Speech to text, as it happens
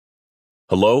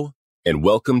Hello, and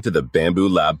welcome to the Bamboo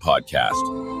Lab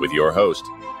podcast with your host,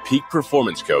 Peak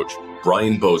Performance Coach,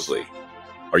 Brian Bosley.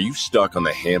 Are you stuck on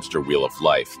the hamster wheel of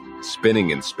life,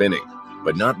 spinning and spinning,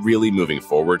 but not really moving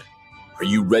forward? Are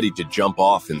you ready to jump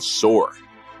off and soar?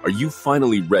 Are you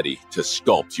finally ready to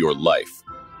sculpt your life?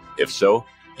 If so,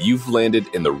 you've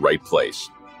landed in the right place.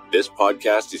 This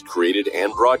podcast is created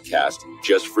and broadcast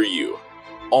just for you.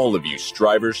 All of you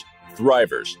strivers,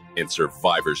 thrivers, and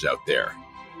survivors out there.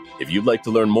 If you'd like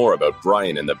to learn more about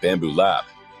Brian and the Bamboo Lab,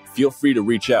 feel free to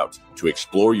reach out to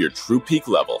explore your true peak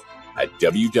level at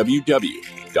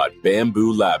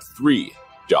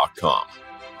www.bamboolab3.com.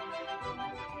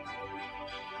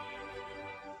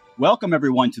 Welcome,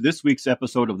 everyone, to this week's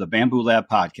episode of the Bamboo Lab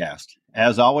podcast.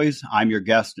 As always, I'm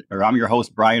your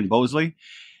host, Brian Bosley,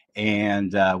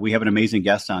 and we have an amazing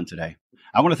guest on today.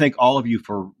 I want to thank all of you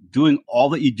for doing all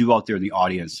that you do out there in the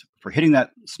audience, for hitting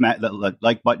that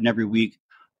like button every week,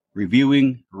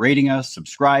 reviewing, rating us,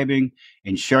 subscribing,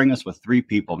 and sharing us with 3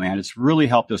 people, man. It's really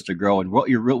helped us to grow. And what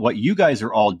you guys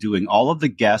are all doing, all of the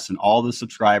guests and all the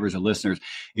subscribers and listeners,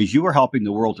 is you are helping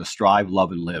the world to strive,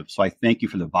 love, and live. So I thank you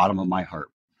from the bottom of my heart.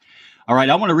 All right,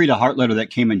 I want to read a heart letter that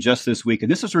came in just this week. And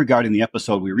this is regarding the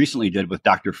episode we recently did with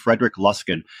Dr. Frederick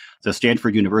Luskin, the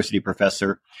Stanford University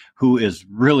professor, who is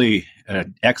really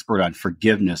an expert on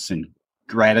forgiveness and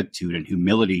gratitude and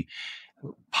humility.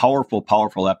 Powerful,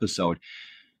 powerful episode.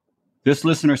 This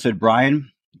listener said,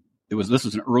 Brian, this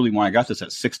was an early one. I got this at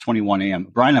 6:21 a.m.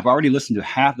 Brian, I've already listened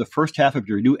to the first half of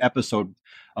your new episode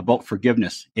about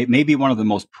forgiveness. It may be one of the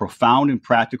most profound and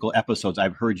practical episodes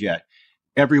I've heard yet.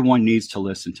 Everyone needs to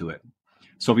listen to it.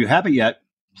 So if you haven't yet,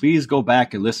 please go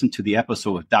back and listen to the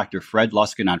episode with Dr. Fred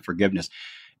Luskin on forgiveness.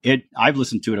 I've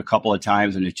listened to it a couple of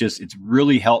times, and it's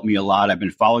really helped me a lot. I've been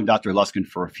following Dr. Luskin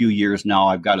for a few years now.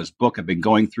 I've got his book. I've been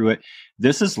going through it.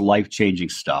 This is life-changing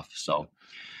stuff. So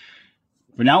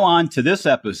from now on to this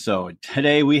episode,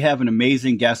 today we have an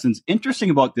amazing guest. And what's interesting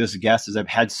about this guest is I've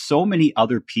had so many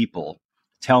other people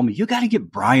tell me, you got to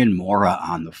get Brian Mora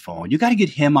on the phone. You got to get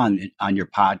him on your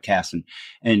podcast.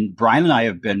 And Brian and I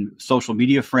have been social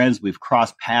media friends. We've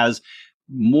crossed paths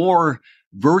more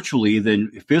virtually than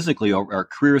physically. Our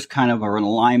careers kind of are in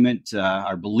alignment.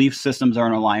 Our belief systems are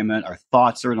in alignment. Our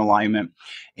thoughts are in alignment.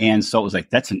 And so it was like,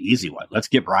 that's an easy one. Let's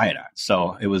get Brian on.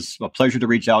 So it was a pleasure to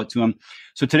reach out to him.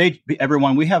 So today,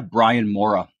 everyone, we have Brian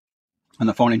Mora on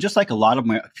the phone. And just like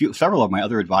several of my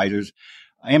other advisors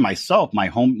and myself, my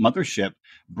home mothership,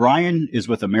 Brian is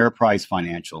with Ameriprise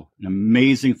Financial, an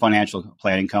amazing financial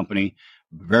planning company,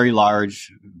 very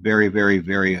large, very, very,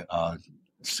 very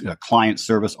client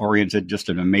service oriented, just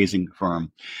an amazing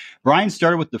firm. Brian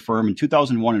started with the firm in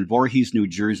 2001 in Voorhees, New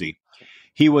Jersey.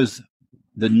 He was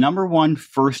the number one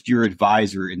first-year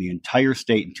advisor in the entire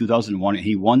state in 2001, and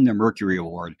he won the Mercury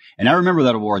Award. And I remember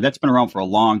that award. That's been around for a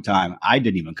long time. I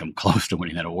didn't even come close to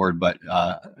winning that award, but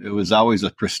it was always a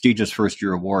prestigious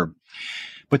first-year award.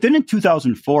 But then in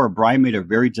 2004, Brian made a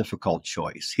very difficult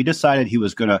choice. He decided he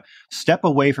was going to step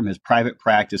away from his private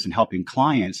practice and helping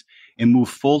clients and move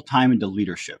full-time into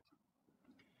leadership.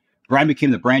 Brian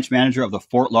became the branch manager of the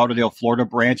Fort Lauderdale, Florida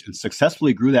branch and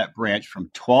successfully grew that branch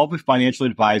from 12 financial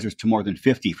advisors to more than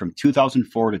 50 from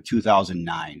 2004 to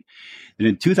 2009. And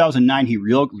in 2009, he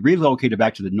relocated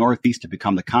back to the Northeast to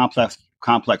become the complex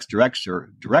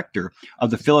director of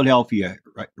the Philadelphia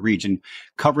region,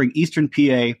 covering Eastern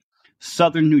PA,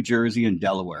 Southern New Jersey, and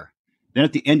Delaware. Then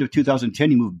at the end of 2010,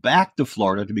 he moved back to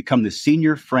Florida to become the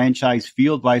senior franchise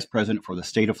field vice president for the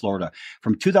state of Florida.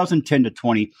 From 2010 to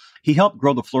 20, he helped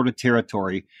grow the Florida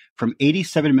territory from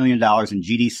 $87 million in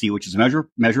GDC, which is a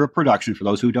measure of production for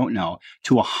those who don't know,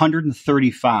 to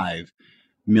 $135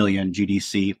 million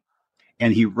GDC.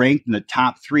 And he ranked in the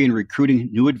top 3 in recruiting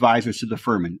new advisors to the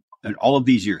firm in all of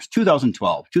these years,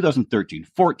 2012, 2013,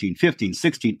 14, 15,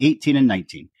 16, 18, and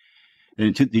 19.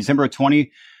 And in December of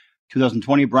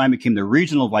 2020, Brian became the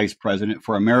regional vice president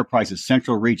for Ameriprise's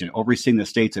Central Region, overseeing the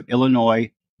states of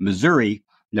Illinois, Missouri,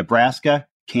 Nebraska,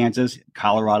 Kansas,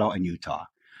 Colorado, and Utah.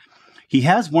 He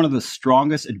has one of the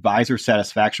strongest advisor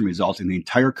satisfaction results in the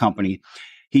entire company.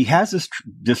 He has this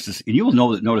and you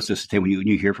will notice this today when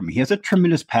you hear from him. He has a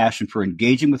tremendous passion for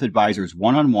engaging with advisors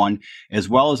one-on-one, as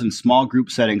well as in small group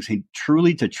settings, to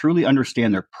truly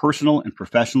understand their personal and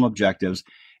professional objectives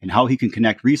and how he can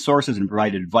connect resources and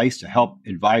provide advice to help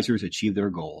advisors achieve their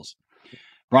goals.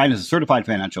 Brian is a certified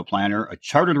financial planner, a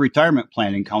chartered retirement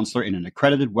planning counselor, and an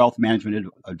accredited wealth management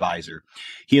advisor.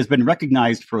 He has been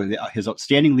recognized for his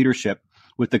outstanding leadership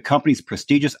with the company's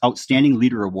prestigious Outstanding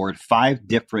Leader Award 5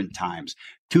 different times,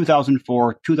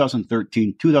 2004,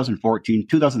 2013, 2014,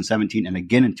 2017, and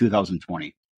again in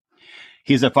 2020.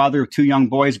 He's the father of two young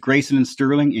boys, Grayson and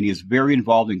Sterling, and he is very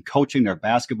involved in coaching their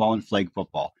basketball and flag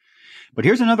football. But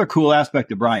here's another cool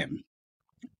aspect of Brian.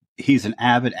 He's an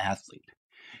avid athlete.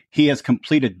 He has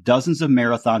completed dozens of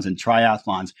marathons and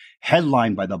triathlons,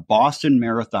 headlined by the Boston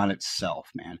Marathon itself,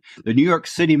 man. The New York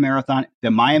City Marathon,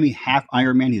 the Miami Half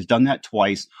Ironman, he's done that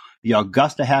twice. The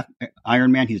Augusta Half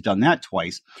Ironman, he's done that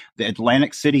twice. The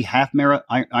Atlantic City Half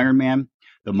Ironman,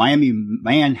 the Miami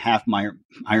Man Half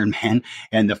Ironman,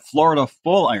 and the Florida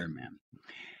Full Ironman.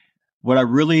 What I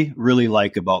really, really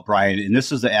like about Brian, and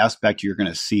this is the aspect you're going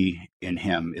to see in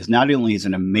him, is not only is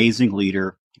an amazing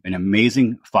leader, an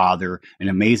amazing father, an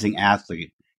amazing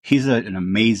athlete, he's got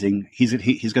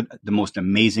the most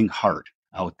amazing heart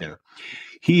out there.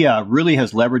 He really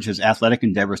has leveraged his athletic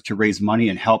endeavors to raise money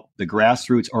and help the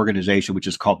grassroots organization, which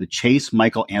is called the Chase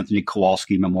Michael Anthony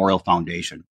Kowalski Memorial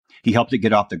Foundation. He helped it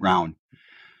get off the ground.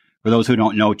 For those who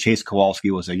don't know, Chase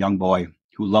Kowalski was a young boy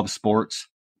who loved sports.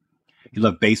 He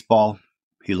loved baseball,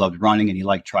 he loved running, and he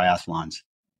liked triathlons.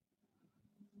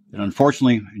 And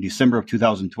unfortunately, in December of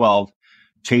 2012,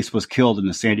 Chase was killed in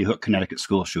the Sandy Hook, Connecticut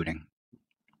school shooting.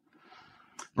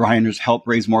 Brian has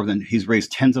helped he's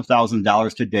raised tens of thousands of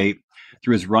dollars to date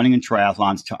through his running and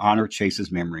triathlons to honor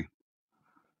Chase's memory.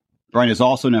 Brian is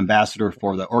also an ambassador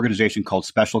for the organization called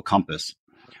Special Compass,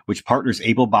 which partners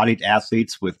able-bodied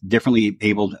athletes with differently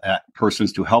abled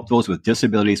persons to help those with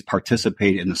disabilities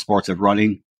participate in the sports of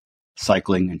running,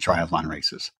 cycling, and triathlon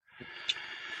races.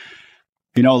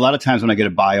 You know, a lot of times when I get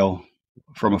a bio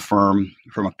from a firm,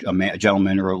 from a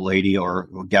gentleman or a lady or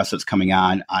a guest that's coming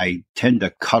on, I tend to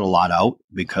cut a lot out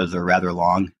because they're rather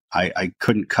long. I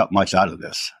couldn't cut much out of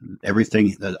this.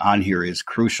 Everything that's on here is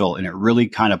crucial, and it really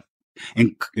kind of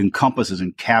encompasses,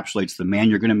 encapsulates the man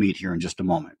you're going to meet here in just a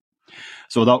moment.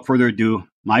 So without further ado,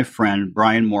 my friend,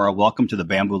 Brian Mora, welcome to the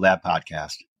Bamboo Lab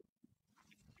podcast.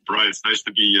 Brian, it's nice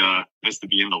to be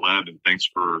in the lab, and thanks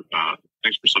for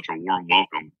such a warm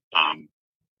welcome.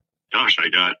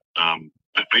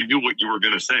 I knew what you were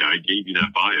going to say. I gave you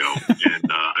that bio,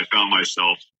 and I found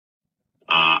myself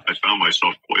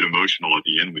quite emotional at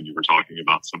the end when you were talking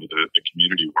about some of the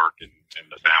community work and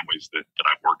the families that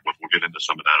I've worked with. We'll get into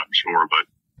some of that, I'm sure. But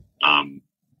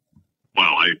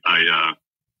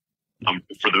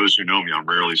for those who know me, I'm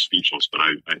rarely speechless, but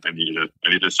I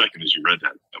needed a second as you read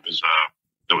that.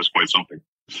 That was quite something.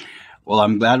 Well,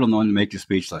 I'm glad I'm the one to make you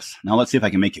speechless. Now let's see if I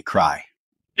can make you cry.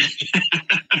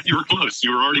 You were close.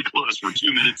 You were already close. We're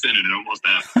 2 minutes in and it almost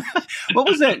happened. What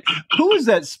was that? Who was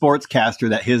that sportscaster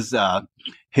that his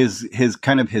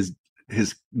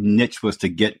niche was to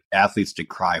get athletes to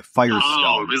cry? Firestone.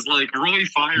 Oh, it was like Roy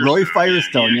Firestone. Roy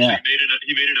Firestone, yeah.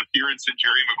 He made an appearance in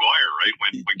Jerry Maguire, right?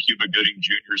 When Cuba Gooding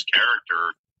Jr.'s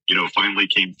character, finally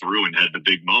came through and had the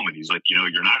big moment. He's like,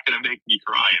 you're not going to make me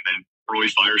cry. And then Roy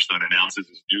Firestone announces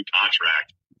his new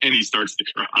contract and he starts to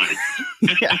cry.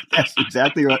 Yeah, that's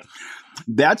exactly right.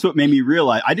 That's what made me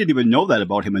realize. I didn't even know that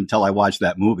about him until I watched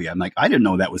that movie. I'm like, I didn't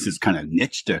know that was his kind of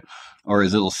niche or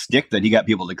his little stick that he got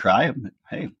people to cry.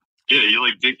 Hey. Yeah,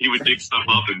 he would dig stuff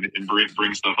up and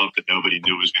bring stuff up that nobody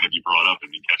knew was going to be brought up,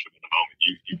 and then catch them in the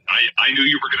moment. I knew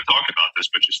you were going to talk about this,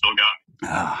 but you still got me.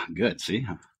 Ah, good. See,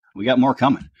 we got more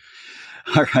coming.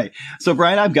 All right. So,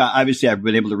 Brian, I've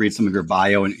been able to read some of your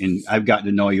bio, and I've gotten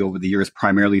to know you over the years,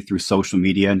 primarily through social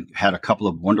media, and had a couple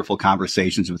of wonderful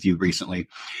conversations with you recently.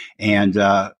 And,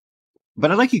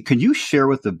 but can you share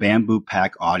with the Bamboo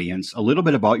Pack audience a little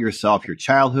bit about yourself, your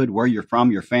childhood, where you're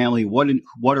from, your family, what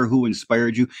or who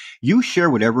inspired you? You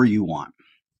share whatever you want.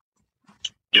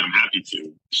 Yeah, I'm happy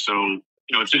to. So,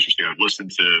 it's interesting. I've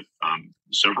listened to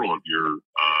several of your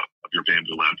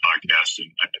Bamboo Lab podcasts, and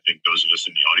I think those of us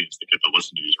in the audience that get to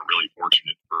listen to these are really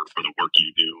fortunate for the work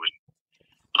you do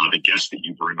and the guests that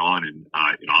you bring on. And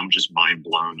I'm just mind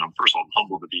blown. I'm first of all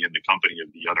humbled to be in the company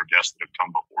of the other guests that have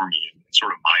come before me, and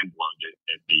sort of mind blown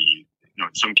at the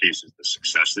in some cases the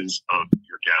successes of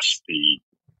your guests,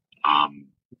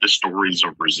 the stories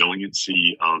of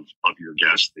resiliency of your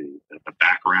guests, the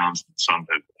backgrounds that some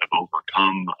have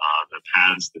overcome, the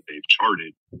paths that they've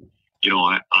charted.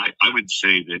 I would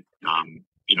say that,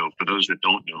 for those that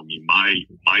don't know me,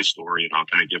 my story, and I'll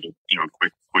kind of give a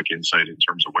quick insight in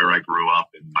terms of where I grew up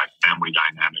and my family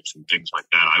dynamics and things like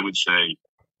that. I would say,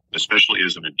 especially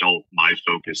as an adult, my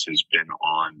focus has been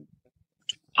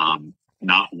on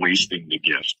not wasting the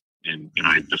gift. And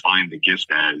I define the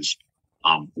gift as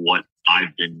what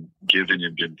I've been given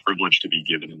and been privileged to be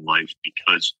given in life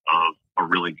because of a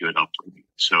really good upbringing.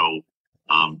 So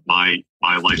my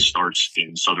life starts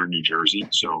in southern New Jersey.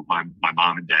 So my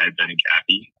mom and dad, Ben and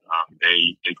Kathy,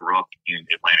 they grew up in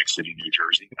Atlantic City, New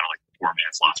Jersey, kind of like poor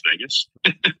man's Las Vegas.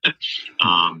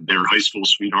 They're high school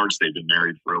sweethearts. They've been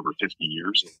married for over 50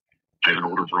 years. I have an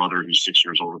older brother who's 6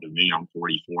 years older than me. I'm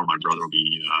 44. My brother will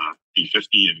be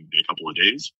 50 in a couple of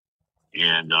days.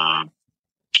 And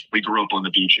we grew up on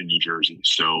the beach in New Jersey.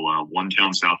 So one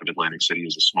town south of Atlantic City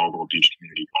is a small little beach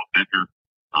community called Ventnor.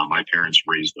 My parents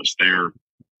raised us there.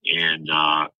 And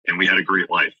we had a great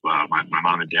life. My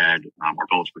mom and dad are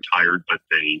both retired, but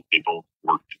they both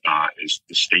worked as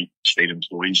the state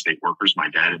employees, state workers.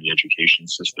 My dad in the education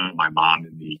system, my mom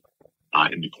in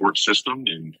the court system,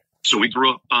 and so we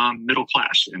grew up middle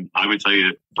class. And I would tell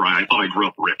you, Brian, I thought I grew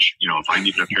up rich. You know, if I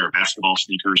needed a pair of basketball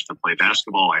sneakers to play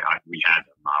basketball, we had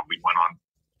them. We went on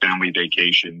family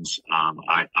vacations.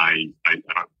 I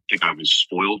don't think I was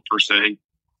spoiled per se.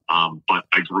 But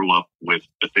I grew up with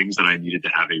the things that I needed to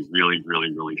have a really,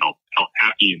 really, really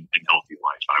happy and healthy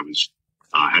life.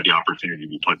 I had the opportunity to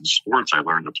be put in sports. I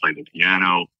learned to play the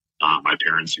piano. My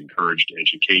parents encouraged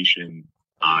education.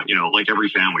 Like every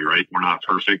family, right? We're not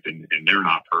perfect and they're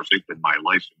not perfect. And my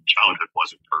life in childhood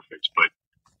wasn't perfect. But,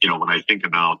 when I think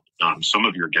about some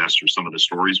of your guests or some of the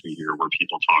stories we hear where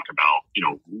people talk about,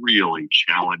 really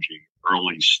challenging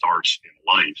early starts in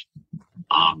life,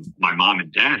 my mom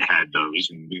and dad had those,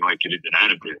 and we might get into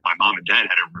that a bit. My mom and dad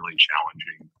had a really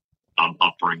challenging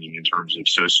upbringing in terms of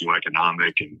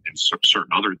socioeconomic and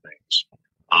certain other things.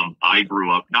 I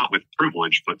grew up not with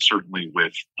privilege, but certainly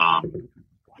with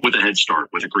a head start,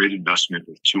 with a great investment,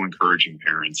 with two encouraging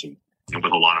parents, and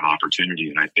with a lot of opportunity.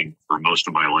 And I think for most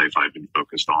of my life, I've been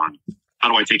focused on how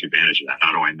do I take advantage of that?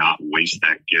 How do I not waste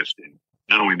that gift and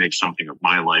not only make something of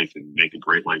my life and make a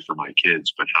great life for my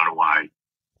kids, but how do I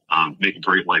make a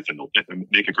great life and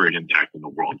make a great impact in the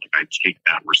world? Like I take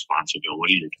that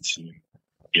responsibility. It can seem,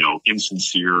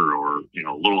 insincere or,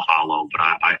 a little hollow, but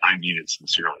I mean it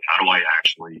sincerely. How do I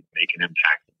actually make an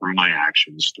impact through my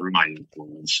actions, through my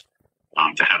influence,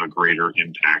 to have a greater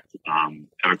impact on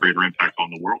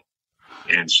the world?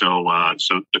 And so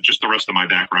just the rest of my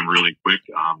background really quick.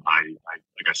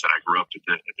 Like I said, I grew up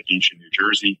at the beach in New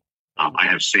Jersey. I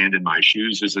have sand in my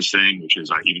shoes, is a saying, which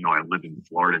is, even though I live in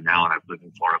Florida now and I've lived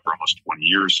in Florida for almost 20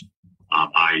 years,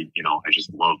 I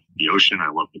just love the ocean. I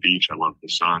love the beach. I love the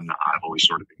sun. I've always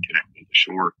sort of been connected to the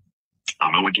shore.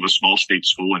 I went to a small state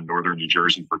school in northern New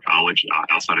Jersey for college,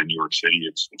 outside of New York City.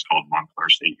 It's called Montclair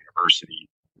State University.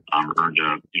 Earned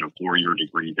a 4-year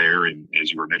degree there. And as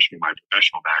you were mentioning my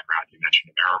professional background, you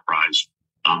mentioned Ameriprise.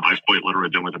 I've quite literally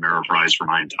been with Ameriprise for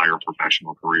my entire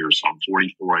professional career. So I'm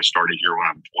 44. I started here when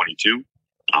I'm 22.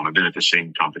 I've been at the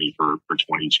same company for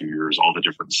 22 years. All the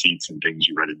different seats and things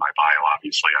you read in my bio,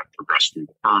 obviously I've progressed through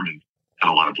the firm and had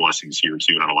a lot of blessings here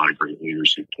too. Had a lot of great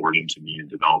leaders who poured into me and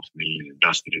developed me and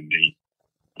invested in me.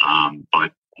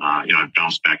 I've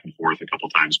bounced back and forth a couple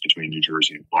times between New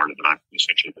Jersey and Florida, but I've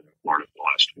essentially been in Florida for the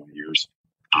last 20 years.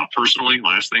 Personally,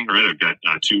 last thing, right? I've got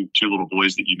two little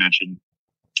boys that you mentioned.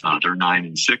 They're 9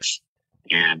 and 6,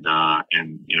 and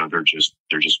they're just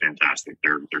fantastic.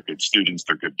 They're good students.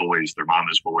 They're good boys. They're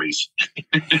mama's boys.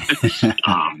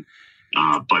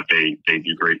 But they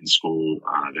do great in school.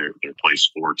 They play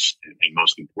sports, and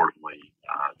most importantly,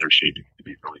 they're shaping to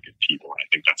be really good people. And I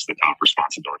think that's the top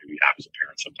responsibility we have as a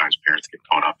parent. Sometimes parents get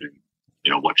caught up in,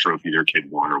 what trophy their kid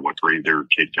won or what grade their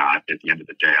kid got. At the end of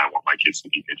the day, I want my kids to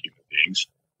be good human beings,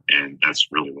 and that's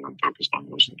really what I'm focused on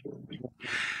most importantly.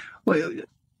 Well,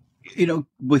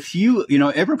 with you,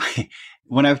 everybody.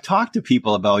 When I've talked to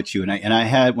people about you, and I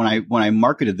had when I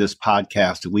marketed this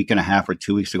podcast a week and a half or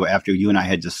 2 weeks ago, after you and I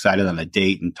had decided on a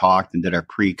date and talked and did our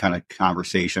kind of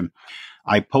conversation,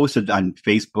 I posted on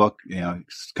Facebook,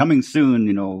 coming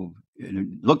soon,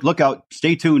 look out,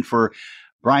 stay tuned for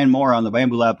Brian Mora on the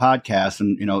Bamboo Lab podcast.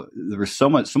 And, there were so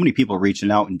many people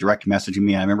reaching out and direct messaging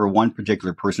me. And I remember one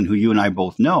particular person who you and I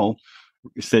both know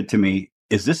said to me,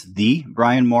 "Is this the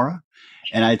Brian Mora?"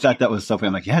 And I thought that was something.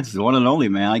 I'm like, yeah, it's the one and only,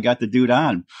 man. I got the dude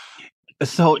on.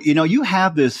 So, you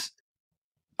have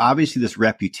obviously this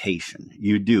reputation.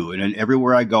 You do. And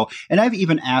everywhere I go, and I've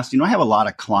even asked, I have a lot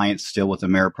of clients still with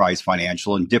Ameriprise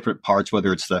Financial in different parts,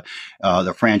 whether it's the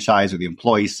franchise or the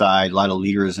employee side, a lot of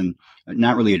leaders and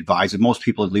not really advisors, most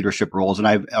people in leadership roles. And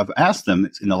I've asked them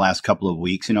in the last couple of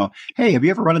weeks, hey, have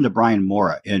you ever run into Brian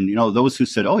Mora? And, those who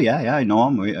said, oh, yeah, I know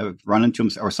him. I've run into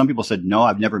him. Or some people said, no,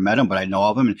 I've never met him, but I know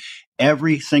of him. And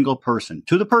every single person,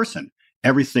 to the person,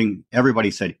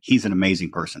 everybody said he's an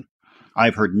amazing person.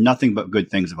 I've heard nothing but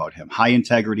good things about him. High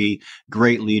integrity,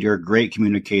 great leader, great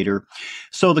communicator.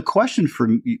 So the question for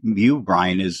you,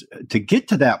 Brian, is to get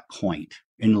to that point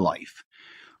in life,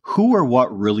 who or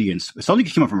what really something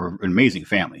came up from an amazing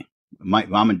family. My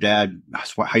mom and dad,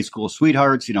 high school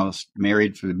sweethearts,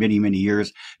 married for many, many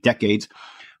years, decades.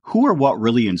 who or what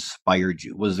really inspired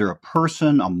you? Was there a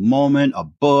person, a moment, a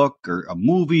book, or a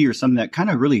movie, or something that kind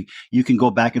of really you can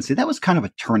go back and say that was kind of a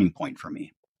turning point for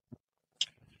me?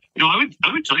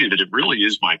 I would tell you that it really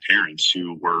is my parents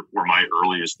who were my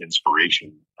earliest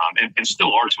inspiration, and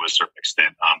still are to a certain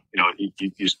extent.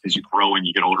 As you grow and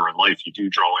you get older in life, you do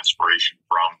draw inspiration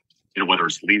from, whether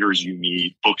it's leaders you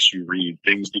meet, books you read,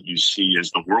 things that you see as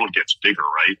the world gets bigger,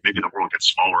 right? Maybe the world gets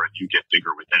smaller and you get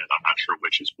bigger within it. I'm not sure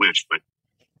which is which, but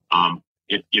I'll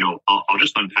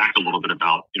just unpack a little bit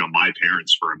about, my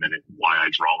parents for a minute and why I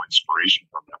draw inspiration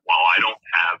from them. While I don't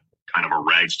have kind of a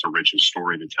rags to riches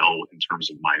story to tell in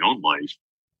terms of my own life,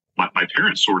 my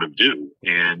parents sort of do.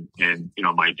 And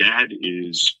my dad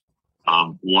is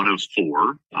one of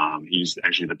four. He's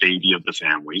actually the baby of the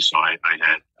family. So I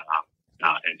had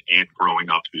an aunt growing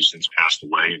up who's since passed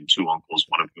away, and two uncles,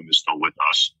 one of whom is still with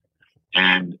us.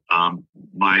 And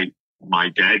my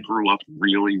dad grew up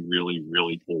really, really,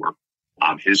 really poor.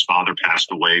 His father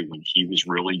passed away when he was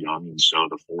really young, and so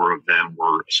the four of them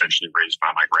were essentially raised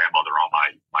by my grandmother on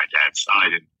my dad's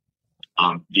side.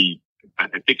 And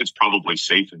I think it's probably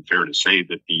safe and fair to say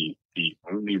that the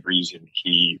only reason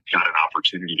he got an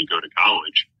opportunity to go to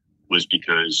college was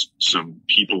because some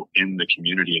people in the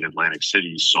community in Atlantic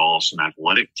City saw some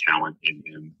athletic talent in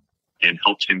him and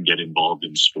helped him get involved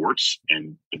in sports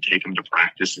and take him to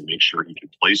practice and make sure he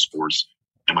could play sports.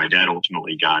 And my dad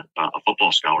ultimately got a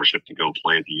football scholarship to go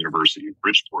play at the University of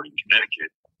Bridgeport in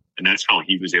Connecticut. And that's how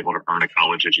he was able to earn a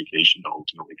college education to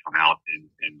ultimately come out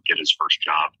and get his first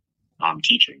job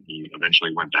teaching. He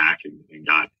eventually went back and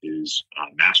got his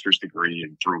master's degree.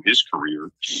 And through his career,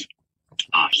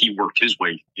 he worked his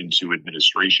way into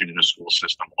administration in a school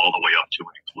system all the way up to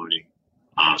and including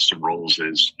some roles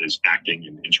as acting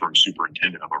and interim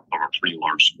superintendent of a pretty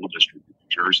large school district in New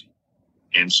Jersey.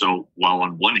 And so while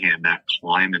on one hand, that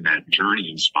climb and that journey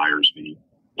inspires me,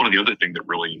 one of the other things that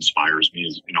really inspires me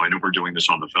is, I know we're doing this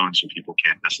on the phone, so people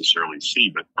can't necessarily see,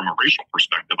 but from a racial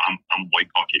perspective, I'm white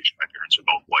Caucasian. My parents are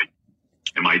both white.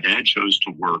 And my dad chose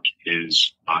to work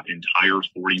his entire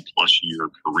 40 plus year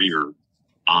career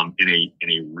in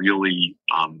a really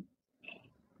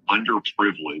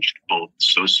underprivileged, both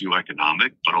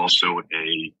socioeconomic, but also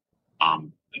a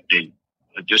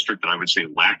district that I would say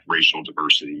lacked racial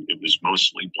diversity. It was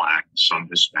mostly Black, some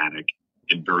Hispanic,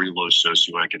 and very low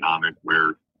socioeconomic,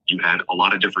 where you had a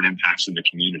lot of different impacts in the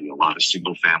community, a lot of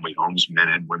single family homes, men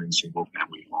and women single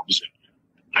family homes. And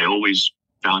I always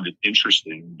found it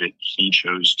interesting that he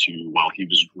chose to, while he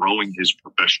was growing his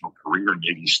professional career and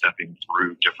maybe stepping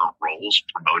through different roles,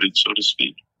 promoted, so to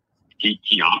speak,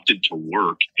 he opted to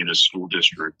work in a school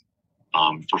district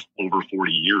for over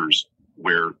 40 years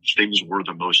where things were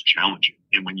the most challenging.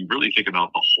 And when you really think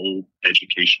about the whole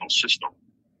educational system,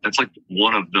 that's like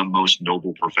one of the most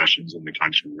noble professions in the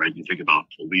country, right? You think about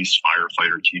police,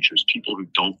 firefighter, teachers, people who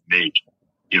don't make,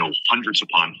 hundreds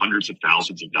upon hundreds of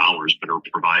thousands of dollars, but are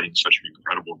providing such an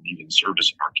incredible need and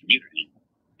service in our community.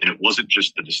 And it wasn't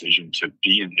just the decision to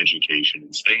be in education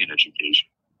and stay in education.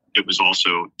 It was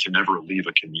also to never leave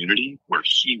a community where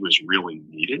he was really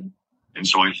needed. And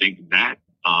so I think that,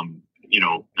 and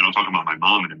I'll talk about my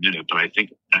mom in a minute, but I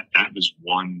think that was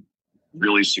one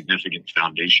really significant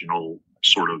foundational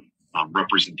sort of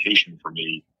representation for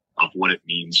me of what it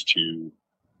means to,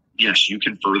 yes, you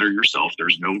can further yourself.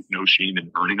 There's no shame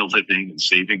in earning a living and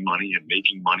saving money and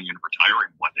making money and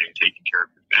retiring one day and taking care of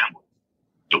your family.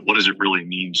 But what does it really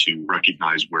mean to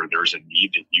recognize where there's a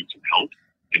need that you can help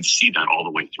and see that all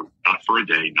the way through? Not for a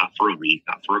day, not for a week,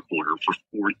 not for a quarter, for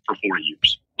 40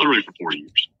 years, literally for 40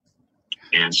 years.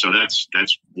 And so that's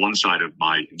one side of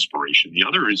my inspiration. The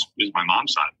other is my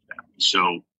mom's side of the family.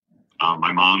 So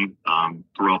my mom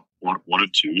grew up one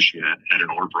of two. She had an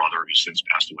older brother who's since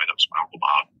passed away. That was my Uncle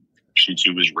Bob. She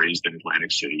too was raised in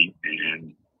Atlantic City.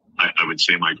 And I would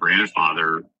say my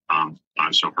grandfather,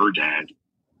 so her dad,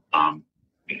 and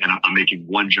I'm making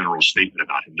one general statement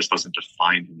about him. This doesn't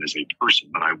define him as a person,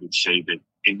 but I would say that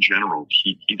in general,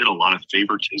 he did a lot of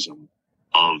favoritism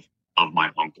of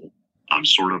my uncle.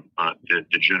 Sort of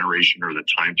the generation or the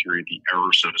time period, the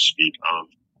era, so to speak, of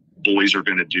boys are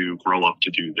going to grow up to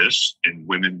do this, and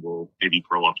women will maybe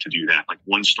grow up to do that. Like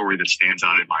one story that stands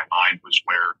out in my mind was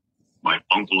where my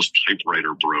uncle's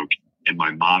typewriter broke, and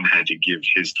my mom had to give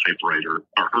his typewriter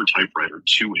or her typewriter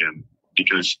to him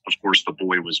because, of course, the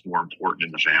boy was more important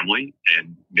in the family,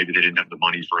 and maybe they didn't have the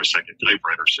money for a second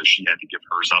typewriter, so she had to give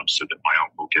hers up so that my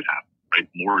uncle could have, right,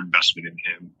 more investment in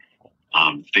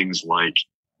him. Things like,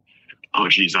 oh,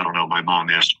 geez, I don't know. My mom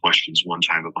asked questions one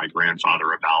time of my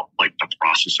grandfather about like the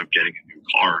process of getting a new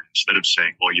car. Instead of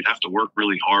saying, well, you'd have to work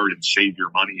really hard and save your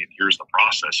money and here's the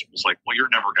process, it was like, well, you're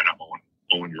never going to own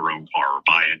own your own car or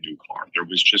buy a new car. There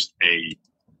was just a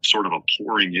sort of a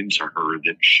pouring into her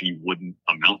that she wouldn't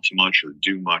amount to much or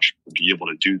do much or be able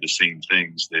to do the same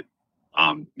things that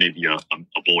maybe a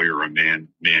boy or a man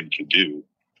could do.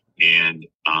 And,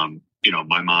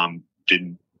 my mom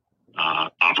didn't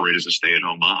operate as a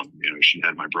stay-at-home mom. She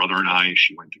had my brother and I.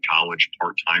 She went to college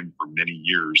part-time for many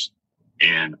years.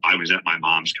 And I was at my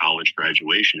mom's college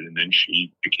graduation. And then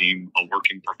she became a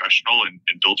working professional and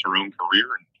built her own career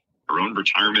and her own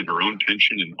retirement, her own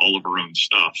pension, and all of her own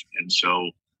stuff. And so,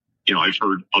 I've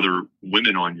heard other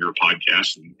women on your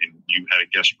podcast, and you had a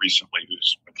guest recently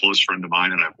who's a close friend of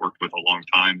mine and I've worked with a long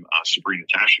time, Sabrina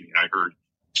Tashing. And I heard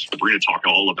Sabrina talk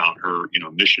all about her,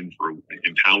 mission for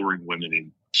empowering women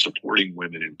and supporting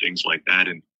women and things like that.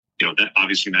 And, that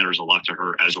obviously matters a lot to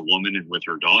her as a woman and with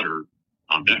her daughter.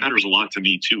 That matters a lot to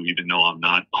me too, even though I'm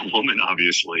not a woman,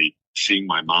 obviously. Seeing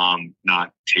my mom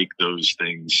not take those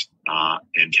things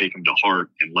and take them to heart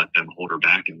and let them hold her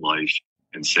back in life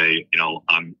and say,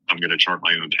 I'm going to chart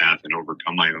my own path and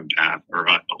overcome my own path or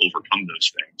overcome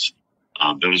those things.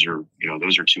 Those are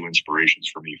two inspirations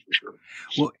for me for sure.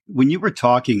 Well, when you were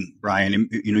talking, Brian,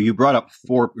 you brought up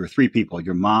 4 or 3 people: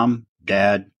 your mom,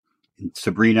 dad, and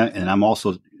Sabrina, and I'm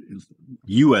also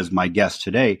you as my guest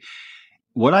today.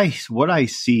 What I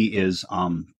see is,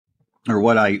 or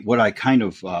what I kind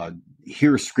of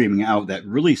hear screaming out that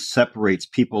really separates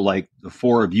people like the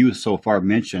 4 of you so far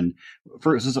mentioned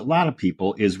versus a lot of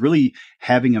people is really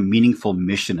having a meaningful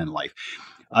mission in life.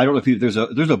 I don't know if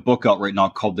there's a book out right now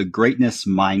called The Greatness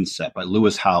Mindset by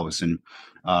Lewis Howes. And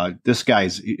this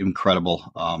guy's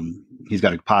incredible. He's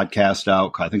got a podcast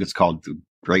out. I think it's called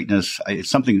Greatness.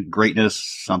 It's something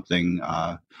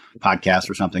podcast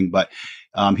or something. But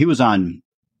he was on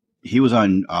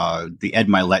the Ed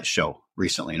Milet show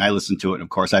recently, and I listened to it. And of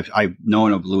course, I've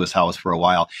known of Lewis Howes for a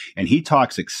while, and he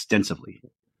talks extensively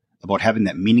about having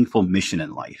that meaningful mission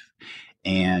in life.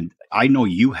 And I know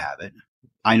you have it.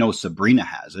 I know Sabrina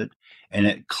has it,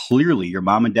 and clearly your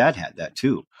mom and dad had that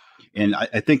too. And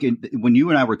I think when you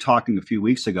and I were talking a few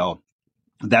weeks ago,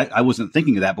 that I wasn't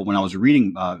thinking of that, but when I was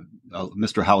reading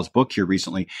Mr. Howes' book here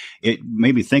recently, it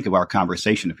made me think of our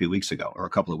conversation a few weeks ago or a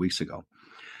couple of weeks ago.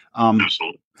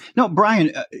 Absolutely. No,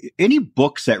 Brian, any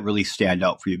books that really stand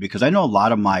out for you? Because I know a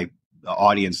lot of my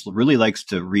audience really likes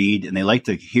to read and they like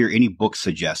to hear any book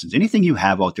suggestions. Anything you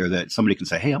have out there that somebody can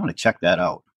say, hey, I want to check that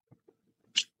out.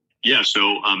 Yeah.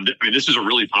 So, this is a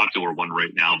really popular one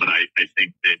right now, but I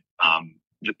think that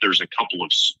there's a couple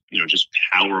of, just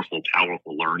powerful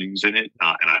learnings in it.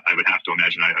 And I would have to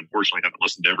imagine, I unfortunately haven't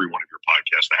listened to every one of your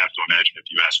podcasts. I have to imagine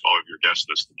if you ask all of your guests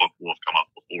this, the book will have come up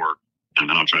before. And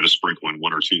then I'll try to sprinkle in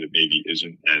 1 or 2 that maybe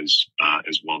isn't as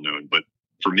well known. But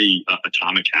for me,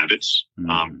 Atomic Habits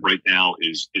right now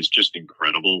is just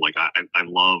incredible. Like I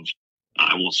love.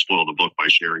 I won't spoil the book by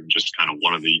sharing just kind of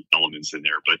one of the elements in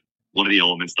there, but one of the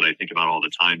elements that I think about all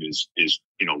the time is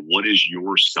what is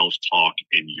your self-talk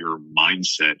and your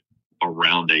mindset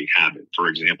around a habit? For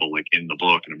example, like in the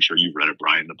book, and I'm sure you've read it,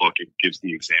 Brian, the book, it gives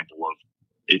the example of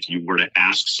if you were to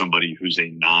ask somebody who's a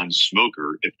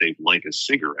non-smoker if they'd like a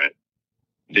cigarette,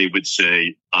 they would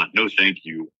say, no, thank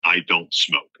you, I don't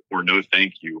smoke, or no,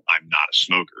 thank you, I'm not a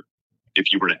smoker.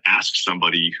 If you were to ask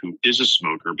somebody who is a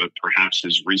smoker, but perhaps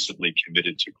has recently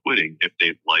committed to quitting, if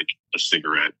they'd like a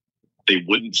cigarette, they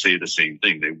wouldn't say the same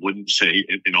thing. They wouldn't say,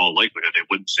 in all likelihood, they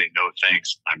wouldn't say, no,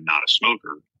 thanks, I'm not a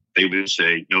smoker. They would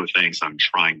say, no, thanks, I'm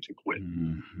trying to quit.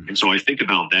 Mm-hmm. And so I think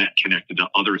about that connected to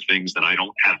other things that I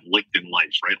don't have licked in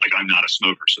life, right? Like I'm not a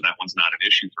smoker, so that one's not an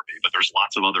issue for me. But there's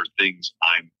lots of other things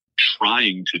I'm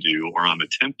trying to do or I'm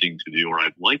attempting to do or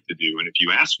I'd like to do. And if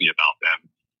you ask me about them,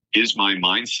 is my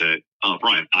mindset,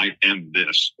 Brian, I am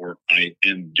this, or I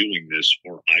am doing this,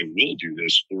 or I will do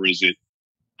this, or is it,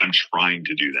 I'm trying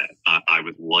to do that. I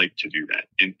would like to do that.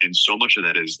 And so much of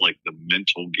that is like the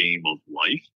mental game of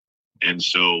life. And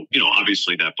so,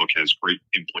 obviously that book has great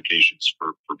implications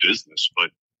for business,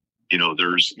 but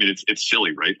it's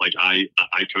silly, right? Like I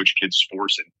coach kids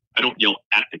sports and I don't yell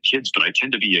at the kids, but I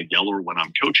tend to be a yeller when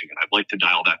I'm coaching, and I'd like to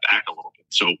dial that back a little bit.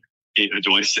 So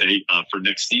do I say for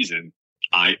next season,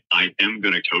 I am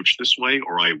going to coach this way,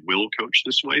 or I will coach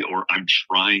this way, or I'm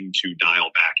trying to dial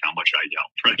back how much I yell,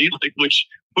 right? Like which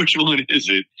one is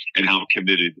it, and how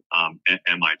committed am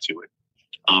I to it?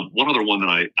 One other one that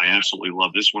I absolutely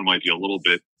love, this one might be a little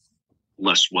bit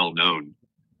less well known.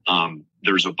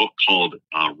 There's a book called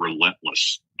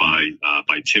Relentless by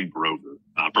Tim Grover.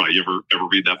 Brian, you ever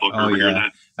read that book? Oh, yeah.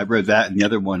 That? I've read that and the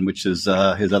other one, which is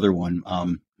his other one.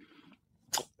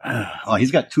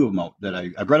 He's got 2 of them out that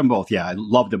I've read them both. Yeah, I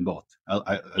loved them both.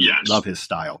 I love his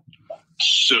style.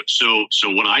 So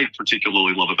what I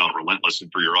particularly love about Relentless,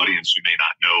 and for your audience who may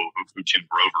not know who Tim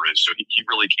Grover is, so he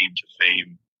really came to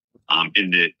fame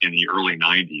in the early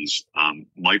 90s.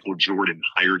 Michael Jordan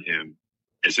hired him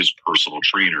as his personal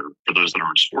trainer. For those that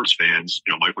aren't sports fans,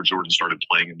 Michael Jordan started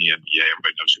playing in the NBA.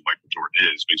 Everybody knows who Michael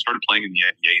Jordan is, but he started playing in the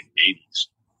NBA in the 80s.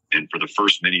 And for the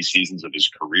first many seasons of his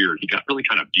career, he got really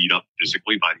kind of beat up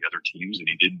physically by the other teams, and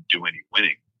he didn't do any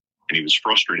winning. And he was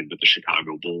frustrated with the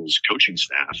Chicago Bulls coaching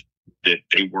staff that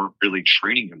they weren't really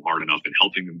training him hard enough and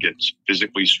helping him get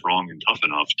physically strong and tough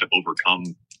enough to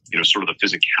overcome, sort of the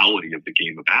physicality of the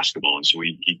game of basketball. And so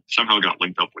he somehow got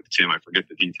linked up with Tim. I forget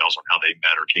the details on how they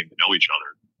met or came to know each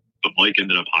other. But Michael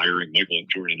and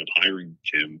Jordan ended up hiring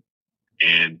Tim.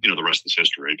 And, the rest is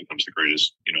history. He becomes the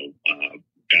greatest,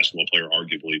 basketball player,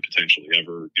 arguably, potentially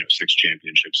ever, 6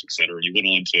 championships, et cetera. And he went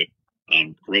on to,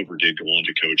 Grover did go on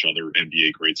to coach other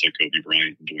NBA greats like Kobe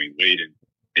Bryant and Dwayne Wade.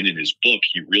 And in his book,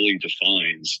 he really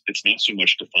it's not so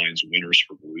much defines winners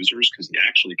from losers, because he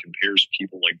actually compares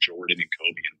people like Jordan and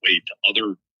Kobe and Wade to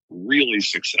other really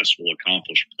successful,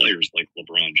 accomplished players like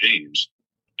LeBron James.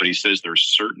 But he says there's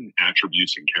certain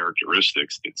attributes and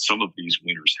characteristics that some of these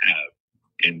winners have.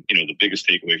 And, the biggest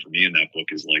takeaway for me in that book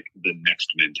is like the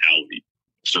next mentality.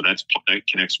 So that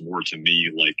connects more to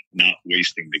me, like not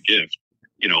wasting the gift.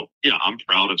 I'm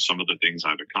proud of some of the things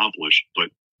I've accomplished, but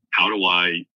how do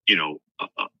I,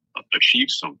 achieve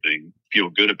something, feel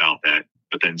good about that,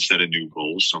 but then set a new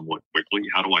goal somewhat quickly?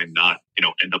 How do I not,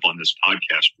 end up on this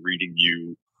podcast reading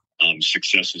you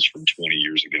successes from 20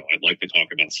 years ago? I'd like to talk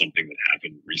about something that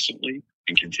happened recently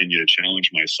and continue to challenge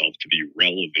myself to be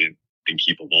relevant and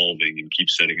keep evolving and keep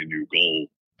setting a new goal.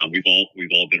 We've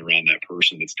all been around that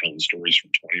person that's telling stories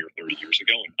from 20 or 30 years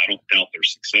ago, and I don't doubt their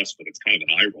success, but it's kind of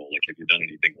an eye roll. Like, have you done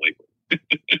anything lately?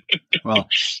 Well,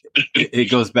 it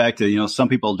goes back to, some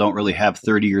people don't really have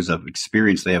 30 years of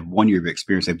experience. They have 1 year of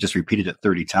experience. They've just repeated it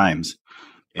 30 times.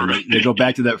 And right. they go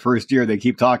back to that first year. They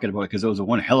keep talking about it because it was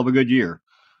one hell of a good year.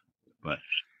 But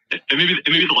and maybe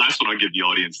the last one I'll give the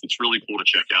audience that's really cool to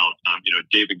check out.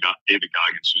 David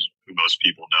Goggins, who most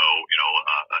people know,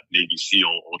 Navy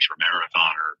SEAL, ultra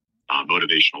marathoner,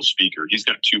 motivational speaker. He's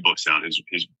got 2 books out. His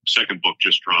second book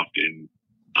just dropped in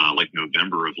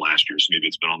November of last year, so maybe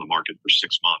it's been on the market for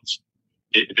 6 months.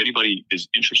 If anybody is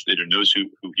interested or knows who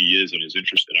he is and is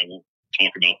interested, I won't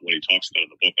talk about what he talks about in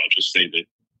the book. I'll just say that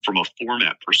from a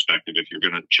format perspective, if you're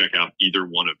going to check out either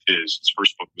one of his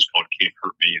first book was called Can't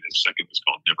Hurt Me, and his second was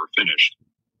called Never Finished.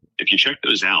 If you check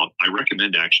those out, I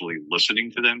recommend actually listening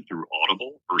to them through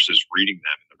Audible versus reading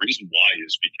them. And the reason why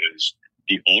is because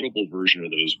the Audible version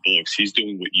of those books, he's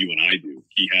doing what you and I do.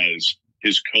 He has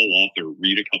his co-author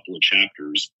read a couple of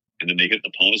chapters, and then they hit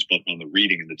the pause button on the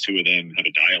reading, and the two of them have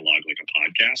a dialogue like a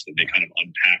podcast, and they kind of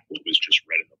unpack what was just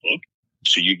read in the book.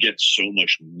 So you get so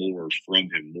much more from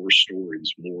him, more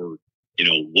stories, more,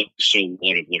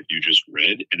 what of what you just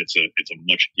read. And it's a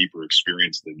much deeper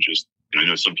experience than just, I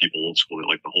know some people old school that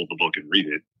like to hold the book and read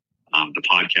it. The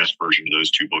podcast version of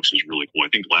those 2 books is really cool. I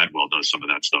think Gladwell does some of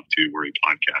that stuff too, where he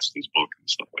podcasts his book and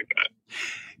stuff like that.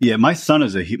 Yeah, my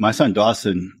son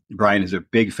Dawson Brian is a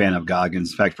big fan of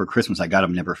Goggins. In fact, for Christmas I got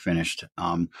him Never Finished.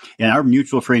 And our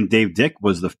mutual friend Dave Dick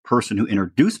was the person who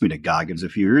introduced me to Goggins a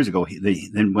few years ago.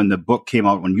 Then when the book came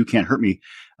out, when You Can't Hurt Me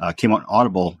came out on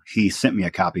Audible, he sent me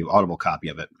Audible copy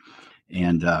of it.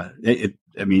 And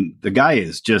the guy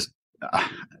is just.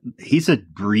 He's a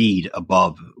breed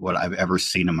above what I've ever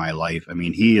seen in my life. I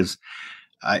mean, he is,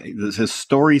 his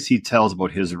stories he tells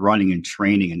about his running and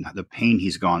training and the pain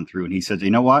he's gone through. And he says,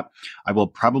 you know what? I will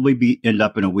probably end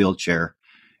up in a wheelchair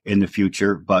in the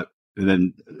future. But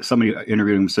then somebody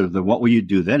interviewed him and said, then what will you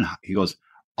do then? He goes,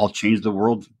 I'll change the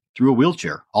world through a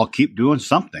wheelchair. I'll keep doing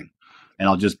something. And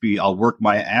I'll work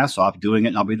my ass off doing it,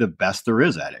 and I'll be the best there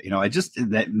is at it. I just,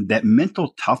 that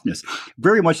mental toughness,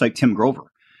 very much like Tim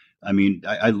Grover. I mean,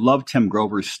 I love Tim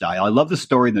Grover's style. I love the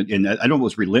story, and I don't know if it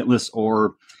was Relentless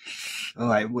or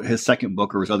his second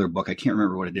book or his other book. I can't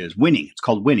remember what it is. Winning. It's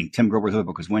called Winning. Tim Grover's other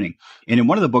book is Winning. And in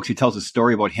one of the books, he tells a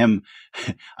story about him.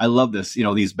 I love this.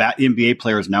 These NBA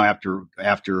players now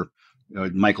after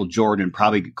Michael Jordan,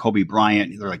 probably Kobe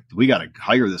Bryant, they're like, we got to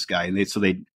hire this guy. And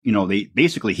they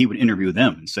basically he would interview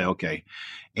them and say, okay.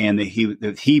 And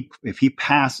if he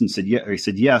passed and said, yeah, or he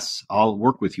said, yes, I'll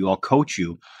work with you. I'll coach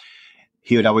you.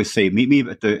 He would always say, meet me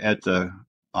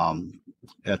on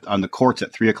the courts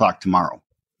at 3:00 tomorrow.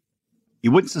 He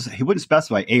wouldn't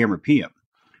specify AM or PM.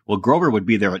 Well, Grover would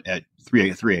be there at 3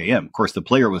 a.m. Of course, the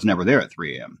player was never there at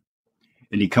 3 a.m.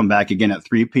 And he'd come back again at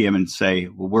 3 p.m. and say,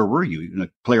 well, where were you? And the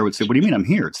player would say, what do you mean I'm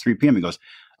here? It's 3 p.m. He goes,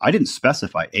 I didn't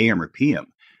specify AM or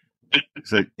PM.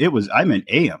 So I meant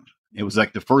AM. It was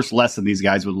like the first lesson these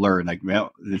guys would learn. Like,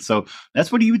 well, so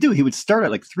that's what he would do. He would start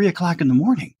at like 3 o'clock in the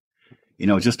morning,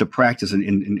 just to practice and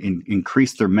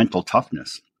increase their mental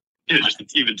toughness. Yeah, just to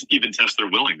even test their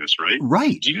willingness, right?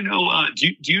 Right. Do you know?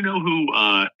 Do you know who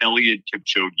Eliud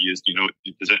Kipchoge is? Do you know?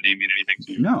 Does that name mean anything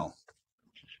to you? No.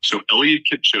 So Eliud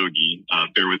Kipchoge,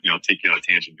 bear with me. I'll take you on a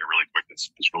tangent here really quick.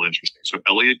 It's really interesting. So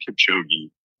Eliud Kipchoge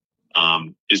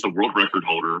is the world record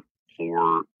holder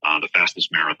for the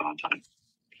fastest marathon time.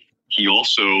 He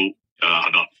also,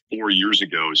 about 4 years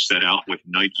ago, set out with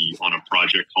Nike on a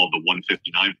project called the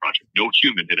 159 Project. No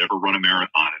human had ever run a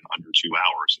marathon in under 2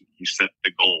 hours. And he set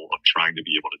the goal of trying to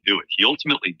be able to do it. He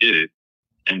ultimately did it.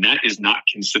 And that is not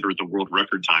considered the world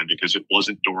record time because it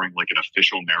wasn't during like an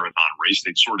official marathon race.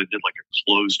 They sort of did like a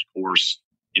closed course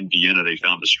in Vienna. They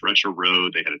found a stretch of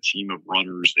road. They had a team of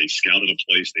runners. They scouted a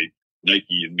place.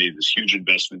 Nike had made this huge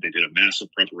investment. They did a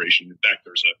massive preparation. In fact,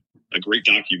 there's a great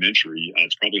documentary.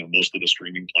 It's probably on most of the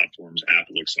streaming platforms,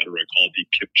 Apple, et cetera, called the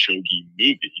Kipchoge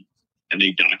Movie. And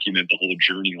they document the whole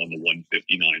journey on the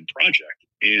 159 Project.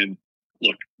 And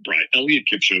look, Brian, Eliud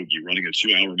Kipchoge running a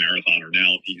 2-hour marathoner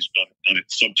now, he's done it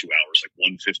sub 2 hours, like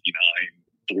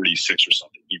 1:59:46 or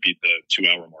something. He beat the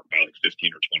 2-hour mark by like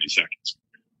 15 or 20 seconds.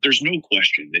 There's no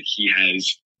question that he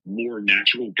has more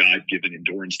natural God-given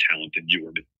endurance talent than you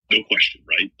or me. No question,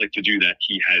 right? Like to do that,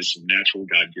 he has some natural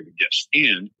God-given gifts.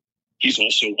 And he's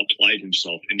also applied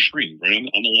himself and trained, right?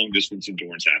 I'm a long-distance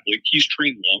endurance athlete. He's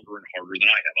trained longer and harder than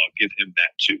I have. I'll give him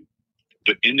that too.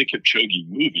 But in the Kipchoge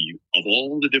movie, of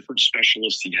all the different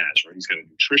specialists he has, right? He's got a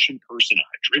nutrition person,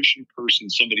 a hydration person,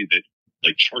 somebody that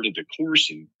like charted the course,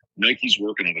 and Nike's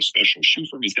working on a special shoe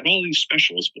for him. He's got all these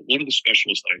specialists, but one of the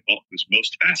specialists that I thought was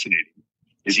most fascinating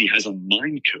is he has a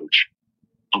mind coach.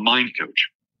 A mind coach.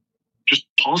 Just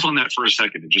pause on that for a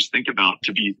second and just think about,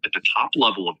 to be at the top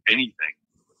level of anything,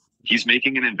 he's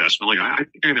making an investment. Like I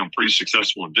think I'm pretty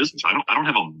successful in business. I don't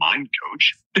have a mind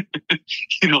coach.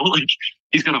 Like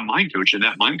he's got a mind coach, and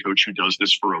that mind coach who does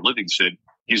this for a living said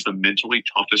he's the mentally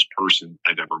toughest person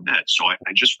I've ever met. So I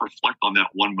just reflect on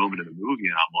that one moment in the movie,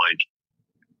 and I'm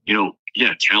like,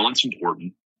 yeah, talent's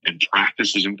important and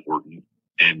practice is important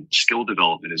and skill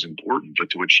development is important,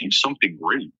 but to achieve something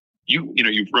great,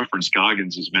 you've referenced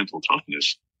Goggins' mental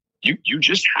toughness. You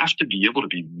just have to be able to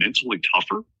be mentally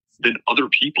tougher than other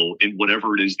people in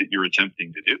whatever it is that you're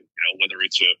attempting to do. Whether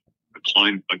it's a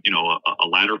climb, a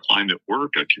ladder climb at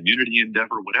work, a community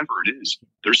endeavor, whatever it is,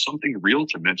 there's something real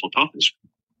to mental toughness.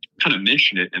 Kind of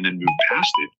mention it and then move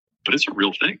past it, but it's a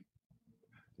real thing.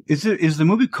 Is the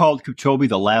movie called Kipchoge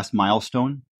The Last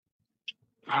Milestone?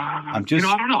 I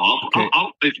don't know. Okay.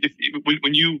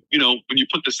 When you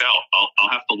put this out, I'll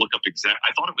have to look up exact.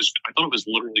 I thought it was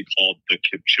literally called the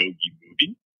Kipchoge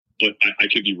Movie, but I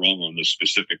could be wrong on the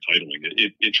specific titling.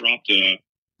 It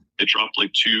dropped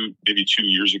like 2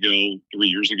 years ago, 3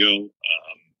 years ago.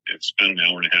 It's about an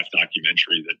hour and a half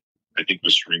documentary that I think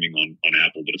was streaming on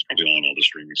Apple, but it's probably on all the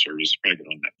streaming services. Probably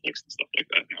on Netflix and stuff like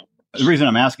that now. The reason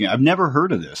I'm asking, I've never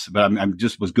heard of this, but I'm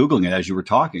just was Googling it as you were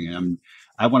talking, and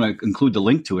I want to include the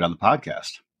link to it on the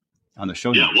podcast, on the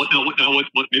show. Yeah. What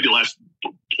maybe last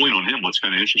point on him, what's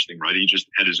kind of interesting, right? He just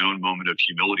had his own moment of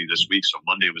humility this week. So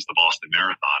Monday was the Boston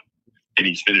Marathon, and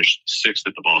he finished 6th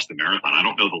at the Boston Marathon. I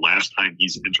don't know the last time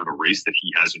he's entered a race that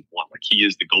he hasn't won. Like he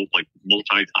is the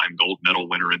multi-time gold medal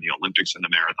winner in the Olympics and the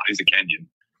marathon. He's a Kenyan,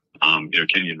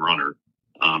 Kenyan runner.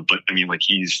 But I mean, like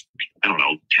he's,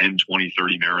 10, 20,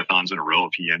 30 marathons in a row.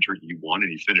 If he entered, he won,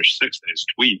 and he finished 6th. And his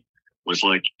tweet was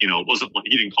like, it wasn't like,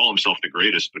 he didn't call himself the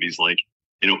greatest, but he's like,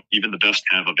 even the best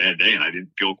have a bad day, and I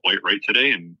didn't feel quite right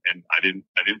today, and I didn't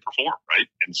perform, right?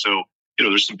 And so,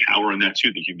 there's some power in that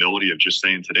too, the humility of just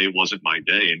saying today wasn't my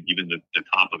day, and even the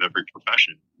top of every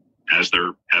profession has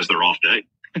their off day.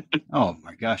 Oh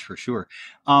my gosh, for sure.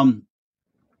 Do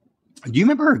you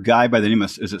remember a guy by the name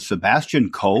of, is it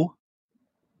Sebastian Coe?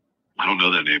 I don't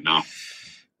know that name, no.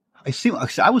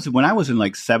 When I was in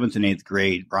like 7th and 8th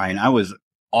grade, Brian, I was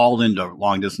all into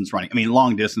long distance running. I mean,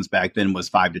 long distance back then was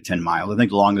 5 to 10 miles. I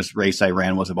think the longest race I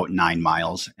ran was about 9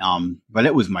 miles. But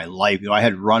it was my life. I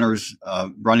had Runner's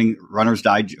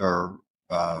Digest or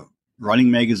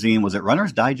Running Magazine. Was it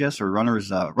Runner's Digest or Runner's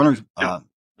Runner's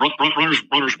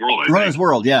World. Runner's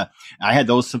World, yeah. I had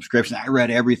those subscriptions. I read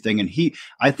everything, and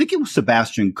I think it was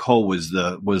Sebastian Coe was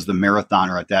the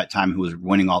marathoner at that time who was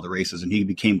winning all the races, and he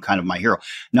became kind of my hero.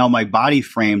 Now, my body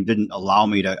frame didn't allow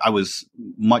me to. I was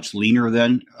much leaner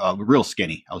then, real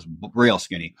skinny. I was real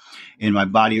skinny, and my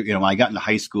body. When I got into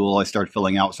high school, I started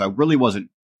filling out, so I really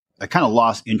wasn't. I kind of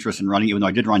lost interest in running, even though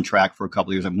I did run track for a couple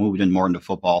of years. I moved in more into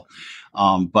football,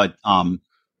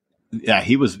 Yeah,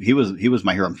 he was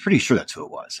my hero. I'm pretty sure that's who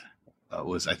it was.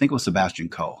 I think it was Sebastian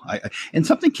Coe. And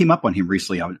something came up on him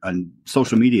recently on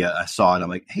social media. I saw it. I'm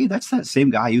like, hey, that's that same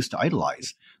guy I used to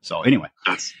idolize. So anyway,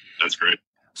 that's great.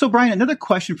 So Brian, another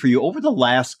question for you. Over the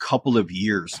last couple of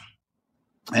years,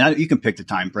 and you can pick the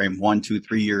time frame, 1, 2,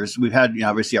 3 years. We've had,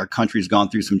 obviously our country's gone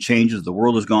through some changes. The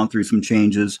world has gone through some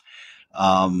changes,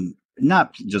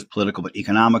 not just political, but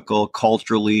economical,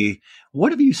 culturally.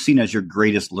 What have you seen as your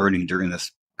greatest learning during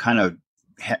this kind of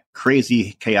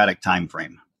crazy, chaotic time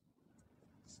frame?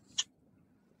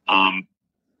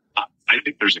 I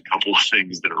think there's a couple of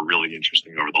things that are really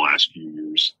interesting over the last few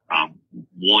years.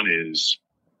 One is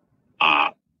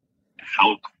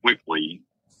how quickly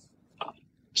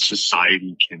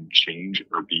society can change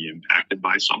or be impacted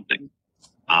by something,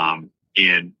 and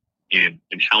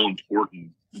how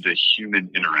important the human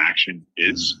interaction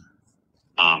is.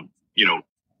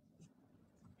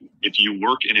 If you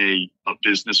work in a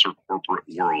business or corporate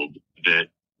world that,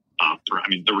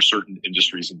 there were certain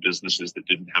industries and businesses that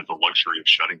didn't have the luxury of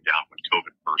shutting down when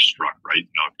COVID first struck, right?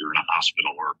 If you're in a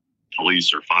hospital or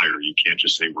police or fire, you can't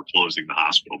just say we're closing the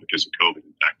hospital because of COVID.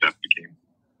 In fact, that became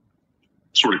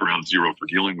sort of ground zero for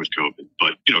dealing with COVID.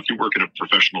 But, if you work in a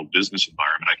professional business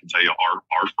environment, I can tell you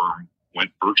our firm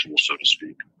went virtual, so to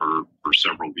speak, for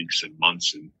several weeks and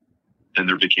months. And then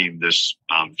there became this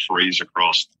phrase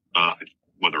across,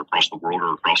 whether across the world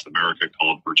or across America,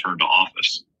 called return to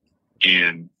office.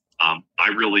 And I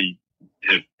really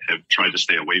have tried to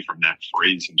stay away from that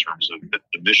phrase in terms of that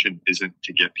the mission isn't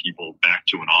to get people back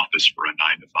to an office for a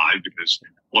 9 to 5, because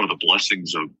one of the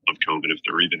blessings of COVID, if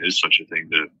there even is such a thing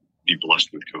to be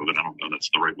blessed with COVID, I don't know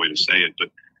that's the right way to say it, but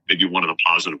maybe one of the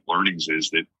positive learnings is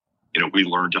that, we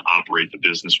learned to operate the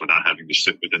business without having to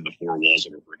sit within the four walls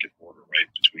of a brick and mortar, right?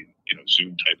 Between,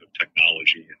 Zoom type of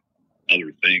technology and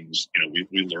other things,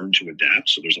 we learn to adapt.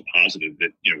 So there's a positive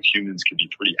that, humans can be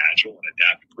pretty agile and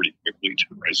adapt pretty quickly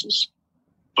to crisis.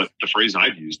 But the phrase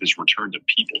I've used is return to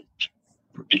people,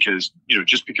 because,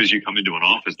 just because you come into an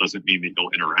office doesn't mean that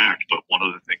you'll interact. But one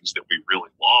of the things that we really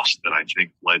lost that I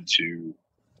think led to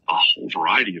a whole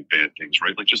variety of bad things,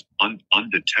 right? Like just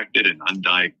undetected and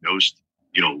undiagnosed,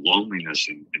 loneliness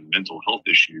and mental health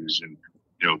issues. And,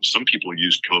 some people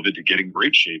used COVID to get in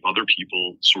great shape. Other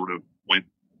people sort of went,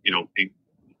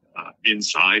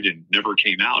 inside and never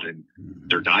came out, and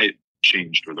their diet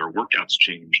changed or their workouts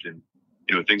changed, and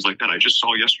things like that. I just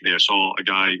saw yesterday. I saw a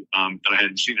guy that I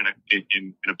hadn't seen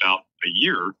in about a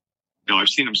year. I've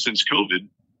seen him since COVID,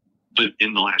 but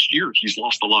in the last year he's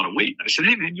lost a lot of weight. I said,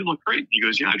 "Hey man, you look great." He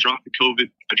goes, "Yeah, I dropped the COVID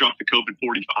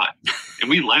 45." And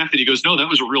we laughed, and he goes, "No, that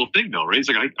was a real thing though, right?" He's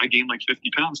like, "I gained like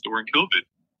 50 pounds during COVID."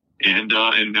 And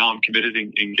now I'm committed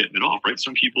in getting it off, right?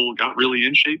 Some people got really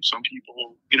in shape. Some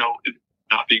people,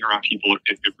 not being around people,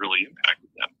 it really impacted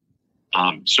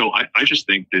them. So I just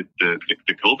think that the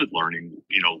COVID learning,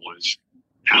 was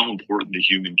how important the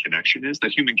human connection is.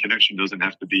 That human connection doesn't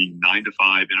have to be 9 to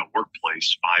 5 in a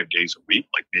workplace 5 days a week,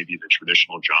 like maybe the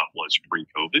traditional job was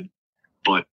pre-COVID.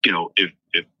 But,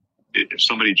 if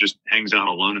somebody just hangs out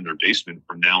alone in their basement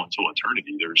from now until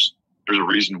eternity, there's a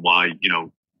reason why, you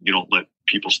don't let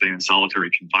people stay in solitary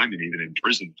confinement, even in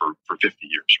prison for 50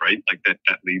 years, right? Like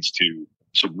that leads to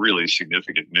some really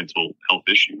significant mental health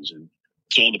issues. And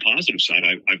so on the positive side,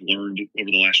 I've learned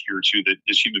over the last year or two that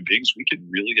as human beings, we can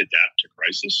really adapt to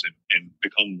crisis and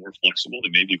become more flexible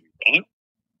than maybe we thought.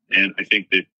 And I think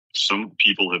that some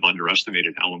people have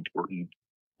underestimated how important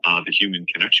the human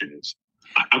connection is.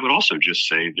 I would also just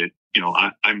say that,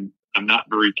 I'm not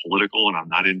very political and I'm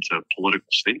not into political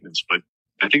statements, but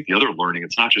I think the other learning,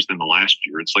 it's not just in the last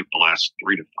year, it's like the last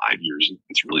 3 to 5 years.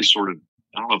 It's really sort of,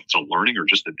 I don't know if it's a learning or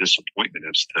just a disappointment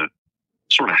as to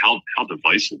sort of how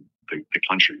divisive the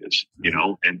country is,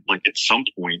 and like at some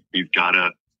point we've got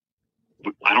to,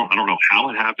 I don't know how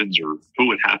it happens or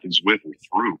who it happens with or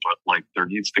through, but like there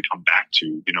needs to come back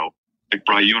to, like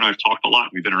Brian, you and I have talked a lot.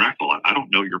 We've interacted a lot. I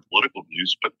don't know your political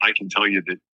views, but I can tell you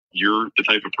that you're the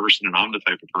type of person and I'm the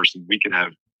type of person. We can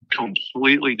have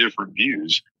completely different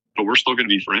views, but we're still going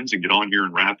to be friends and get on here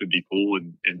and rap and be cool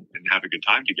and have a good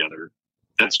time together.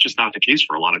 That's just not the case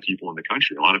for a lot of people in the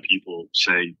country. A lot of people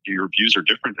say your views are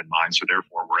different than mine, so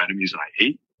therefore we're enemies and I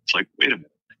hate. It's like, wait a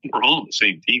minute, we're all on the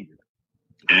same team here.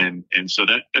 And so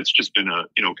that's just been a,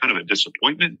 kind of a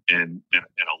disappointment and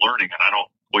a learning. And I don't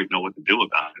quite know what to do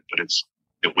about it, but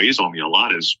it weighs on me a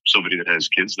lot as somebody that has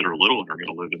kids that are little and are going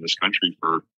to live in this country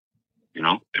for,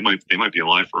 they might be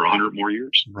alive for 100 more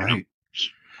years. Right.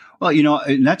 Well,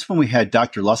 and that's when we had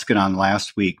Dr. Luskin on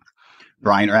last week,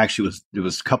 Brian, or actually it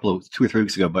was a couple of 2 or 3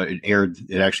 weeks ago, but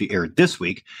it actually aired this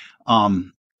week.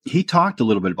 He talked a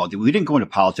little bit about we didn't go into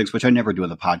politics, which I never do on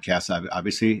the podcast.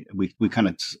 Obviously we kind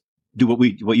of do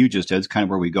what you just did. It's kind of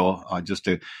where we go.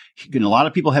 And a lot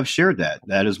of people have shared that.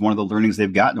 That is one of the learnings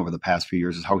they've gotten over the past few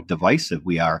years is how divisive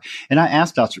we are. And I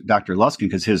asked Dr. Luskin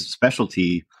because his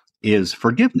specialty is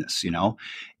forgiveness,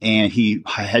 and he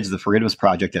heads the Forgiveness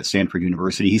Project at Stanford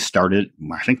University. He started,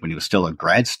 I think, when he was still a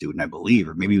grad student, I believe,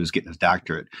 or maybe he was getting his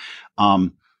doctorate.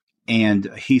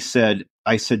 And he said,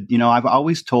 I said, I've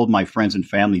always told my friends and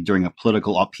family during a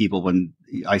political upheaval when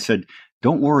I said,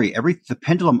 don't worry, the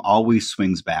pendulum always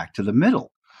swings back to the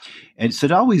middle. And so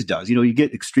it always does. You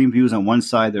get extreme views on one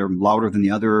side that are louder than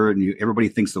the other, and everybody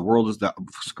thinks the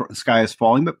sky is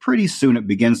falling, but pretty soon it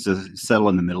begins to settle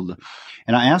in the middle.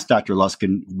 And I asked Dr.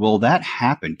 Luskin, will that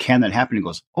happen? Can that happen? He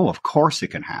goes, oh, of course it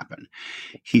can happen.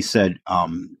 He said,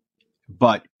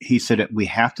 but he said we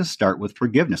have to start with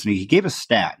forgiveness. And he gave a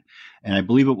stat, and I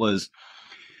believe it was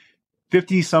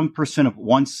 50-some% of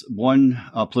one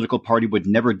political party would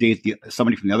never date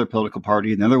somebody from the other political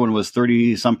party. And the other one was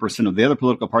 30-some% of the other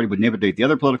political party would never date the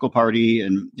other political party.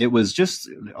 And it was just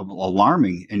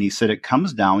alarming. And he said it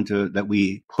comes down to that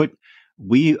we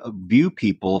view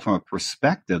people from a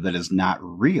perspective that is not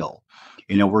real.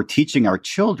 We're teaching our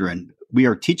children. We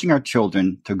are teaching our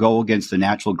children to go against the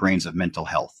natural grains of mental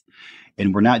health.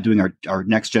 And we're not doing our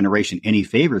next generation any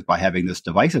favors by having this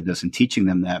divisiveness and teaching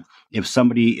them that if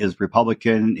somebody is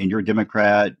Republican and you're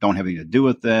Democrat, don't have anything to do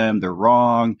with them, they're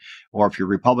wrong. Or if you're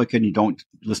Republican, you don't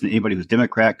listen to anybody who's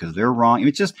Democrat because they're wrong.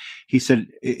 It's just, he said,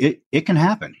 it can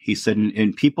happen. He said,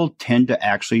 and people tend to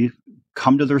actually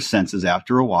come to their senses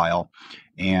after a while.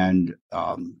 And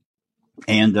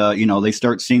they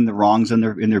start seeing the wrongs in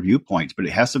their viewpoints, but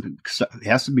it has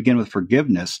to begin with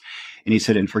forgiveness. And he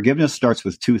said, and forgiveness starts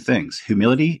with two things: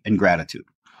 humility and gratitude.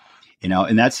 And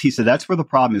he said, that's where the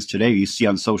problem is today. You see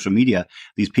on social media,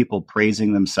 these people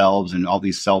praising themselves and all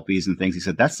these selfies and things. He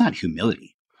said, that's not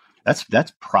humility.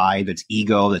 That's pride, that's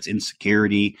ego, that's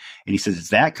insecurity. And he says, it's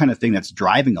that kind of thing that's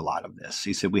driving a lot of this.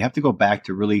 He said, we have to go back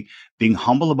to really being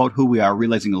humble about who we are,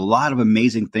 realizing a lot of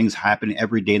amazing things happen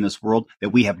every day in this world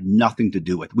that we have nothing to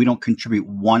do with. We don't contribute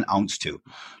 1 ounce to.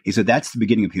 He said, that's the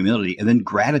beginning of humility. And then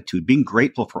gratitude, being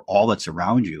grateful for all that's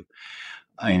around you.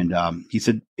 And he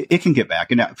said, it can get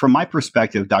back. And from my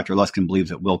perspective, Dr. Luskin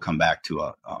believes it will come back to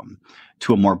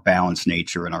a more balanced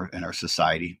nature in our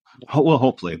society. Well,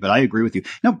 hopefully, but I agree with you.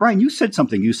 Now, Brian, you said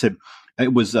something. You said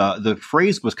it was the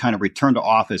phrase was kind of return to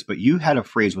office, but you had a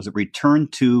phrase. Was it return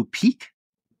to peak?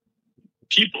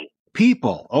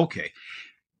 People. Okay.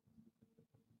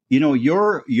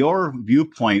 Your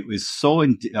viewpoint is so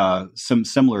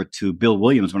similar to Bill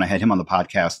Williams when I had him on the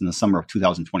podcast in the summer of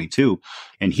 2022.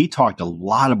 And he talked a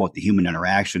lot about the human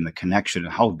interaction, the connection,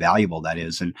 and how valuable that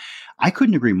is. And I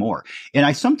couldn't agree more. And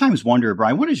I sometimes wonder,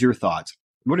 Brian, what are your thoughts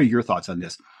on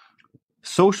this?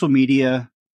 Social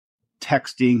media,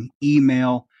 texting,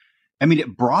 email. I mean,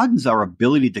 it broadens our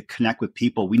ability to connect with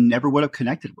people we never would have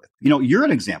connected with. You're an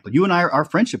example. You and I, our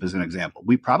friendship is an example.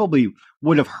 We probably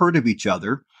would have heard of each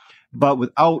other, but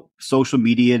without social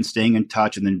media and staying in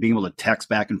touch and then being able to text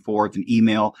back and forth and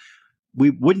email, we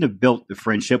wouldn't have built the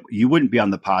friendship. You wouldn't be on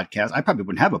the podcast. I probably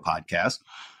wouldn't have a podcast.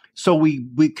 So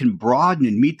we can broaden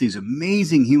and meet these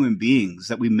amazing human beings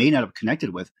that we may not have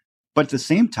connected with. But at the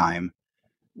same time,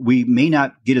 we may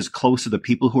not get as close to the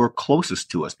people who are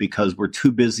closest to us because we're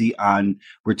too busy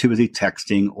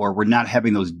texting, or we're not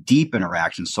having those deep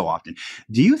interactions so often.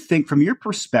 Do you think, from your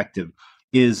perspective,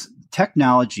 is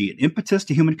technology an impetus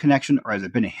to human connection, or has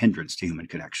it been a hindrance to human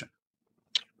connection?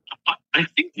 I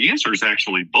think the answer is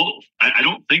actually both. I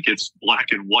don't think it's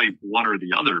black and white, one or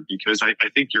the other, because I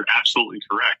think you're absolutely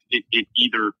correct. It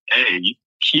either A,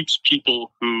 keeps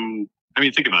people who,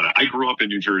 think about it. I grew up in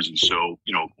New Jersey. So,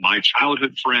 my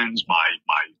childhood friends, my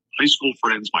high school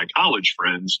friends, my college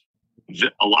friends,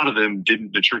 a lot of them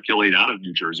didn't matriculate out of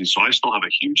New Jersey. So I still have a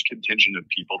huge contingent of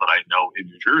people that I know in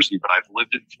New Jersey, but I've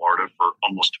lived in Florida for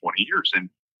almost 20 years. And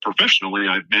professionally,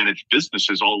 I've managed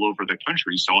businesses all over the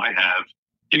country. So I have,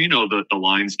 the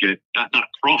lines get not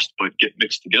crossed, but get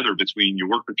mixed together between you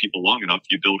work with people long enough,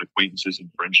 you build acquaintances and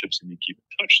friendships, and you keep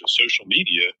in touch. So social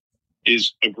media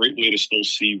is a great way to still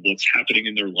see what's happening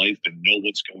in their life and know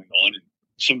what's going on, and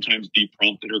sometimes be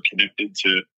prompted or connected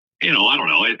to, I don't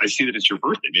know. I see that it's your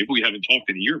birthday. Maybe we haven't talked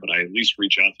in a year, but I at least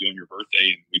reach out to you on your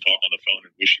birthday and we talk on the phone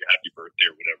and wish you happy birthday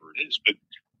or whatever it is. But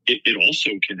it also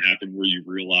can happen where you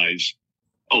realize,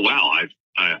 oh, wow,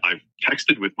 I've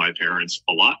texted with my parents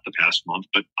a lot the past month,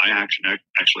 but I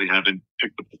actually haven't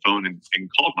picked up the phone and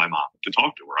called my mom to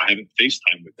talk to her. I haven't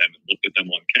FaceTimed with them and looked at them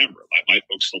on camera. My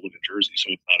folks still live in Jersey, so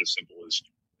it's not as simple as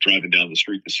driving down the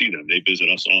street to see them. They visit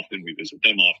us often. We visit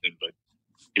them often. But,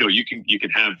 you can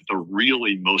have the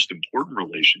really most important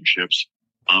relationships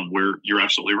where you're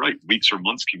absolutely right. Weeks or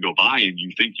months can go by and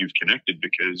you think you've connected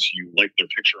because you like their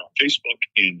picture on Facebook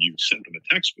and you sent them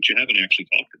a text, but you haven't actually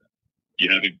talked to them.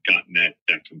 You haven't gotten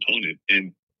that component.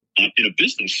 And in a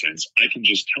business sense, I can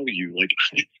just tell you, like,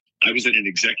 I was at an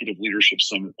executive leadership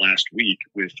summit last week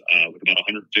with about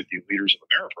 150 leaders of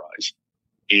Ameriprise.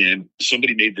 And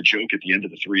somebody made the joke at the end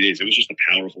of the 3 days. It was just a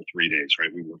powerful 3 days,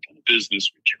 right? We worked on the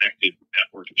business, we connected, we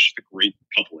networked. It was just a great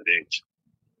couple of days.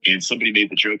 And somebody made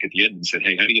the joke at the end and said,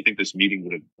 hey, how do you think this meeting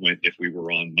would have went if we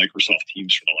were on Microsoft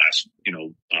Teams for the last,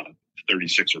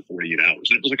 36 or 48 hours?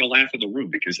 And it was like a laugh in the room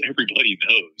because everybody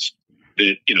knows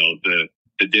that,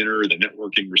 the dinner, the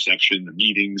networking reception, the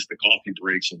meetings, the coffee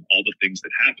breaks, and all the things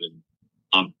that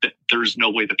happen, that there's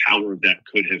no way the power of that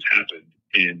could have happened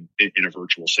in a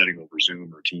virtual setting over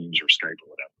Zoom or Teams or Skype or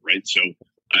whatever, right? So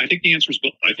I think the answer is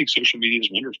both. I think social media is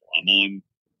wonderful. I'm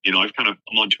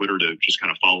on Twitter to just kind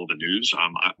of follow the news.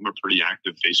 I'm a pretty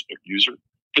active Facebook user.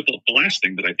 But the last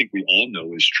thing that I think we all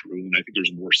know is true, and I think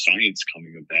there's more science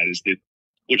coming of that, is that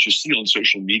what you see on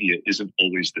social media isn't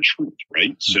always the truth,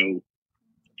 right? So,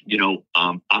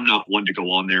 I'm not one to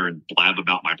go on there and blab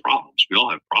about my problems. We all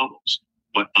have problems.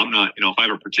 But I'm not, if I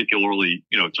have a particularly,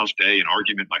 tough day, an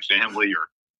argument with my family or,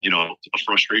 a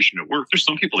frustration at work, there's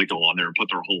some people that go on there and put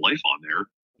their whole life on there.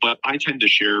 But I tend to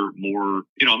share more,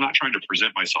 I'm not trying to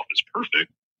present myself as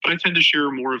perfect, but I tend to share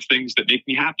more of things that make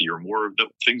me happy or more of the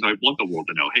things I want the world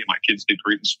to know. Hey, my kids did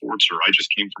great in sports, or I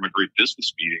just came from a great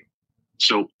business meeting.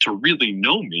 So to really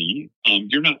know me,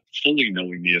 you're not fully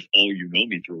knowing me if all you know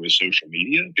me through is social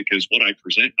media, because what I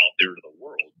present out there to the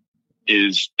world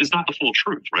is not the full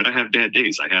truth, right? I have bad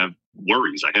days. I have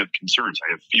worries. I have concerns.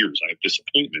 I have fears. I have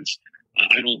disappointments.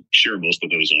 I don't share most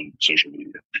of those on social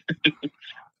media.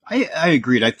 I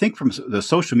agreed. I think from the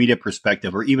social media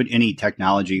perspective, or even any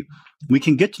technology, we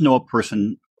can get to know a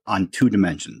person on two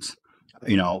dimensions,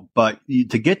 but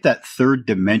to get that third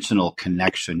dimensional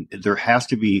connection, there has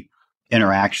to be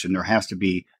interaction. There has to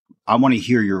be, I want to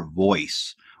hear your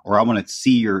voice, or I want to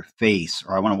see your face,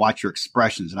 or I want to watch your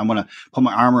expressions, and I want to put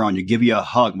my arm around you, give you a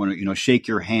hug, I want to, shake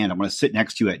your hand. I want to sit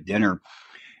next to you at dinner.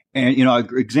 And,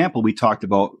 an example, we talked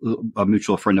about a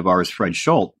mutual friend of ours, Fred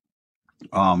Schultz,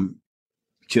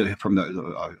 from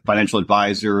the financial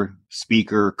advisor,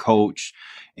 speaker, coach,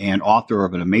 and author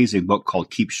of an amazing book called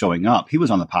Keep Showing Up. He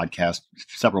was on the podcast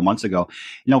several months ago.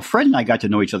 Fred and I got to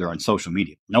know each other on social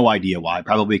media. No idea why,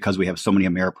 probably because we have so many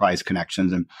Ameriprise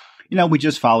connections. And, we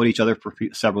just followed each other for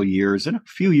several years. And a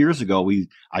few years ago,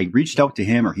 I reached out to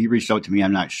him, or he reached out to me,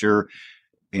 I'm not sure.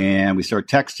 And we started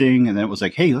texting, and then it was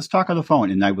like, hey, let's talk on the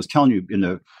phone. And I was telling you in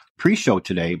the pre-show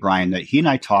today, Brian, that he and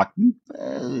I talk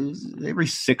every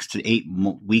 6 to 8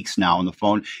 weeks now on the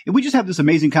phone. And we just have this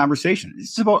amazing conversation.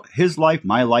 It's about his life,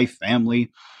 my life,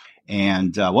 family,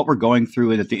 and what we're going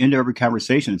through. And at the end of every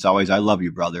conversation, it's always, I love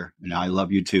you, brother. And I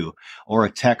love you too. Or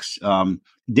a text.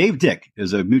 Dave Dick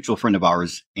is a mutual friend of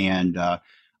ours. And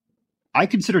I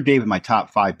consider Dave my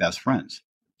top 5 best friends.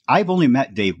 I've only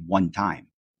met Dave one time.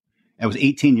 It was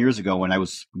 18 years ago when I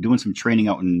was doing some training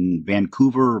out in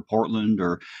Vancouver or Portland,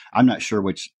 or I'm not sure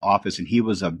which office. And he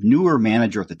was a newer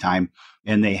manager at the time,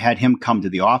 and they had him come to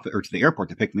the office or to the airport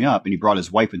to pick me up. And he brought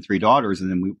his wife and 3 daughters.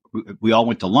 And then we all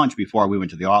went to lunch before we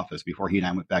went to the office, before he and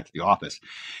I went back to the office.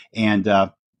 And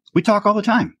we talk all the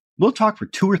time. We'll talk for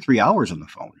 2 or 3 hours on the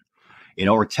phone,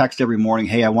 or text every morning.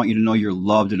 Hey, I want you to know you're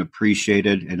loved and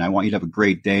appreciated. And I want you to have a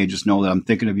great day. And just know that I'm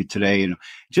thinking of you today. And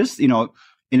just,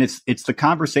 and it's the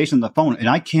conversation on the phone. And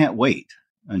I can't wait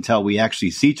until we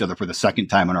actually see each other for the second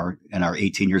time in our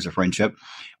 18 years of friendship,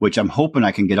 which I'm hoping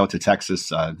I can get out to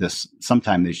Texas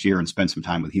sometime this year and spend some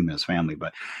time with him and his family.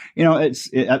 But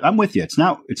I'm with you. It's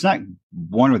not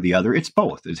one or the other. It's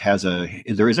both.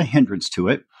 There is a hindrance to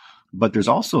it, but there's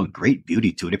also a great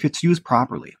beauty to it if it's used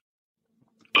properly.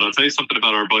 But I'll tell you something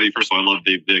about our buddy. First of all, I love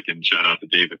Dave Dick, and shout out to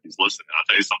Dave if he's listening. I'll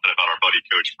tell you something about our buddy,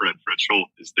 Coach Fred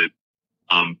Schultz, is that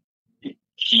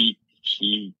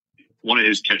he one of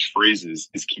his catchphrases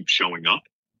is keep showing up,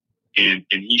 and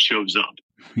he shows up.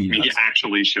 He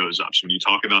actually shows up. So when you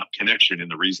talk about connection,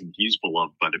 and the reason he's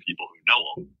beloved by the people who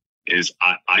know him is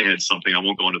I had something, I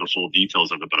won't go into the full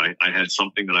details of it, but I had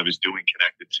something that I was doing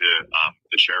connected to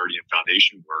the charity and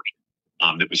foundation work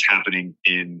that was happening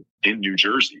in New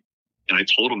Jersey. And I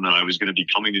told him that I was going to be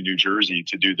coming to New Jersey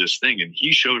to do this thing, and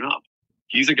he showed up.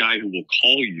 He's a guy who will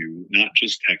call you, not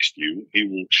just text you. He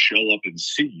will show up and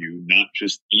see you, not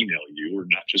just email you or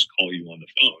not just call you on the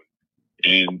phone.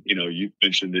 And, you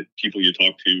mentioned that people you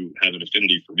talk to have an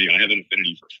affinity for me. I have an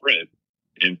affinity for Fred.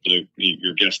 And for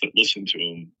your guests that listen to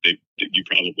him, you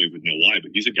probably would know why.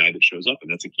 But he's a guy that shows up,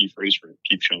 and that's a key phrase for him.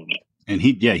 Keep showing up. And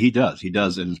he does. He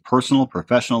does in his personal,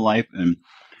 professional life. And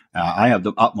I have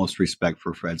the utmost respect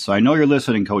for Fred. So I know you're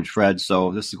listening, Coach Fred.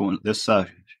 So this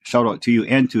shout out to you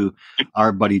and to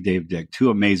our buddy Dave Dick, two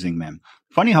amazing men.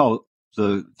 Funny how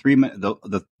the three men,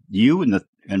 the you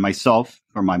and myself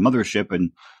from my mothership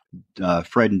and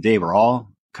Fred and Dave are all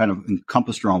kind of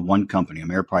encompassed around one company,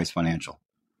 Ameriprise Financial.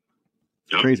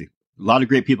 Yep. Crazy. A lot of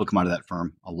great people come out of that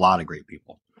firm. A lot of great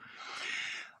people.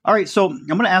 All right, so I'm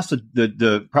going to ask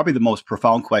the probably the most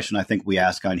profound question I think we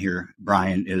ask on here,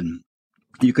 Brian. And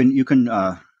you can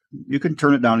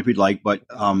turn it down if you'd like. But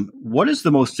what is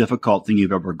the most difficult thing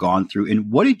you've ever gone through, and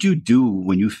what did you do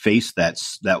when you faced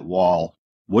that wall?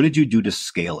 What did you do to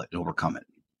scale it and overcome it?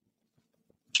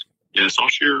 Yes, I'll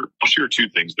share two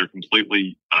things. They're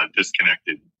completely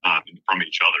disconnected from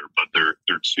each other, but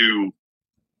they're two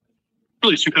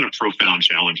kind of profound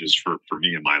challenges for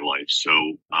me in my life.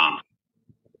 So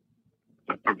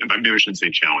maybe I shouldn't say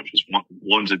challenges.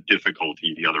 One's a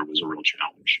difficulty, the other was a real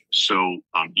challenge. So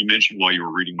you mentioned while you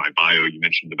were reading my bio, you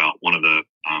mentioned about one of the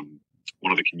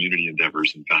community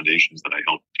endeavors and foundations that I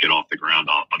helped get off the ground.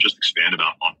 I'll just expand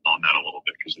on that a little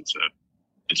bit because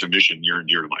it's a mission near and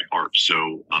dear to my heart.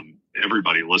 So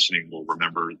everybody listening will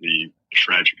remember the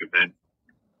tragic event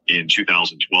in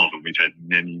 2012, and we've had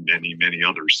many, many, many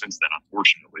others since then,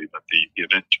 unfortunately. But the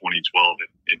event 2012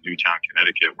 in Newtown,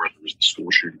 Connecticut, where there was the school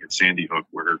shooting at Sandy Hook,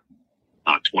 where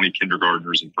 20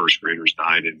 kindergartners and first graders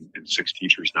died and 6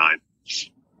 teachers died.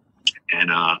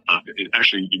 And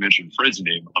actually, you mentioned Fred's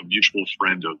name. A mutual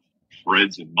friend of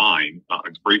Fred's and mine, a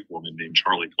great woman named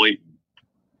Charlie Clayton,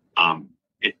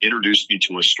 it introduced me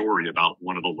to a story about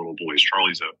one of the little boys.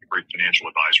 Charlie's a great financial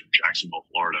advisor in Jacksonville,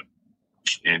 Florida.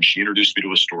 And she introduced me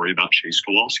to a story about Chase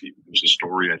Kowalski. It was a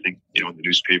story, I think, in the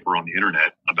newspaper, on the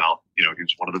internet about, he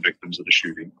was one of the victims of the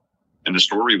shooting. And the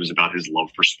story was about his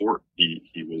love for sport. He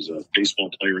was a baseball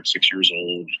player at 6 years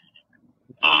old,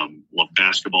 loved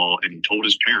basketball, and he told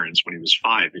his parents when he was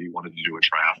 5 that he wanted to do a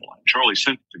triathlon. Charlie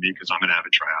sent it to me because I'm an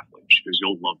avid triathlete. She goes,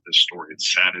 "You'll love this story.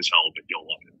 It's sad as hell, but you'll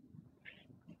love it."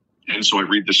 And so I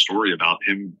read this story about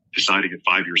him deciding at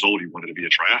 5 years old he wanted to be a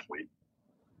triathlete,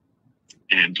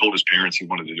 and told his parents he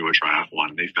wanted to do a triathlon.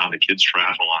 And they found a kid's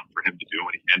triathlon for him to do,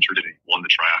 and he entered it and he won the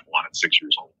triathlon at 6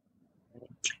 years old.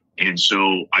 And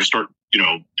so I start,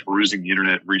 perusing the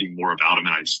internet, reading more about him,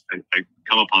 and I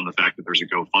come upon the fact that there's a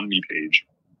GoFundMe page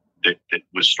that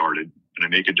was started, and I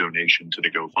make a donation to the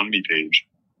GoFundMe page.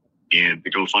 And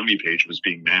the GoFundMe page was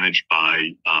being managed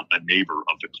by a neighbor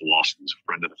of the Kowalskis, a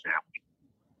friend of the family.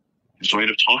 And so I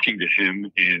ended up talking to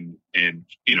him, and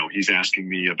he's asking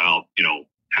me about,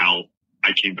 how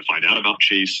I came to find out about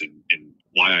Chase and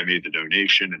why I made the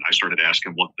donation. And I started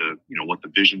asking what the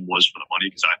vision was for the money,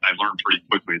 because I learned pretty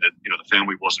quickly that, the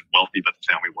family wasn't wealthy, but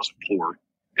the family wasn't poor,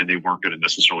 and they weren't going to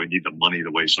necessarily need the money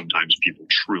the way sometimes people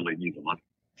truly need the money.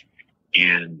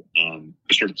 And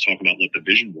I started to talk about what the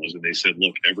vision was, and they said,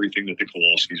 look, everything that the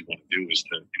Kowalskis want to do is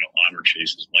to, honor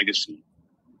Chase's legacy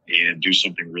and do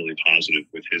something really positive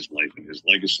with his life and his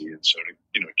legacy. And so to,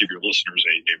 give your listeners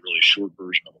a really short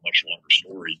version of a much longer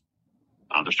story,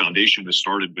 the foundation was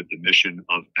started with the mission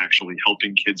of actually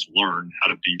helping kids learn how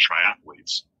to be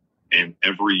triathletes. And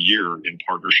every year, in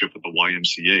partnership with the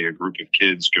YMCA, a group of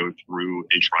kids go through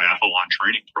a triathlon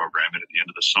training program. And at the end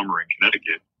of the summer in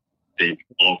Connecticut, they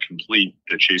all complete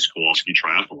the Chase Kowalski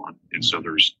Triathlon. And so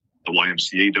there's the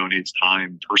YMCA donates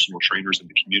time, personal trainers in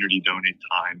the community donate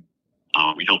time.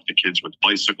 We help the kids with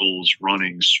bicycles,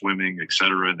 running, swimming, et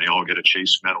cetera, and they all get a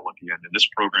Chase medal at the end. And this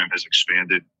program has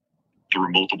expanded through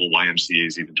multiple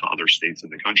YMCAs, even to other states in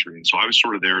the country. And so I was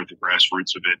sort of there at the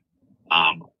grassroots of it.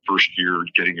 First year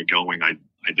getting it going, I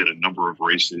did a number of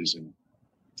races and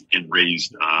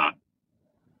raised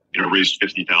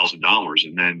 $50,000.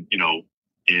 And then,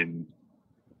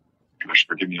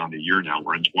 forgive me on the year now,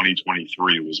 we're in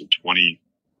 2023. It was in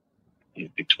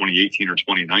 2018 or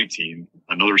 2019,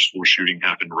 another school shooting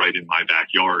happened right in my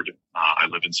backyard. I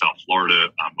live in South Florida.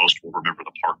 Most will remember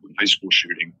the Parkland High School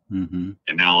shooting. Mm-hmm.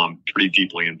 And now I'm pretty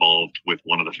deeply involved with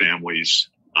one of the families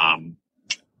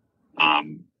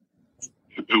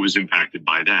who was impacted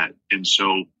by that. And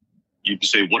so you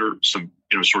say, what are some,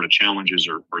 sort of challenges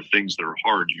or things that are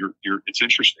hard? It's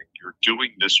interesting. You're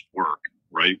doing this work,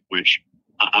 right? Which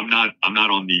I'm not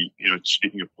on the,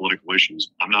 speaking of political issues,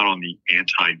 I'm not on the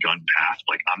anti-gun path.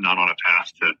 Like, I'm not on a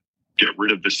path to get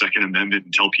rid of the Second Amendment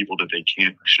and tell people that they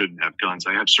can't or shouldn't have guns.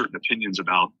 I have certain opinions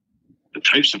about the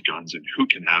types of guns and who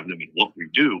can have them and what we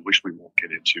do, which we won't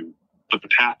get into. But the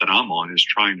path that I'm on is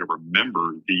trying to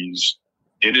remember these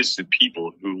innocent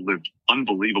people who lived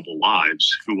unbelievable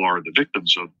lives, who are the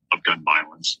victims of gun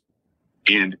violence.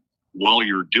 And while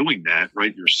you're doing that,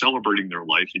 right, you're celebrating their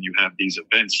life, and you have these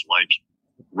events like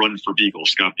Run for Beagle.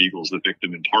 Scott Beagle's the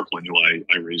victim in Parkland, who I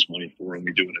raise money for, and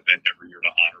we do an event every year to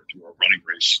honor through our running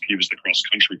race. He was the cross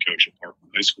country coach at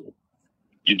Parkland High School.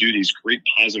 You do these great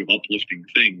positive, uplifting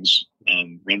things,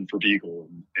 Run for Beagle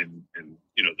and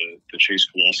the Chase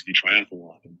Kowalski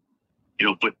triathlon,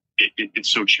 but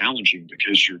it's so challenging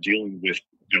because you're dealing with,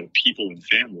 people and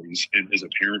families. And as a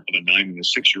parent of a 9 and a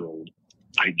 6-year-old,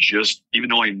 even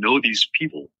though I know these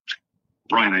people,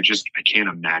 Brian, I can't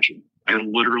imagine. I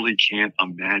literally can't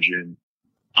imagine,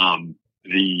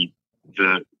 the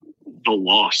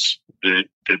loss that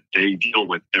they deal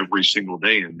with every single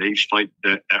day. And they fight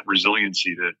that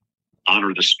resiliency to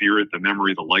honor the spirit, the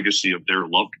memory, the legacy of their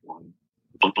loved one.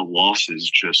 But the loss is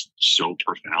just so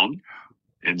profound.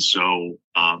 And so,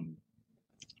 and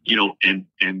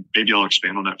maybe I'll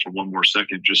expand on that for one more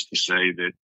second, just to say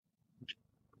that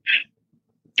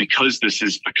because this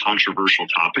is a controversial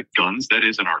topic, guns, that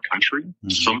is, in our country,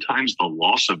 sometimes the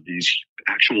loss of these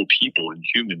actual people and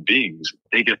human beings,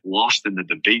 they get lost in the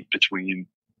debate between,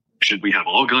 should we have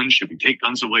all guns? Should we take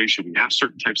guns away? Should we have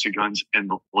certain types of guns?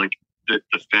 And the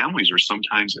families are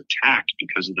sometimes attacked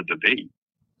because of the debate.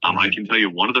 I can tell you,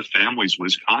 one of the families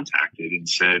was contacted and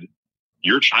said,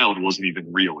 your child wasn't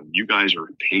even real, and you guys are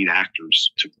paid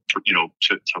actors to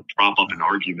prop up an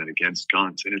argument against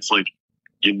guns. And it's like,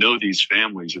 these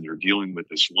families, and they're dealing with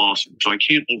this loss. And so I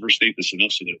can't overstate this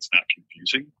enough so that it's not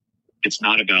confusing. It's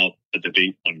not about a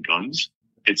debate on guns.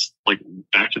 It's like,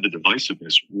 back to the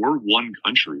divisiveness. We're one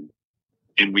country,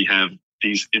 and we have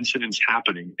these incidents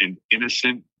happening, and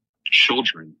innocent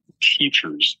children,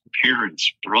 teachers,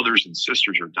 parents, brothers and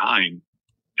sisters are dying.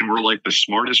 And we're like the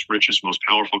smartest, richest, most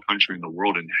powerful country in the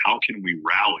world. And how can we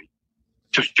rally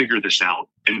to figure this out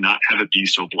and not have it be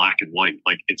so black and white?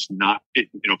 Like, it's not,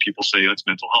 people say it's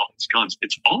mental health, it's guns,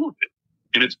 it's all of it.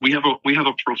 And we have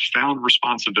a profound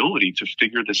responsibility to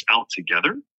figure this out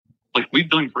together. Like, we've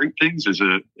done great things as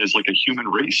like a human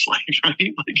race,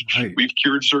 right? Like, we've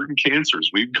cured certain cancers.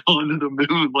 We've gone to the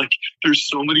moon. Like, there's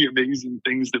so many amazing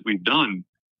things that we've done.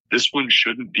 This one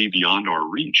shouldn't be beyond our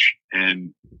reach.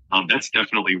 And that's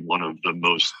definitely one of the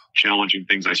most challenging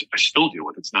things I still deal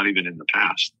with. It's not even in the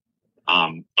past.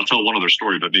 I'll tell one other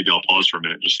story, but maybe I'll pause for a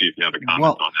minute and just see if you have a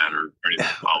comment on that or anything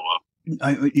to follow up.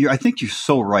 I think you're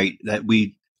so right that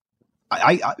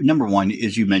I number one,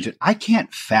 as you mentioned, I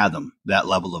can't fathom that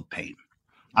level of pain.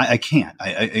 I can't.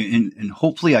 And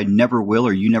hopefully I never will,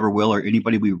 or you never will, or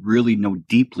anybody we really know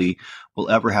deeply will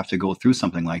ever have to go through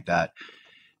something like that.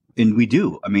 And we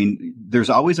do. I mean, there's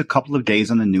always a couple of days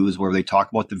on the news where they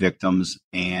talk about the victims,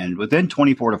 and within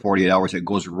 24 to 48 hours, it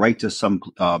goes right to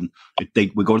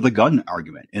we go to the gun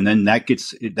argument. And then that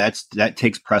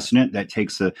takes precedent, that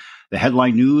takes the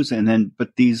headline news.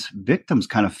 But these victims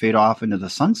kind of fade off into the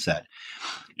sunset.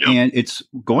 Yep. And it's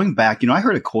going back, I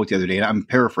heard a quote the other day, and I'm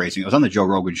paraphrasing. It was on the Joe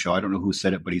Rogan show. I don't know who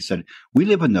said it, but he said, we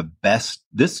live in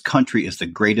this country is the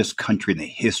greatest country in the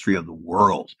history of the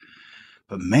world.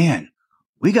 But man,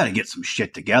 we got to get some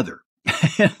shit together.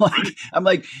 I'm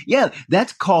like, yeah,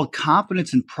 that's called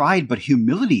confidence and pride, but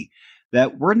humility,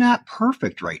 that we're not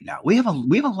perfect right now. We have a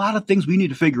lot of things we need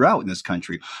to figure out in this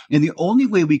country. And the only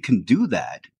way we can do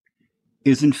that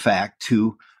is, in fact,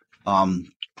 to come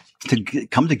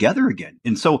together again.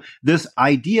 And so this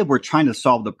idea we're trying to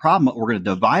solve the problem, but we're going to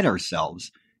divide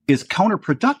ourselves, is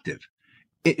counterproductive.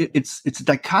 It's a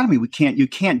dichotomy. You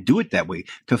can't do it that way.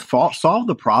 To solve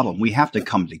the problem, we have to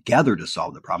come together to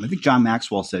solve the problem. I think John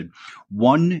Maxwell said,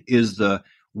 one is the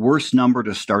worst number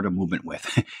to start a movement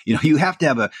with. You have to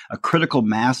have a critical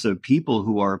mass of people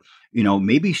who are,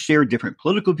 maybe share different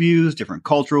political views, different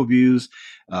cultural views,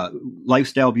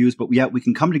 lifestyle views, but yet we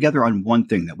can come together on one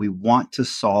thing, that we want to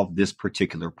solve this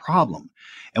particular problem.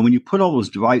 And when you put all those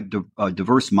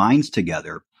diverse minds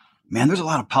together, man, there's a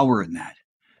lot of power in that.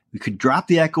 We could drop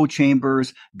the echo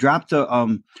chambers, drop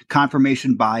the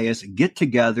confirmation bias, get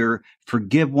together,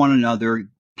 forgive one another,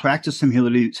 practice some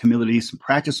humility,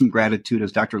 practice some gratitude,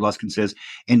 as Dr. Luskin says,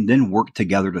 and then work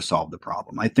together to solve the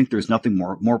problem. I think there's nothing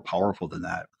more powerful than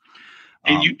that.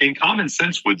 And common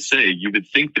sense would say, you would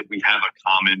think that we have a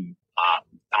common, I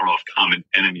don't know if common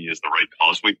enemy is the right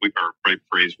cause, or right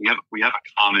phrase. We have a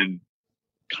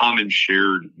common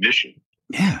shared mission.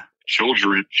 Yeah.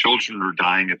 Children are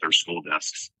dying at their school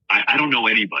desks. I don't know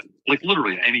anybody, like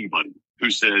literally anybody, who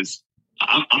says,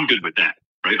 I'm good with that,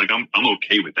 right? Like, I'm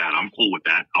okay with that. I'm cool with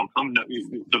that. How come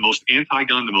the most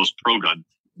anti-gun, the most pro-gun,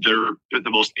 they're the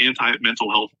most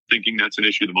anti-mental health, thinking that's an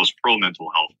issue, the most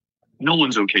pro-mental health. No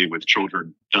one's okay with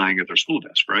children dying at their school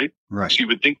desk, right? Right. So you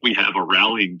would think we have a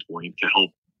rallying point to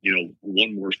help,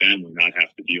 one more family not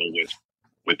have to deal with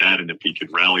with that. And if we could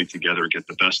rally together, get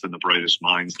the best and the brightest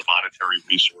minds, the monetary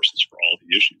resources for all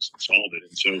the issues and solve it.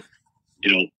 And so,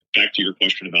 back to your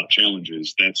question about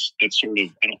challenges, that's sort of,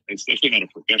 it's definitely not a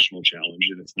professional challenge,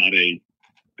 and it's not a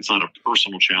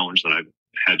personal challenge that I've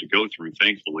had to go through,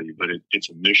 thankfully, but it's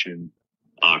a mission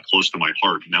close to my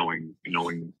heart, knowing,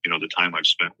 the time I've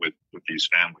spent with these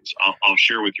families. I'll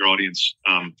share with your audience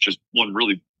just one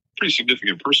really pretty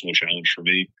significant personal challenge for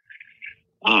me.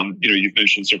 You've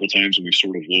mentioned several times, and we've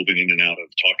sort of woven in and out of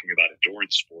talking about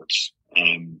endurance sports.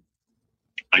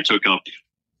 I took up,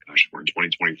 we're in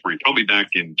 2023, probably back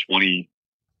in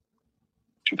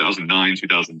 2009,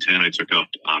 2010, I took up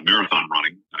marathon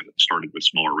running. I started with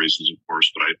smaller races, of course,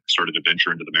 but I started to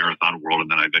venture into the marathon world, and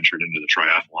then I ventured into the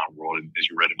triathlon world. And as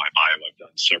you read in my bio, I've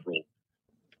done several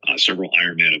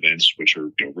Ironman events, which are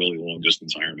really long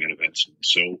distance Ironman events. And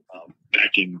so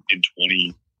back in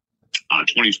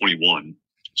 2021,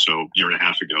 so a year and a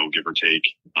half ago, give or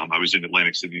take, I was in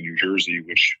Atlantic City, New Jersey,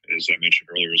 which, as I mentioned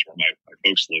earlier, is where my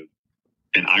folks live.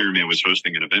 And Ironman was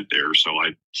hosting an event there. So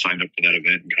I signed up for that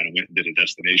event and kind of went and did a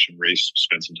destination race,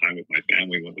 spent some time with my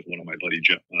family, went with one of my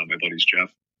buddies,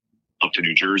 Jeff, up to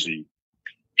New Jersey.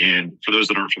 And for those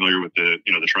that aren't familiar with the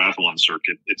triathlon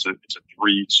circuit, it's a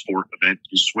 3-sport event.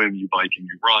 You swim, you bike, and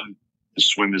you run. The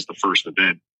swim is the first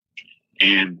event.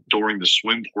 And during the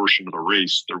swim portion of the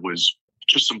race, there was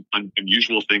just some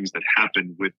unusual things that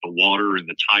happened with the water and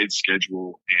the tide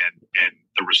schedule. And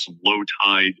there was some low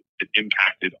tide that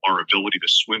impacted our ability to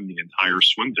swim the entire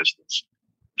swim distance.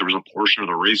 There was a portion of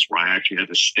the race where I actually had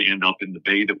to stand up in the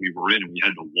bay that we were in, and we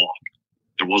had to walk.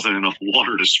 There wasn't enough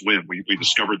water to swim. We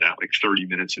discovered that like 30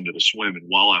 minutes into the swim. And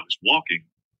while I was walking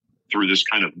through this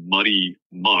kind of muddy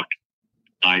muck,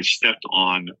 I stepped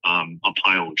on a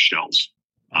pile of shells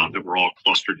that were all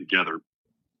clustered together,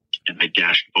 and I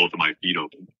gashed both of my feet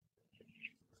open.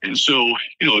 And so,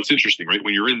 it's interesting, right?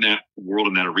 When you're in that world,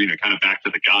 in that arena, kind of back to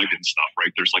the Goggins stuff,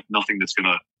 right? There's like nothing that's going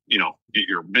to,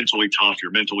 you're mentally tough,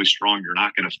 you're mentally strong, you're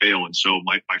not going to fail. And so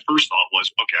my first thought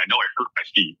was, okay, I know I hurt my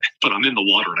feet, but I'm in the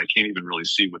water and I can't even really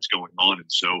see what's going on.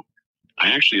 And so I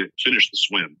actually finished the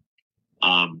swim.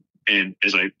 And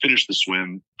as I finished the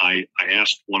swim, I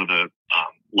asked one of the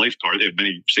lifeguards, they have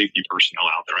many safety personnel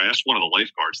out there. I asked one of the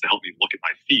lifeguards to help me look at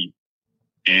my feet.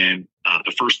 And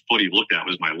the first foot he looked at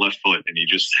was my left foot. And he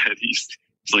just said, he's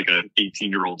like an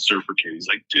 18-year-old surfer kid. He's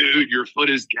like, dude, your foot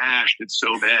is gashed. It's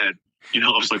so bad. I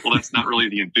was like, well, that's not really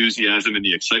the enthusiasm and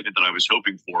the excitement that I was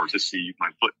hoping for, to see my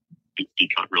foot be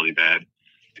cut really bad.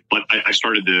 But I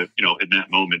started to, in that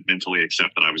moment, mentally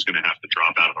accept that I was going to have to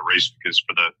drop out of the race, because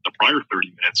for the prior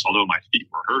 30 minutes, although my feet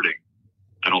were hurting,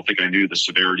 I don't think I knew the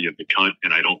severity of the cut.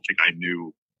 And I don't think I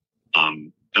knew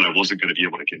that I wasn't going to be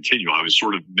able to continue. I was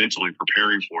sort of mentally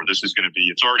preparing for,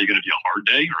 it's already going to be a hard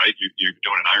day, right? You're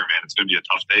doing an Ironman. It's going to be a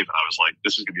tough day. But I was like,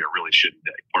 this is going to be a really shitty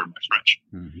day. Pardon my French.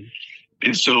 Mm-hmm.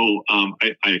 And so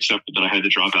I accepted that I had to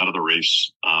drop out of the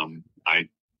race. I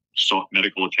sought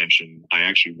medical attention. I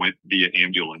actually went via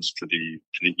ambulance to the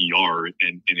ER,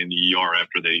 and in the ER,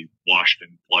 after they washed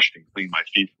and flushed and cleaned my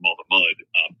feet from all the mud,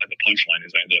 and the punchline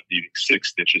is I ended up needing 6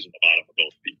 stitches in the bottom of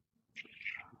both feet.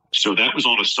 So that was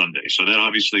on a Sunday. So that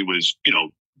obviously was,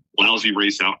 lousy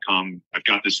race outcome. I've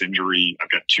got this injury. I've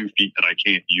got 2 feet that I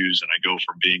can't use. And I go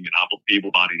from being an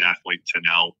able-bodied athlete to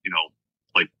now,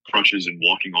 like crutches and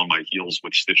walking on my heels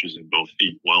with stitches in both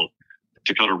feet. Well,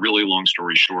 to cut a really long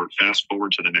story short, fast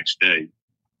forward to the next day,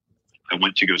 I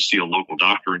went to go see a local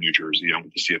doctor in New Jersey. I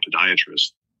went to see a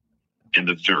podiatrist. And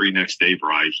the very next day,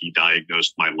 Bri, he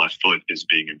diagnosed my left foot as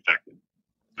being infected.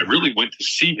 I really went to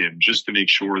see him just to make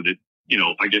sure that,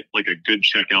 I get like a good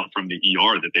checkout from the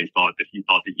ER, that he thought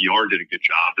the ER did a good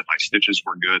job, that my stitches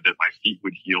were good, that my feet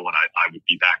would heal, and I would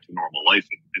be back to normal life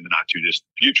in the not too distant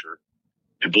future.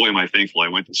 And boy, am I thankful I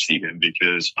went to see him,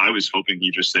 because I was hoping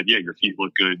he just said, yeah, your feet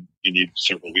look good. You need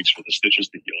several weeks for the stitches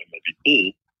to heal, and that'd be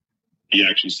cool. He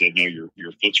actually said, no,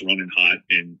 your foot's running hot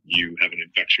and you have an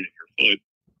infection in your foot,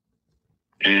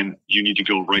 and you need to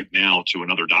go right now to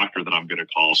another doctor that I'm going to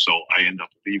call. So I end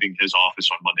up leaving his office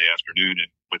on Monday afternoon, and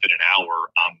within an hour,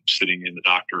 I'm sitting in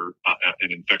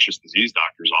an infectious disease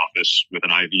doctor's office with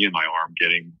an IV in my arm,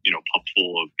 getting, pumped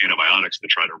full of antibiotics to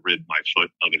try to rid my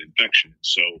foot of an infection.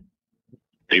 So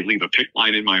they leave a PICC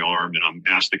line in my arm, and I'm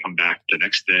asked to come back the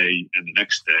next day and the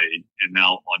next day. And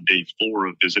now on day 4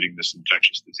 of visiting this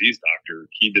infectious disease doctor,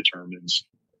 he determines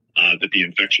that the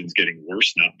infection's getting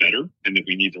worse, not better, and that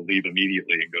we need to leave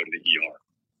immediately and go to the ER.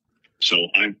 So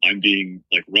I'm being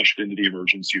like rushed into the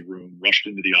emergency room, rushed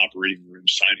into the operating room,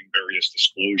 signing various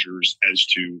disclosures as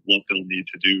to what they'll need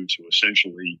to do to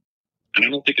essentially, and I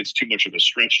don't think it's too much of a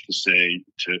stretch to say,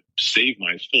 to save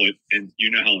my foot. And you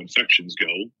know how infections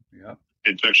go. Yeah.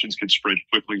 infections can spread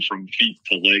quickly from feet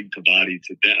to leg to body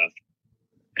to death.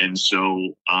 And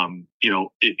so,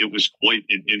 it was quite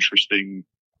an interesting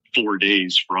 4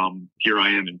 days from here I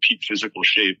am in peak physical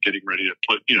shape, getting ready to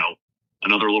put,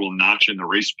 another little notch in the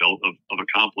race belt of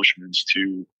accomplishments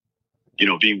to,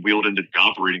 being wheeled into the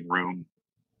operating room,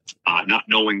 not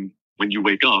knowing when you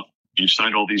wake up, you've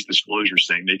signed all these disclosures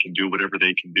saying they can do whatever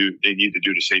they need to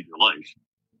do to save your life.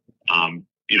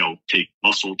 Take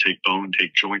muscle, take bone,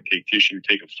 take joint, take tissue,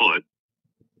 take a foot.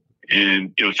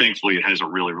 And, thankfully it has a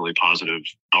really, really positive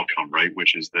outcome, right?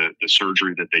 Which is the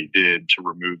surgery that they did to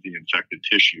remove the infected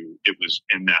tissue. It was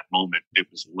in that moment, it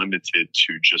was limited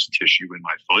to just tissue in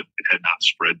my foot. It had not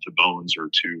spread to bones or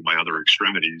to my other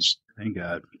extremities. Thank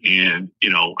God. And,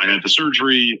 I had the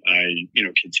surgery. I,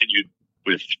 continued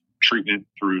with treatment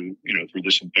through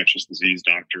this infectious disease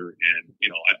doctor. And,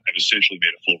 I've essentially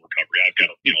made a full recovery. I've got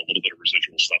a little bit of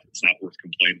residual stuff. It's not worth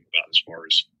complaining about as far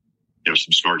as,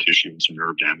 some scar tissue and some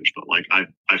nerve damage, but like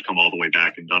I've come all the way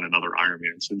back and done another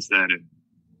Ironman since then.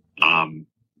 And,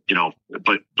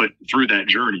 but through that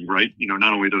journey, right,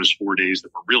 not only those 4 days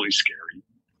that were really scary,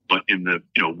 but in the,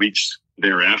 weeks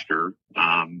thereafter,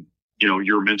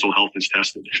 your mental health is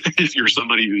tested. If you're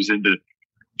somebody who's into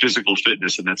physical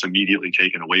fitness and that's immediately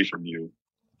taken away from you,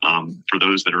 for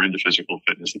those that are into physical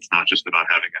fitness, it's not just about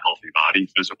having a healthy body.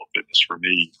 Physical fitness for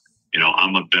me,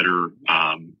 I'm a better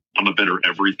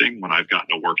everything when I've gotten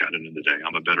to work at it in the day.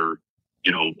 I'm a better,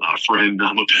 friend.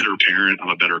 I'm a better parent. I'm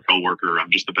a better coworker. I'm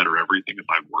just a better everything if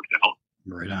I've worked out.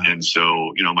 Right on. And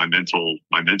so, my mental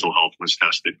health was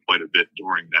tested quite a bit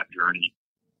during that journey.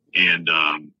 And,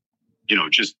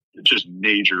 just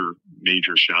major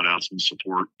shout outs and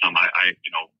support. I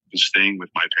was staying with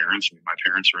my parents. I mean, my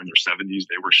parents are in their 70s.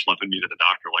 They were schlepping me to the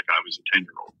doctor like I was a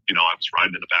 10-year-old. I was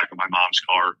riding in the back of my mom's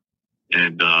car.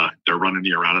 And they're running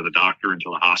me around to the doctor and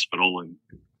to the hospital and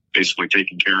basically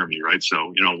taking care of me, right?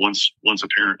 So, once a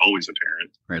parent, always a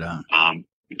parent. Right on.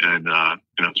 And it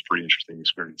was a pretty interesting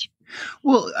experience.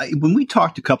 Well, when we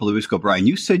talked a couple of weeks ago, Brian,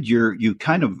 you said you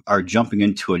kind of are jumping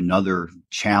into another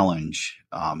challenge.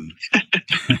 You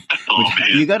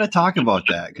got to talk about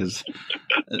that because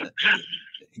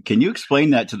can you explain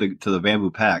that to the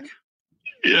Bamboo Pack?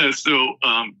 Yeah. So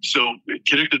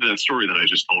connected to that story that I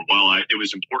just told, it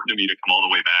was important to me to come all the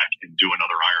way back and do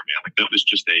another Ironman. Like that was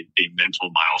just a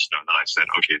mental milestone that I said,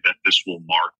 okay, that this will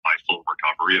mark my full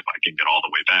recovery if I can get all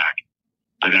the way back.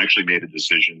 I've actually made a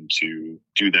decision to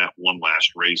do that one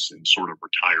last race and sort of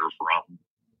retire from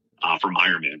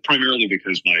Ironman, primarily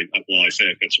because I say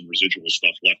I've got some residual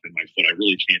stuff left in my foot. I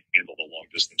really can't handle the long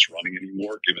distance running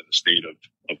anymore, given the state of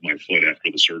my foot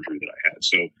after the surgery that I had.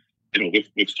 So,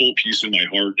 with full peace in my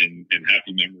heart and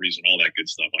happy memories and all that good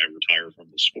stuff, I retire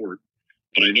from the sport.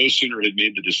 But I no sooner had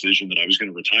made the decision that I was going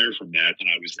to retire from that, and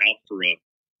I was out for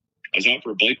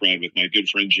a bike ride with my good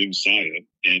friend Jim Saya.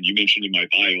 And you mentioned in my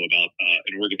bio about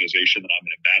an organization that I'm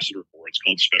an ambassador for. It's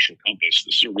called Special Compass.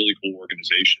 This is a really cool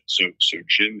organization. So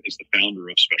Jim is the founder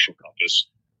of Special Compass.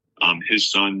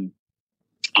 His son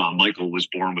Michael was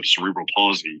born with cerebral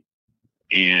palsy.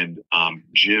 And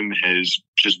Jim has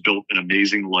just built an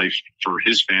amazing life for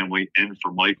his family and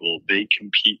for Michael. They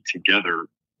compete together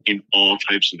in all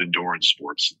types of endurance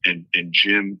sports. And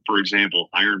Jim, for example,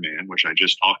 Ironman, which I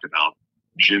just talked about,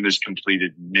 Jim has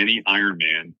completed many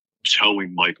Ironman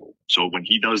towing Michael. So when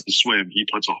he does the swim, he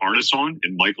puts a harness on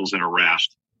and Michael's in a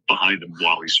raft behind him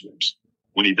while he swims.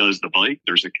 When he does the bike,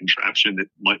 there's a contraption that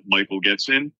Michael gets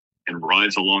in and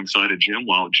rides alongside of Jim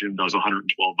while Jim does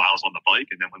 112 miles on the bike.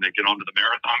 And then when they get onto the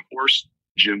marathon course,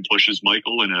 Jim pushes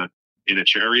Michael in a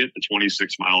chariot to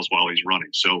 26 miles while he's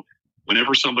running. So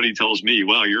whenever somebody tells me,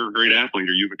 wow, you're a great athlete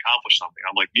or you've accomplished something,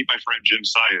 I'm like, meet my friend Jim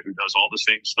Saya, who does all the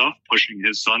same stuff, pushing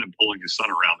his son and pulling his son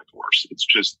around the course. It's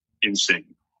just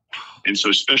insane. And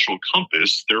so Special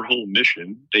Compass, their whole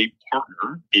mission, they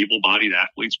partner able-bodied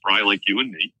athletes, probably like you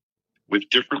and me, with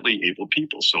differently able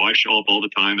people. So I show up all the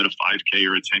time at a 5K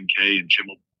or a 10K, and Jim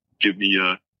will give me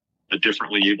a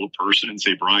differently abled person and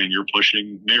say, Brian, you're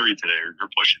pushing Mary today, or you're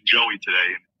pushing Joey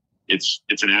today. And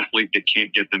it's an athlete that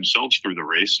can't get themselves through the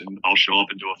race, and I'll show up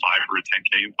and do a 5 or a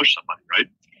 10K and push somebody, right?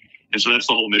 And so that's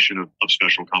the whole mission of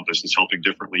Special Compass, is helping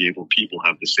differently able people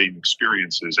have the same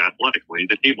experiences athletically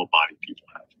that able-bodied people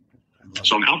have.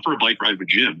 So I'm out for a bike ride with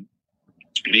Jim,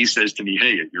 and he says to me,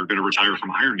 hey, you're going to retire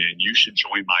from Ironman. You should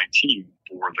join my team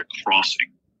for the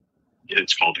Crossing.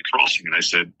 It's called the Crossing. And I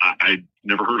said, I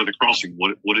never heard of the Crossing.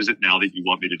 What is it now that you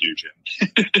want me to do, Jim?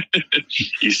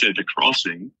 He said, the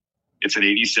Crossing, it's an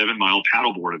 87-mile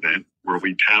paddleboard event where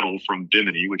we paddle from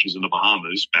Bimini, which is in the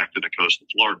Bahamas, back to the coast of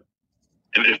Florida.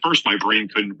 And at first, my brain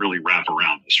couldn't really wrap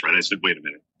around this, right? I said, wait a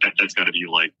minute, that's got to be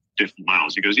like 50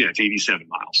 miles. He goes, yeah, it's 87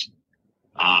 miles.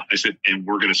 I said, and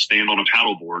we're going to stand on a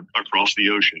paddleboard across the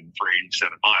ocean for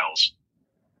 87 miles.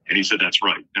 And he said, that's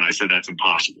right. And I said, that's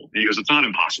impossible. And he goes, it's not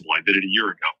impossible. I did it a year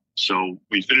ago. So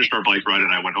we finished our bike ride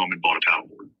and I went home and bought a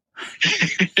paddleboard.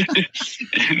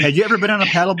 Had you ever been on a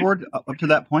paddleboard up to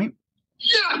that point?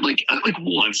 Yeah, like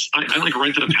once. I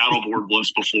rented a paddleboard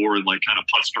once before and kind of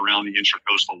putzed around the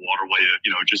Intracoastal Waterway,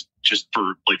 just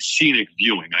for scenic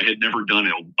viewing. I had never done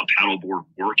a paddleboard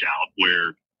workout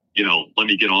where, let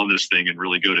me get on this thing and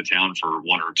really go to town for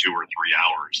 1 or 2 or 3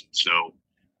 hours. And so,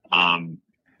 I'm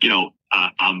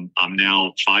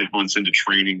now 5 months into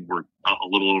training. We're a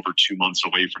little over 2 months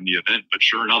away from the event, but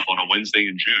sure enough, on a Wednesday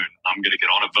in June, I'm going to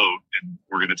get on a boat and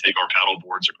we're going to take our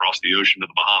paddleboards across the ocean to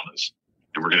the Bahamas.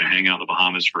 And we're going to hang out in the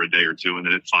Bahamas for a day or two. And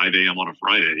then at 5 a.m. on a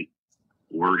Friday,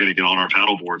 we're going to get on our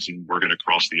paddleboards and we're going to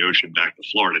cross the ocean back to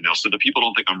Florida. Now, so the people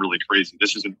don't think I'm really crazy.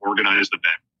 This is an organized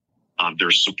event.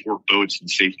 There's support boats and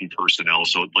safety personnel.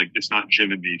 So it's not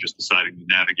Jim and me just deciding to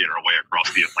navigate our way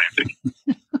across the Atlantic.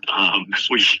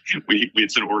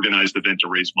 It's an organized event to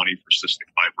raise money for cystic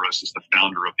fibrosis. The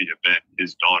founder of the event,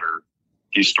 his daughter,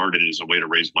 he started it as a way to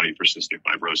raise money for cystic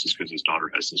fibrosis because his daughter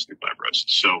has cystic fibrosis.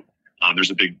 So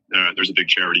there's a big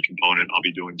charity component. I'll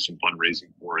be doing some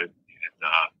fundraising for it.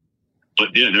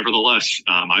 But yeah, nevertheless,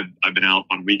 I've been out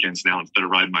on weekends now. Instead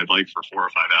of riding my bike for 4 or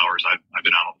 5 hours, I've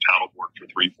been out on the paddleboard for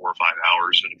 3, 4, or 5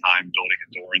 hours at a time, building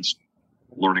endurance,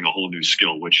 learning a whole new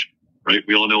skill, which, right,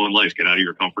 we all know in life, get out of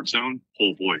your comfort zone.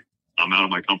 Oh boy, I'm out of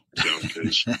my comfort zone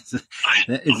because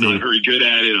I'm not very good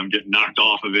at it. I'm getting knocked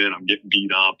off of it. I'm getting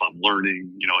beat up. I'm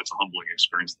learning. It's a humbling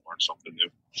experience to learn something new.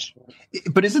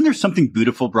 But isn't there something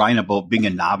beautiful, Brian, about being a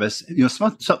novice?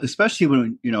 Especially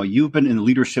when, you've been in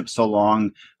leadership so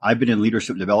long. I've been in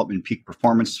leadership development, peak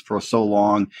performance for so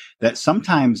long that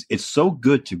sometimes it's so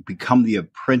good to become the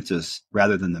apprentice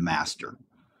rather than the master.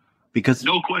 Because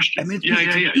no question. I mean,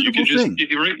 yeah. You can thing.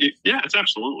 Right? Yeah, it's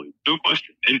absolutely no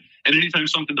question. And anytime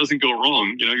something doesn't go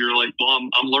wrong, you're like, well,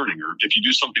 I'm learning. Or if you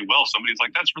do something well, somebody's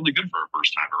like, that's really good for a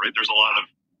first timer, right?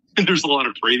 There's a lot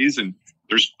of praise and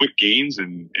there's quick gains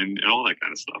and all that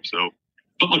kind of stuff. So,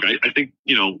 but look, I think,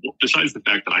 besides the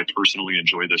fact that I personally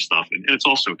enjoy this stuff, and it's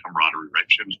also camaraderie, right?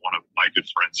 Jim's one of my good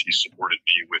friends. He's supported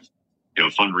me with,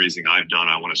 fundraising I've done.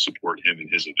 I want to support him in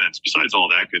his events. Besides all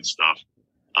that good stuff,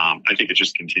 I think it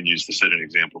just continues to set an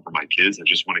example for my kids. I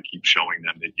just want to keep showing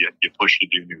them that you push to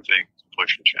do new things,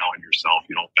 push to challenge yourself.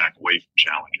 You don't back away from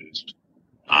challenges.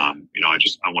 I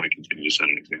want to continue to set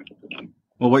an example for them.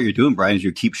 Well, what you're doing, Brian, is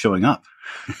you keep showing up.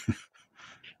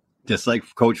 Just like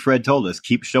Coach Fred told us,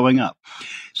 keep showing up.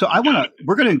 So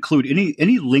we're going to include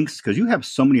any links because you have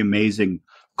so many amazing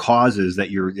causes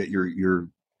that you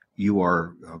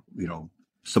are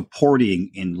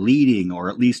supporting and leading, or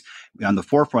at least on the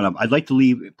forefront of. I'd like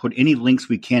to put any links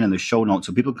we can in the show notes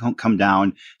so people can come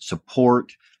down,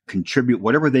 support, contribute,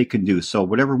 whatever they can do. So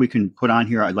whatever we can put on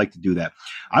here, I'd like to do that.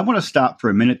 I want to stop for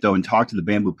a minute though and talk to the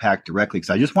Bamboo Pack directly because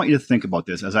I just want you to think about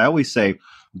this. As I always say,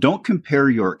 don't compare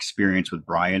your experience with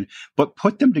Brian, but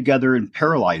put them together and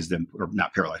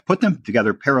put them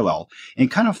together parallel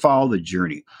and kind of follow the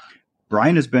journey.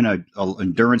 Brian has been an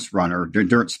endurance runner,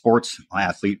 endurance sports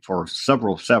athlete for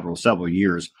several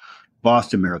years.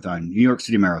 Boston Marathon, New York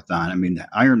City Marathon. I mean, the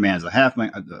Ironman is a half.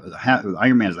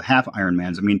 Ironman is a half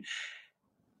Ironmans. I mean,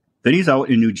 then he's out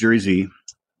in New Jersey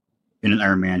in an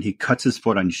Ironman. He cuts his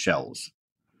foot on shells.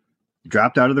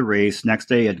 Dropped out of the race. Next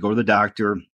day, he had to go to the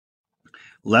doctor.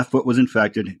 Left foot was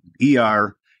infected.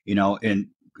 ER. And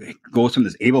goes from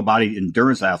this able-bodied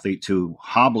endurance athlete to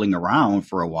hobbling around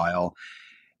for a while.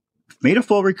 Made a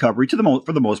full recovery for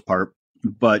the most part,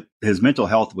 but his mental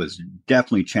health was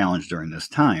definitely challenged during this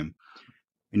time.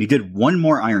 And he did one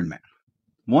more Ironman.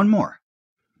 One more.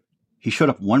 He showed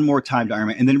up one more time to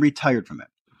Ironman and then retired from it.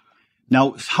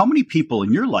 Now, how many people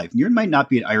in your life, you might not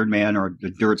be an Ironman or an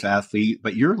endurance athlete,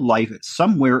 but your life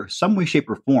some way, shape,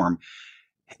 or form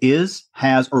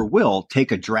has, or will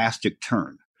take a drastic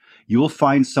turn. You will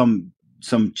find some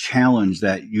challenge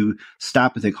that you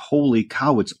stop and think, holy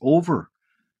cow, it's over.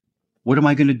 What am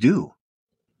I going to do?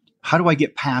 How do I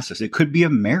get past this? It could be a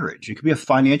marriage. It could be a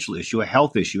financial issue, a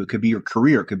health issue. It could be your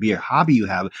career. It could be a hobby you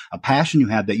have, a passion you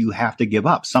have that you have to give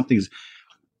up. Something's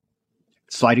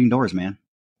sliding doors, man.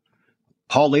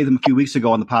 Paul Latham a few weeks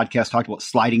ago on the podcast talked about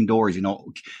sliding doors.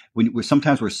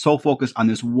 Sometimes we're so focused on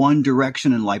this one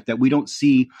direction in life that we don't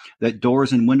see that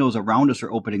doors and windows around us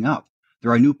are opening up.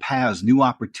 There are new paths, new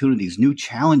opportunities, new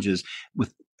challenges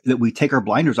that we take our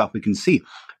blinders off. We can see.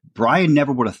 Brian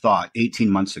never would have thought 18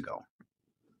 months ago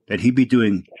that he'd be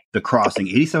doing the crossing,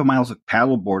 87 miles of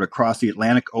paddleboard across the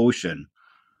Atlantic Ocean.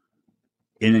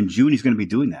 And in June, he's going to be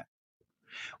doing that.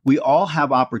 We all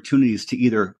have opportunities to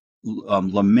either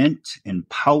lament and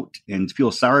pout and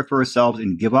feel sorry for ourselves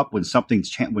and give up when something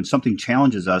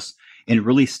challenges us and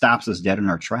really stops us dead in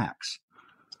our tracks.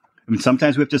 I mean,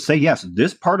 sometimes we have to say, yes,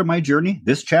 this part of my journey,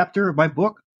 this chapter of my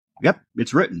book, yep,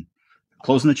 it's written.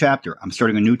 Closing the chapter. I'm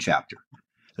starting a new chapter.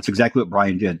 That's exactly what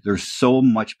Brian did. There's so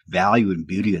much value and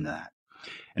beauty in that.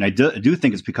 And I do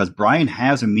think it's because Brian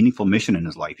has a meaningful mission in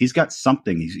his life. He's got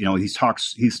something. He's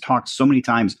talked so many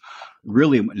times.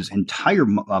 Really, his entire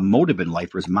motive in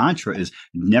life, or his mantra, is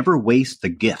never waste the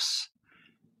gifts.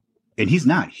 And he's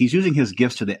not. He's using his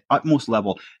gifts to the utmost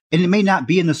level, and it may not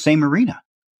be in the same arena.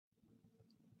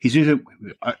 He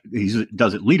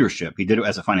does it leadership. He did it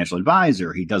as a financial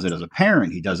advisor. He does it as a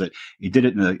parent. He did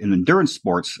it in endurance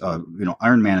sports.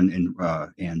 Ironman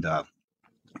and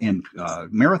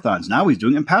marathons. Now he's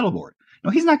doing it in paddleboard.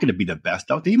 No, he's not going to be the best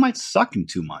out there. He might suck in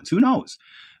 2 months. Who knows?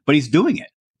 But he's doing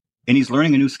it, and he's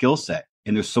learning a new skill set.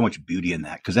 And there's so much beauty in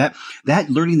that, because that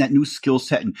learning that new skill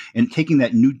set and taking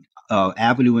that new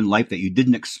avenue in life that you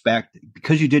didn't expect,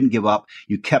 because you didn't give up,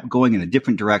 you kept going in a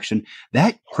different direction.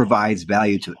 That provides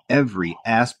value to every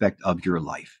aspect of your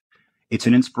life. It's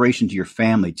an inspiration to your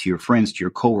family, to your friends, to your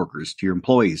coworkers, to your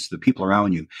employees, to the people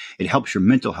around you. It helps your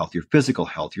mental health, your physical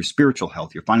health, your spiritual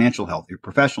health, your financial health, your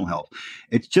professional health.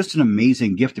 It's just an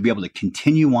amazing gift to be able to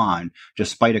continue on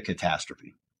despite a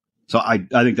catastrophe. So I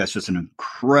think that's just an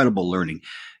incredible learning.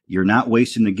 You're not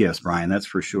wasting the gifts, Brian. That's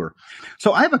for sure.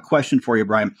 So I have a question for you,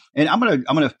 Brian, and I'm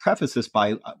gonna preface this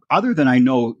by, other than I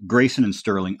know Grayson and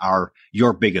Sterling are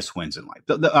your biggest wins in life.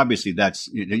 Obviously, that's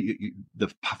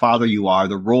the father you are,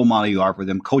 the role model you are for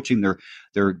them, coaching their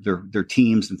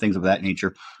teams and things of that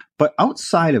nature. But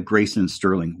outside of Grayson and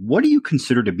Sterling, what do you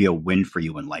consider to be a win for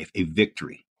you in life, a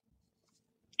victory?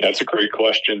 That's a great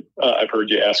question. I've heard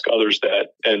you ask others that,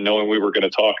 and knowing we were going to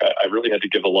talk, I really had to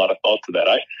give a lot of thought to that.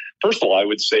 First of all, I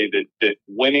would say that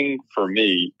winning for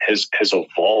me has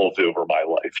evolved over my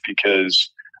life, because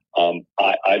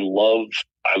I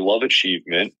love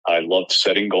achievement. I love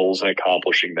setting goals and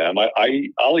accomplishing them.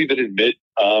 I'll even admit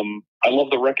I love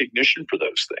the recognition for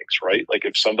those things, right? Like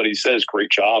if somebody says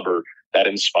 "great job" or "that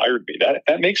inspired me,"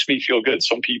 that makes me feel good.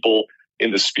 Some people, in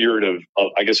the spirit of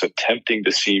I guess, attempting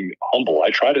to seem humble,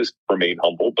 I try to remain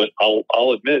humble, but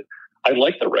I'll admit I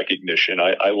like the recognition.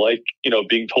 I like,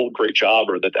 being told "great job"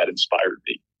 or that inspired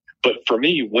me. But for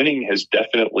me, winning has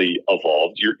definitely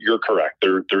evolved. You're correct.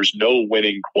 There's no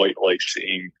winning quite like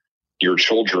seeing your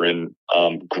children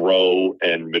grow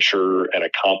and mature and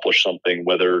accomplish something.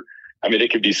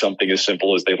 It could be something as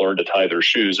simple as they learn to tie their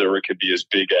shoes, or it could be as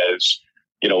big as,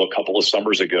 a couple of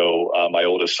summers ago, my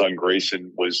oldest son,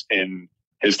 Grayson,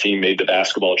 his team made the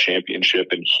basketball championship,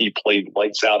 and he played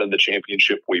lights out in the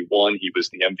championship. We won. He was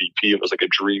the MVP. It was like a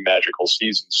dream magical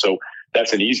season. So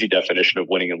that's an easy definition of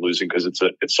winning and losing, because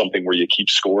it's something where you keep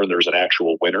score and there's an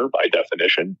actual winner by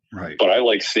definition. Right. But I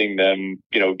like seeing them,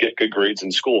 get good grades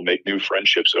in school, make new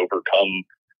friendships, overcome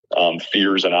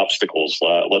fears and obstacles,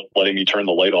 letting me turn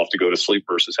the light off to go to sleep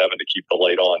versus having to keep the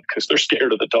light on because they're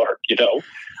scared of the dark,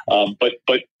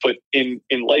 But in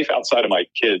life outside of my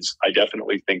kids, I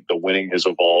definitely think the winning has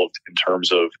evolved in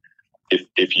terms of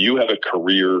if you have a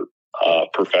career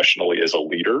professionally as a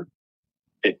leader,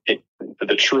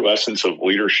 the true essence of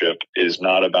leadership is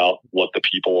not about what the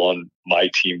people on my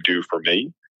team do for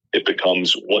me. It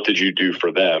becomes, what did you do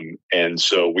for them? And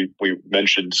so we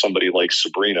mentioned somebody like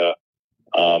Sabrina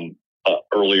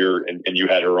earlier, and you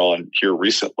had her on here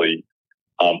recently.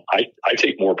 I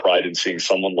take more pride in seeing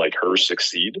someone like her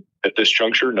succeed at this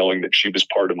juncture, knowing that she was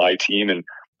part of my team, and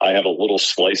I have a little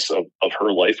slice of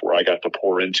her life where I got to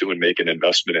pour into and make an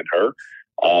investment in her.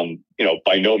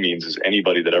 By no means is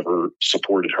anybody that ever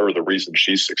supported her the reason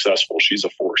she's successful. She's a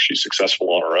force. She's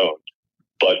successful on her own.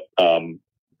 But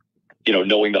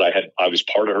knowing that I was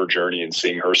part of her journey and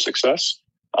seeing her success,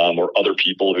 or other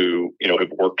people who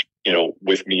have worked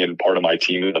with me and part of my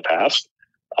team in the past,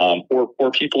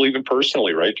 or people even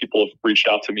personally, right? People have reached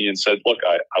out to me and said, "Look,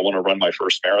 I want to run my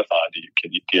first marathon. Do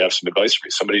you have some advice for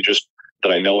me?" Somebody just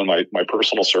that I know in my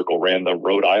personal circle ran the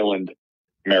Rhode Island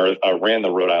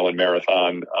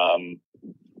Marathon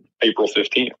April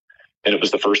 15th. And it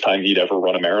was the first time he'd ever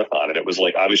run a marathon. And it was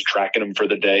like, I was tracking him for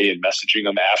the day and messaging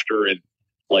him after, and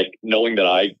like knowing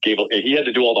that he had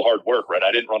to do all the hard work, right?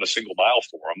 I didn't run a single mile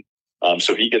for him.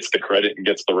 So he gets the credit and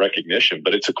gets the recognition,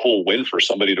 but it's a cool win for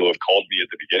somebody to have called me at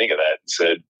the beginning of that and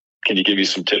said, "Can you give me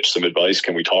some tips, some advice?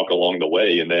 Can we talk along the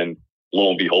way?" And then lo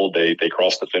and behold, they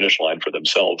cross the finish line for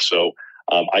themselves. So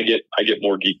I get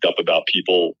more geeked up about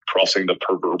people crossing the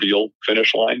proverbial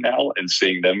finish line now and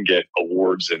seeing them get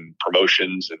awards and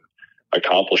promotions and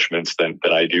accomplishments than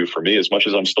I do for me. As much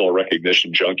as I'm still a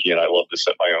recognition junkie and I love to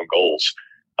set my own goals,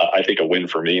 I think a win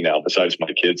for me now, besides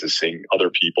my kids, is seeing other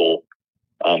people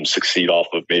succeed off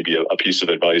of maybe a piece of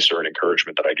advice or an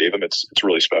encouragement that I gave them. It's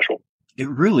really special. It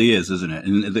really is, isn't it?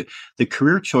 And the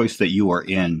career choice that you are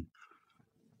in,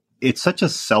 it's such a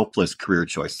selfless career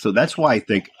choice. So that's why I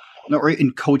think,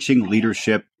 in coaching,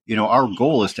 leadership, our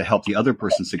goal is to help the other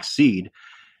person succeed.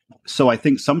 So I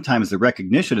think sometimes the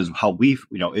recognition is how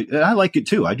and I like it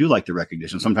too. I do like the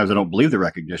recognition. Sometimes I don't believe the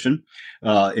recognition,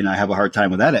 and I have a hard time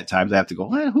with that at times. I have to go,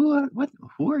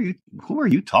 who are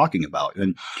you talking about?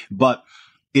 But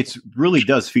it really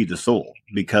does feed the soul,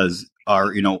 because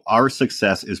our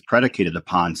success is predicated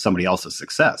upon somebody else's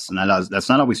success, and that's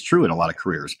not always true in a lot of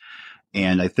careers.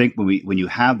 And I think when you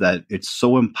have that, it's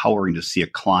so empowering to see a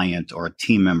client or a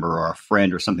team member or a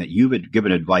friend or something that you've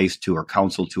given advice to or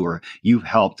counsel to, or you've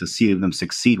helped to see them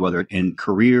succeed, whether in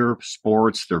career,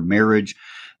 sports, their marriage,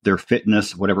 their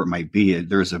fitness, whatever it might be.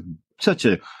 There's I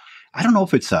don't know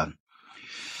if it's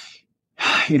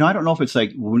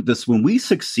like this, when we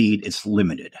succeed, it's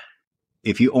limited.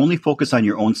 If you only focus on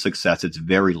your own success, it's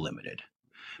very limited.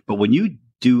 But when you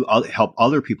do help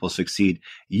other people succeed,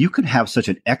 you can have such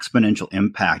an exponential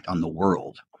impact on the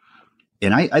world.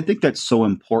 And I think that's so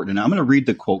important. And I'm going to read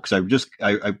the quote because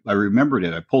I remembered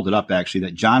it. I pulled it up actually,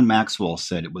 that John Maxwell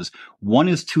said. It was, "One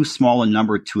is too small a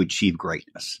number to achieve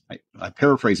greatness." I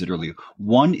paraphrased it earlier.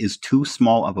 One is too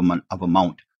small of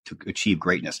amount to achieve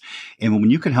greatness. And when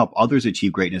you can help others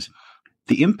achieve greatness,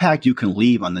 the impact you can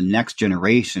leave on the next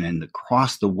generation and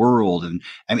across the world. And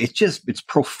I mean, it's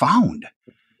profound.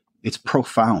 It's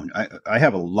profound. I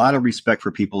have a lot of respect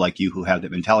for people like you who have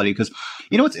that mentality, because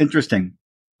it's interesting.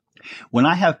 When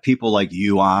I have people like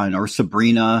you on, or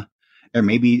Sabrina, or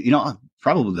maybe,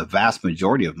 probably the vast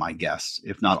majority of my guests,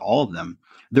 if not all of them,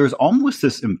 there's almost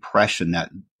this impression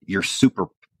that you're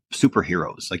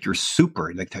superheroes, like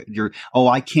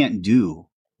I can't do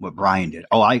what Brian did.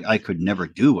 Oh, I could never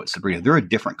do what Sabrina. They're a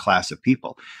different class of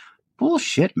people.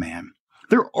 Bullshit, man.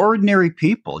 They're ordinary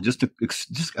people just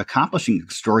accomplishing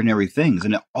extraordinary things.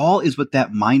 And it all is with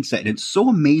that mindset. And it's so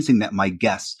amazing that my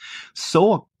guests,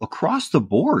 so across the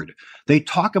board, they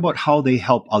talk about how they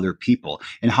help other people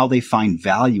and how they find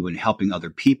value in helping other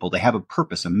people. They have a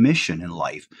purpose, a mission in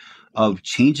life of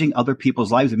changing other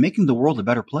people's lives and making the world a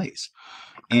better place.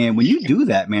 And when you do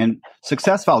that, man,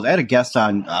 success follows. I had a guest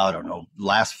on, I don't know,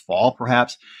 last fall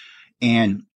perhaps,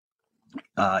 and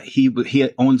he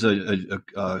owns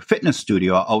a fitness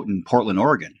studio out in Portland,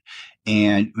 Oregon,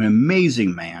 and an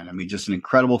amazing man. I mean, just an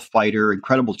incredible fighter,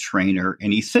 incredible trainer.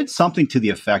 And he said something to the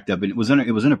effect of, and it was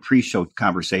in a pre-show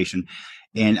conversation,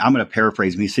 and I'm going to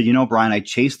paraphrase him. He said, "Brian, I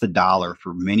chased the dollar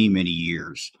for many, many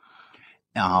years,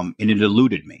 and it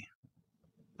eluded me.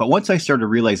 But once I started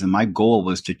realizing my goal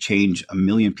was to change 1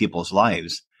 million people's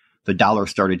lives, the dollar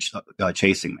started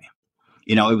chasing me."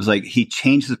 It was like he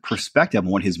changed his perspective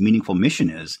on what his meaningful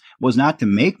mission was not to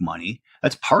make money.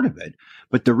 That's part of it.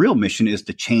 But the real mission is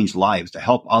to change lives, to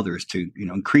help others, to,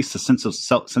 increase the sense of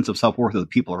self-worth of the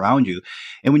people around you.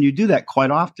 And when you do that,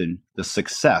 quite often, the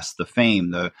success, the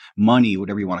fame, the money,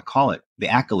 whatever you want to call it, the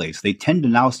accolades, they tend to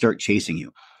now start chasing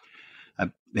you.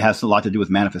 It has a lot to do with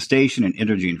manifestation and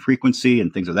energy and frequency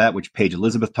and things of that, which Paige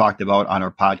Elizabeth talked about on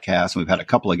our podcast. And we've had a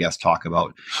couple of guests talk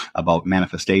about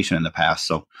manifestation in the past.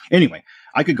 So anyway,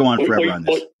 I could go on forever on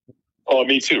this. Oh,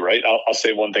 me too, right? I'll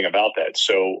say one thing about that.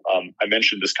 So I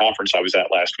mentioned this conference I was at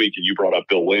last week, and you brought up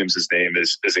Bill Williams' name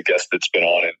as a guest that's been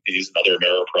on it. He's another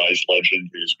Ameriprise legend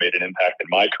who's made an impact in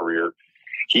my career.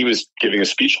 He was giving a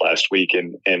speech last week,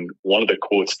 and one of the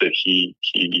quotes that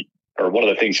or one of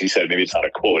the things he said, maybe it's not a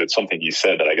quote, it's something he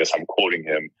said that I guess I'm quoting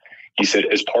him. He said,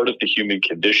 "As part of the human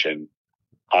condition,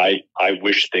 I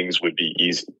wish things would be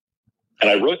easy." And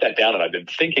I wrote that down, and I've been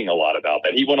thinking a lot about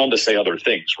that. He went on to say other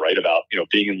things, right, about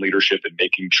being in leadership and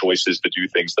making choices to do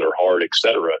things that are hard, et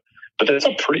cetera. But that's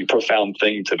a pretty profound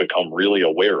thing to become really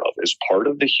aware of. As part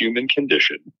of the human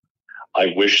condition,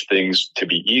 I wish things to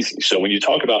be easy. So when you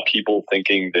talk about people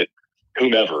thinking that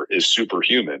whomever is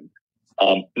superhuman,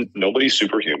 nobody's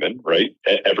superhuman, right?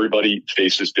 Everybody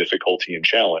faces difficulty and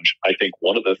challenge. I think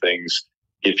one of the things,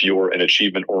 if you're an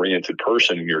achievement-oriented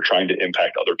person and you're trying to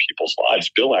impact other people's lives,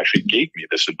 Bill actually gave me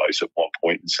this advice at one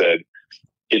point and said,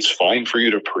 it's fine for you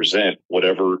to present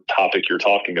whatever topic you're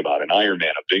talking about, an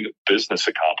Ironman, a big business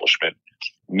accomplishment,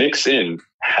 mix in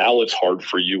how it's hard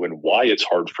for you and why it's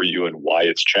hard for you and why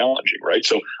it's challenging, right?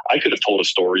 So I could have told a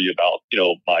story about,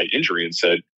 my injury and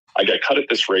said, I got cut at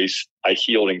this race, I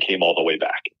healed and came all the way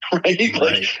back, right?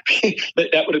 Like,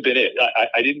 that would have been it.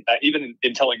 I didn't, even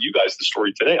in telling you guys the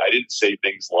story today, I didn't say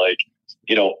things like,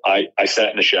 I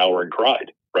sat in the shower and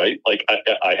cried. right? Like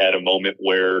I had a moment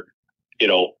where,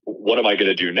 what am I going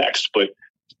to do next? But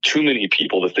too many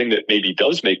people, the thing that maybe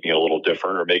does make me a little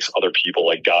different or makes other people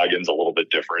like Goggins a little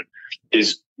bit different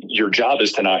is your job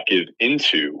is to not give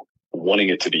into wanting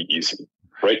it to be easy,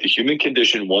 right? The human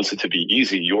condition wants it to be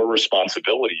easy. Your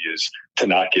responsibility is to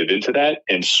not give into that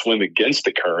and swim against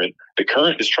the current. The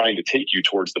current is trying to take you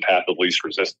towards the path of least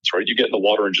resistance, right? You get in the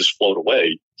water and just float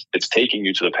away. It's taking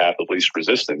you to the path of least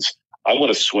resistance. I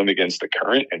want to swim against the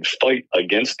current and fight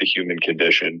against the human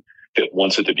condition that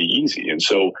wants it to be easy. And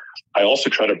so I also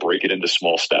try to break it into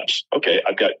small steps. Okay,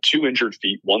 I've got 2 injured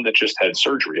feet, one that just had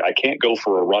surgery. I can't go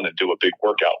for a run and do a big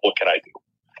workout. What can I do?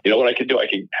 You know what I can do? I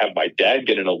can have my dad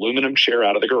get an aluminum chair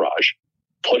out of the garage,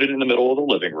 put it in the middle of the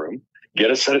living room, get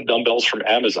a set of dumbbells from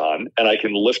Amazon, and I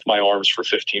can lift my arms for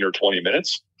 15 or 20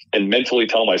 minutes and mentally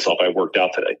tell myself I worked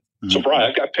out today. Mm-hmm. So, Brian,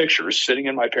 I've got pictures sitting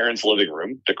in my parents' living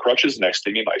room, the crutches next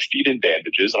to me, my feet in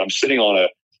bandages, and I'm sitting on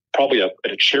probably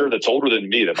a chair that's older than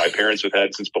me that my parents have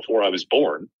had since before I was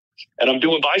born. And I'm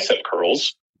doing bicep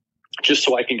curls just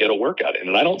so I can get a workout in.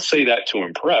 And I don't say that to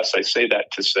impress. I say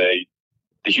that to say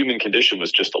the human condition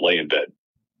was just to lay in bed.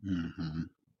 Mm-hmm.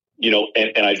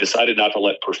 And I decided not to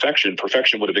let perfection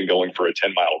would have been going for a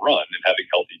 10-mile run and having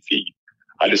healthy feet.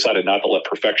 I decided not to let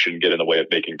perfection get in the way of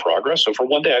making progress. So for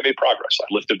one day I made progress. I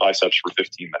lifted biceps for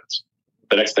 15 minutes.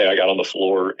 The next day I got on the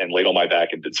floor and laid on my back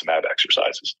and did some ab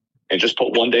exercises. And just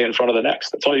put one day in front of the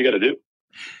next. That's all you got to do.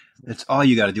 That's all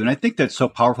you got to do. And I think that's so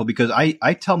powerful because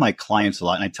I tell my clients a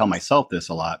lot, and I tell myself this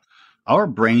a lot. Our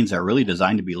brains are really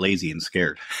designed to be lazy and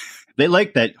scared. They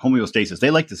like that homeostasis.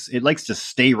 It likes to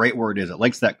stay right where it is. It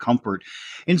likes that comfort.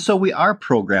 And so we are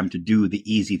programmed to do the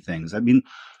easy things. I mean,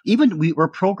 even we're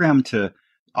programmed to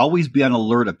always be on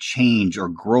alert of change or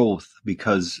growth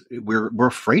because we're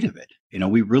afraid of it.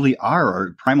 We really are.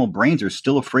 Our primal brains are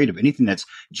still afraid of anything that's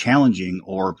challenging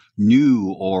or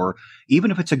new, or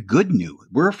even if it's a good new,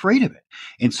 we're afraid of it.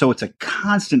 And so it's a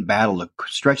constant battle to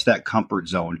stretch that comfort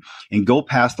zone and go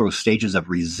past those stages of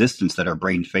resistance that our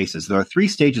brain faces. There are 3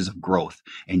 stages of growth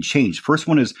and change. First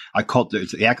one is, the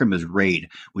acronym is RAID.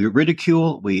 We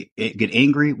ridicule, we get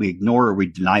angry, we ignore, or we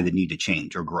deny the need to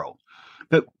change or grow.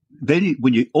 But then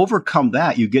when you overcome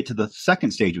that, you get to the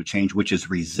second stage of change, which is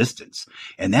resistance.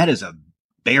 And that is a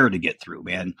bear to get through,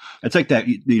 man. It's like that,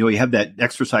 you have that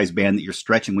exercise band that you're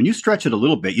stretching. When you stretch it a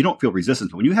little bit, you don't feel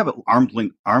resistance. When you have it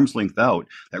arm's length out,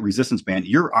 that resistance band,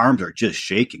 your arms are just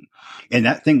shaking. And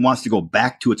that thing wants to go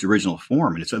back to its original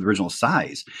form and its original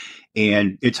size.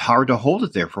 And it's hard to hold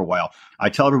it there for a while. I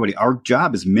tell everybody our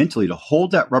job is mentally to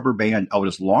hold that rubber band out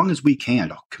as long as we can,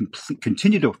 to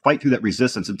continue to fight through that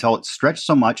resistance until it's stretched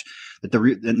so much that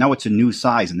now it's a new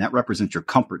size, and that represents your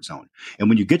comfort zone. And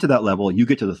when you get to that level, you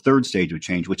get to the third stage of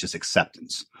change, which is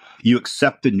acceptance. You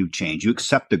accept the new change. You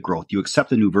accept the growth. You accept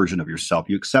the new version of yourself.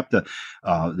 You accept the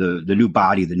new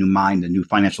body, the new mind, the new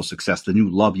financial success, the new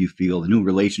love you feel, the new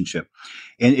relationship.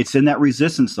 And it's in that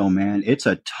resistance, though, man. It's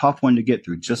a tough one to get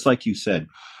through, just like you said.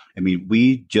 I mean,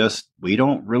 we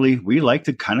like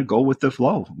to kind of go with the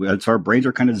flow. Our brains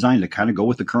are kind of designed to kind of go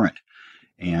with the current.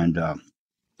 And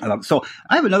so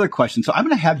I have another question. So I'm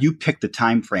going to have you pick the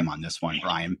time frame on this one,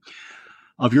 Brian,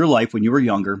 of your life when you were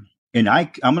younger. And I'm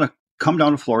going to come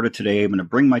down to Florida today. I'm going to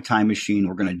bring my time machine.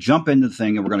 We're going to jump into the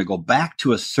thing, and we're going to go back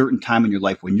to a certain time in your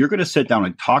life when you're going to sit down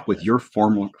and talk with your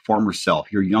former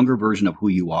self, your younger version of who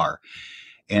you are.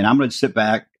 And I'm going to sit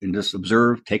back and just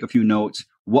observe, take a few notes.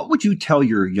 What would you tell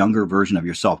your younger version of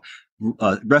yourself?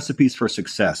 Recipes for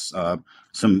success,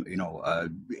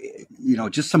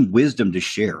 just some wisdom to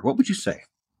share. What would you say?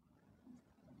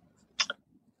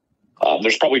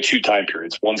 There's probably 2 time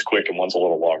periods. One's quick and one's a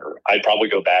little longer. I'd probably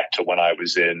go back to when I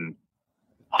was in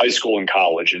high school and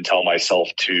college and tell myself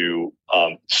to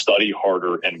study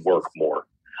harder and work more.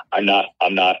 I'm not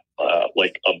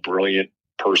like a brilliant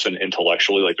person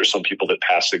intellectually. Like there's some people that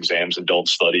pass exams and don't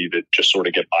study that just sort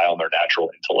of get by on their natural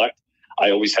intellect.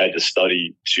 I always had to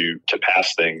study to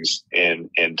pass things and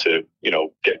to,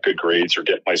 get good grades or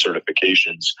get my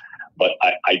certifications. But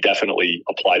I definitely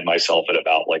applied myself at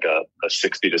about like a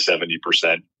 60 to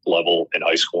 70% level in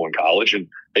high school and college. And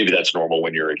maybe that's normal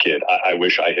when you're a kid. I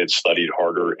wish I had studied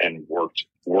harder and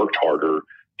worked harder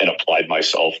and applied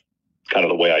myself kind of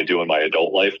the way I do in my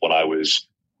adult life when I was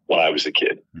a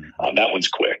kid. That one's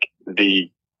quick.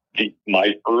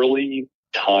 My early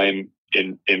time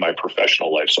in my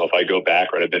professional life. So if I go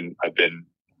back, right, I've been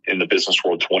in the business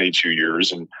world 22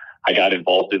 years, and I got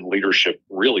involved in leadership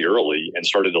really early and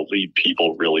started to lead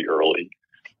people really early.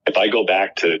 If I go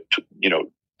back to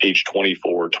age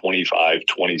 24, 25,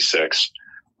 26,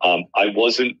 I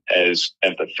wasn't as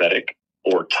empathetic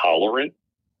or tolerant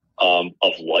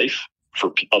of life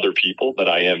for other people than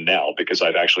I am now, because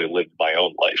I've actually lived my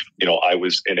own life. I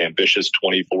was an ambitious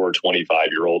 24,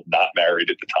 25-year-old, not married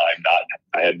at the time,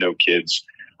 I had no kids.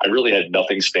 I really had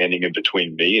nothing standing in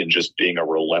between me and just being a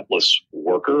relentless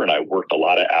worker. And I worked a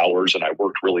lot of hours and I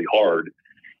worked really hard.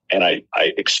 And I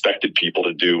expected people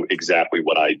to do exactly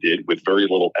what I did, with very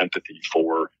little empathy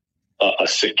for a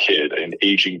sick kid, an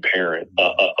aging parent,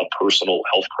 a personal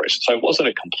health crisis. I wasn't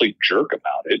a complete jerk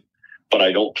about it, but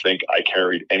I don't think I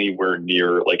carried anywhere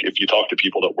near, like, if you talk to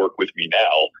people that work with me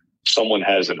now, someone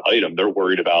has an item, they're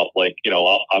worried about, like,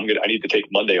 I need to take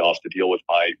Monday off to deal with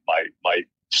my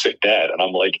sick dad. And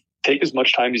I'm like, take as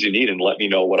much time as you need and let me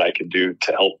know what I can do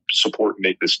to help support and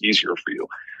make this easier for you.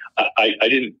 I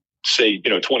didn't say,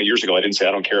 20 years ago, I didn't say,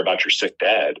 I don't care about your sick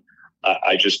dad.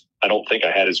 I don't think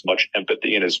I had as much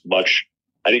empathy and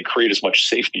I didn't create as much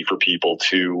safety for people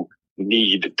to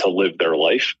need to live their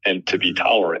life and to be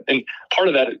tolerant. And part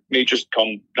of that may just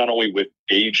come not only with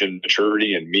age and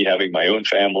maturity and me having my own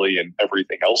family and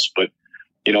everything else, but,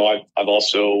 I've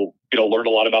also, learned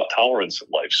a lot about tolerance in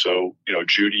life. So,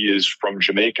 Judy is from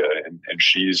Jamaica and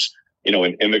she's, an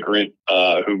immigrant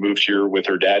who moved here with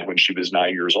her dad when she was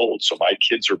 9 years old. So my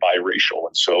kids are biracial.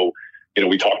 And so,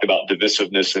 we talked about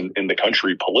divisiveness in the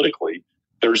country politically.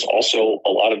 There's also a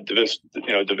lot of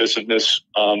divisiveness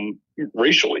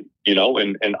racially,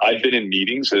 and I've been in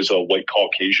meetings as a white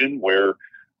Caucasian where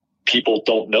people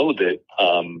don't know that,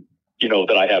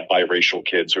 that I have biracial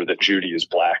kids or that Judy is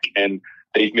Black. And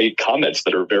they've made comments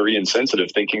that are very insensitive,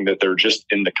 thinking that they're just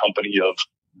in the company of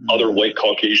other white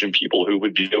Caucasian people who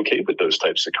would be okay with those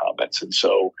types of comments. And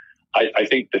so I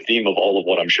think the theme of all of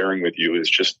what I'm sharing with you is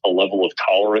just a level of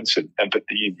tolerance and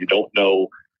empathy. And you don't know,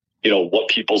 what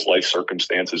people's life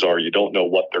circumstances are. You don't know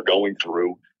what they're going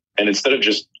through. And instead of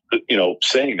just,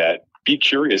 saying that, be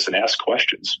curious and ask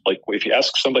questions. Like, if you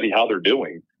ask somebody how they're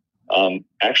doing,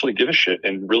 actually give a shit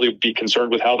and really be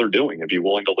concerned with how they're doing and be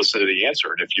willing to listen to the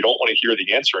answer. And if you don't want to hear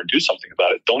the answer and do something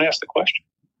about it, don't ask the question.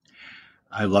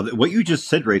 I love it. What you just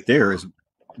said right there is,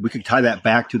 we could tie that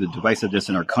back to the divisiveness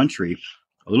in our country.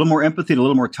 A little more empathy and a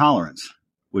little more tolerance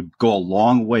would go a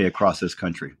long way across this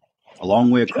country, a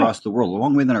long way across the world, a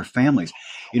long way than our families.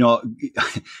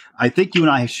 I think you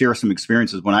and I share some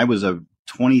experiences. When I was a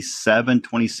 27,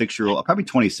 26-year-old, probably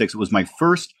 26, it was my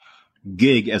first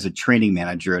gig as a training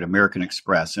manager at American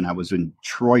Express. And I was in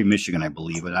Troy, Michigan, I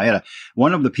believe. And I had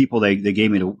one of the people they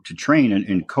gave me to train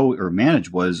and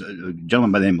manage was a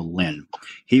gentleman by the name of Lynn.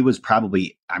 He was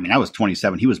probably, I was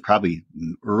 27. He was probably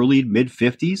early, mid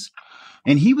 50s.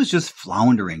 And he was just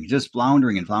floundering.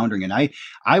 And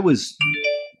I was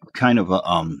kind of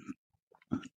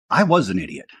I was an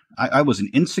idiot. I was an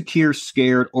insecure,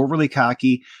 scared, overly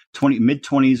cocky,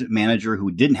 mid-20s manager who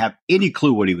didn't have any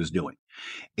clue what he was doing.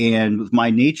 And with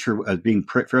my nature as being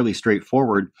fairly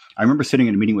straightforward, I remember sitting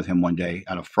in a meeting with him one day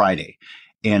on a Friday.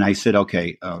 And I said,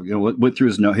 okay, went through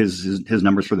his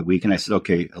numbers for the week. And I said,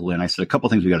 okay, Lynn, a couple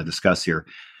of things we got to discuss here.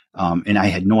 And I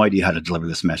had no idea how to deliver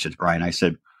this message, Brian. I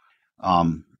said,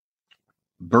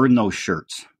 burn those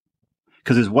shirts,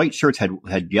 because his white shirts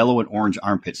had yellow and orange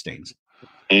armpit stains.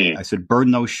 I said,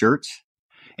 burn those shirts.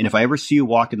 And if I ever see you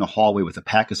walk in the hallway with a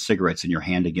pack of cigarettes in your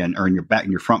hand again, or in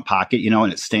your front pocket,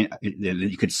 and it's stained,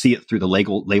 you could see it through the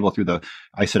label through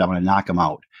I said, I'm going to knock them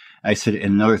out. I said,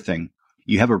 and another thing,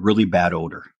 you have a really bad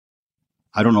odor.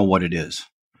 I don't know what it is.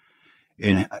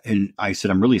 And I said,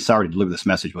 I'm really sorry to deliver this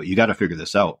message, but you got to figure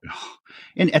this out.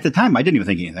 And at the time, I didn't even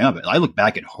think anything of it. I look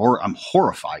back at I'm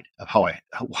horrified of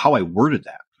how I worded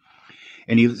that.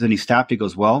 And then he stopped. He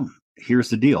goes, well, here's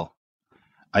the deal.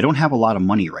 I don't have a lot of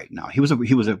money right now. He was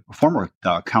a former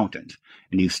accountant,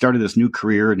 and he started this new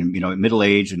career, and at middle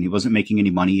age, and he wasn't making any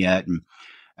money yet.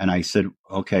 And I said,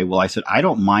 okay, well, I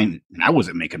don't mind. And I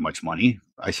wasn't making much money.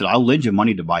 I said, I'll lend you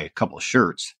money to buy a couple of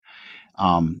shirts.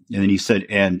 And then he said,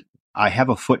 and I have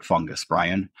a foot fungus,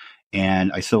 Brian.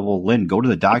 And I said, well, Lynn, go to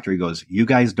the doctor. He goes, you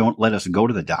guys don't let us go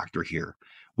to the doctor here.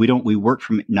 We work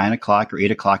from 9 o'clock or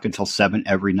 8 o'clock until 7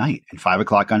 every night, and 5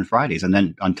 o'clock on Fridays, and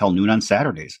then until noon on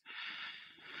Saturdays.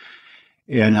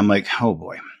 And I'm like, oh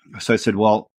boy. So I said,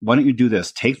 well, why don't you do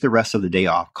this? Take the rest of the day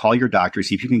off, call your doctor,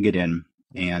 see if you can get in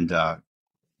and,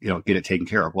 get it taken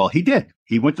care of. Well, he did.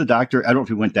 He went to the doctor. I don't know if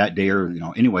he went that day or,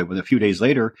 anyway, but a few days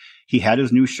later, he had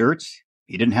his new shirts.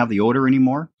 He didn't have the odor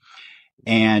anymore.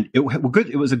 And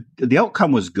the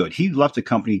outcome was good. He left the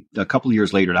company a couple of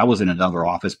years later, and I was in another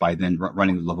office by then,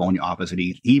 running the Livonia office, and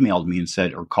he emailed me and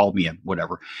said, or called me,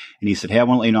 whatever. And he said, hey, I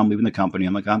want to let you know I'm leaving the company.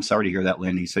 I'm like, I'm sorry to hear that,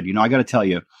 Lynn. He said, I got to tell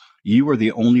you, you were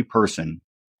the only person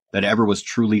that ever was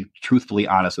truthfully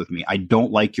honest with me. I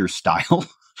don't like your style.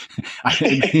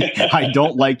 I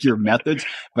don't like your methods,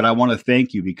 but I want to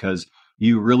thank you because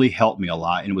You really helped me a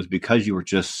lot. And it was because you were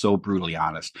just so brutally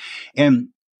honest. And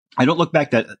I don't look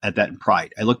back at that in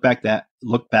pride. I look back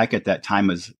at that time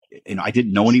as, I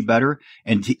didn't know any better.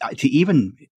 And to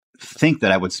even think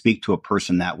that I would speak to a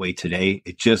person that way today,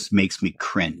 it just makes me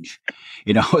cringe,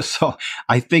 so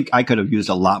I think I could have used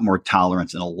a lot more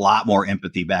tolerance and a lot more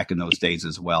empathy back in those days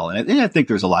as well. And I think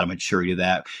there's a lot of maturity to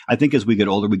that. I think as we get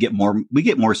older, we get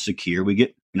more secure, we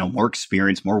get, more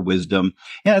experience, more wisdom.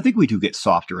 And I think we do get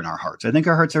softer in our hearts. I think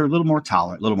our hearts are a little more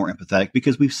tolerant, a little more empathetic,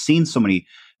 because we've seen so many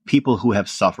people who have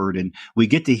suffered, and we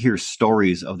get to hear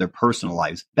stories of their personal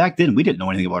lives. Back then, we didn't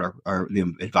know anything about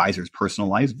the advisors'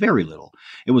 personal lives, very little.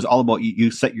 It was all about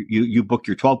you book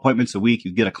your 12 appointments a week,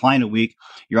 you get a client a week,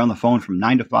 you're on the phone from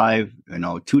 9 to 5,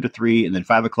 2 to 3, and then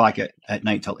 5 o'clock at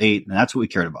night till 8, and that's what we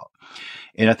cared about.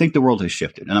 And I think the world has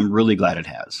shifted, and I'm really glad it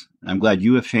has. And I'm glad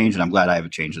you have changed, and I'm glad I have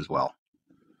changed as well.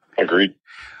 Agreed.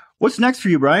 What's next for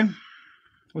you, Brian?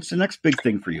 What's the next big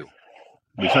thing for you?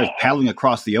 Besides paddling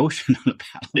across the ocean on a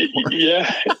paddleboard. Yeah.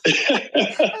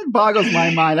 That boggles my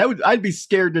mind. I'd be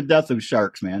scared to death of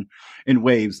sharks, man, and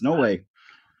waves. No way.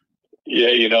 Yeah,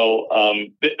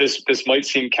 this might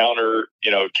seem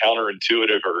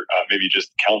counterintuitive, or maybe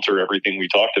just counter everything we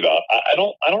talked about. I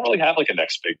don't really have like a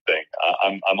next big thing.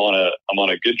 I'm on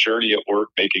a good journey at work,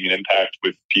 making an impact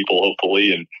with people,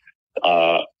 hopefully,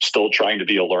 and still trying to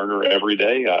be a learner every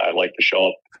day. I like to show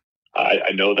up.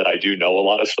 I know that I do know a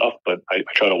lot of stuff, but I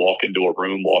try to walk into a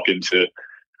room, walk into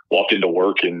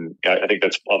work. And I think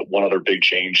that's one other big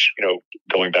change,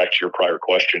 going back to your prior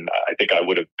question. I think I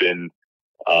would have been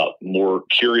more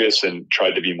curious and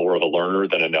tried to be more of a learner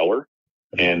than a knower.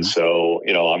 Mm-hmm. And so,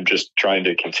 I'm just trying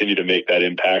to continue to make that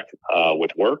impact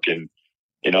with work. And,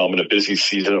 I'm in a busy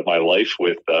season of my life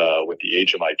with the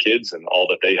age of my kids and all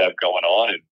that they have going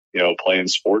on, and, playing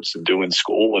sports and doing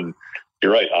school. And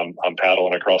you're right. I'm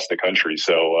paddling across the country,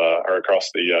 or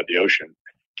across the ocean.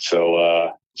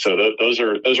 So those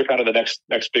are kind of the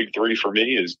next big three for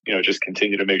me. Is just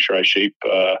continue to make sure I shape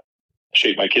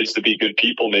my kids to be good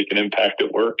people, make an impact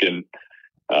at work, and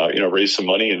raise some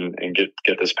money and get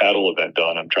this paddle event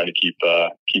done. I'm trying to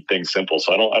keep things simple.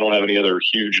 So I don't have any other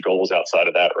huge goals outside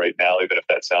of that right now. Even if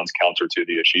that sounds counter to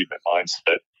the achievement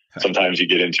mindset, sometimes you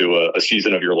get into a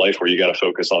season of your life where you got to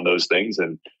focus on those things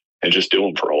and just do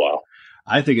them for a while.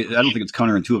 I don't think it's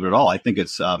counterintuitive at all. I think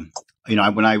it's,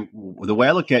 the way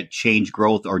I look at change,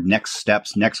 growth, or next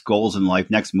steps, next goals in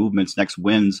life, next movements, next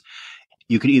wins,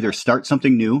 you can either start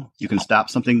something new, you can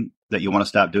stop something that you want to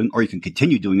stop doing, or you can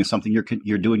continue doing something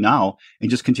you're doing now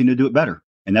and just continue to do it better.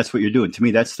 And that's what you're doing. To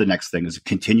me, that's the next thing, is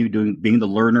continue being the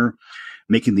learner,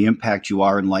 making the impact you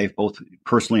are in life, both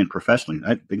personally and professionally.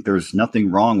 I think there's nothing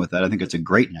wrong with that. I think it's a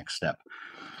great next step.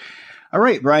 All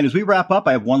right, Brian, as we wrap up,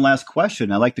 I have one last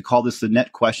question. I like to call this the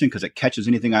net question because it catches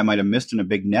anything I might have missed in a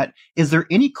big net. Is there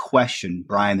any question,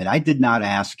 Brian, that I did not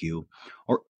ask you,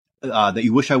 or that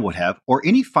you wish I would have, or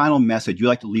any final message you'd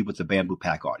like to leave with the Bamboo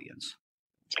Pack audience?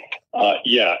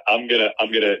 Yeah, I'm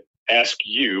gonna ask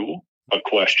you a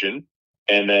question,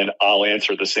 and then I'll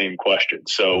answer the same question.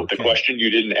 So okay. The question you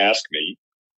didn't ask me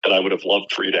that I would have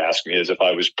loved for you to ask me is, if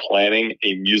I was planning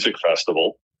a music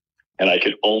festival and I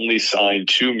could only sign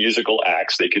 2 musical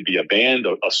acts, they could be a band,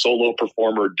 a solo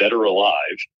performer, dead or alive,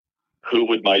 who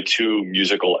would my 2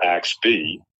 musical acts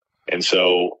be? And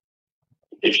so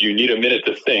if you need a minute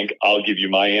to think, I'll give you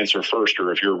my answer first,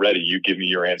 or if you're ready, you give me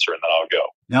your answer and then I'll go.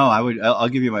 No, I'll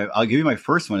give you my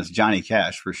first one. It's Johnny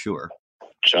Cash for sure.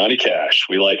 Johnny Cash.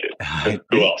 We like it.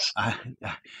 Who else?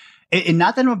 And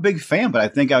not that I'm a big fan, but I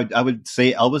think I would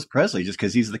say Elvis Presley, just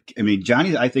because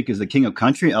Johnny, I think, is the king of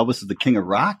country. Elvis is the king of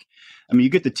rock. I mean, you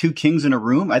get the 2 kings in a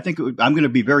room. I think I'm going to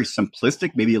be very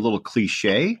simplistic, maybe a little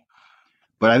cliche,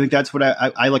 but I think that's what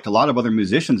I like a lot of other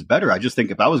musicians better. I just think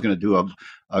if I was going to do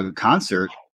a concert,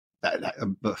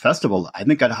 a festival, I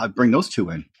think I'd bring those 2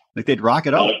 in. Like they'd rock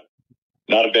it up.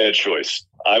 Not a bad choice.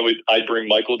 I'd bring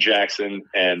Michael Jackson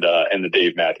and the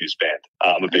Dave Matthews Band.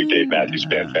 I'm a big Dave Matthews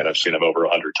Band fan. I've seen him over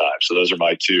 100 times. So those are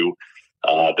my 2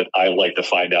 that I like to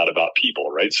find out about people,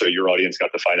 right? So your audience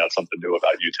got to find out something new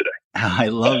about you today. I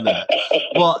love that.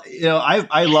 Well,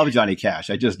 I love Johnny Cash.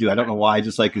 I just do. I don't know why. I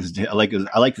just like his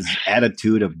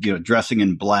attitude of, dressing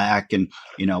in black, and,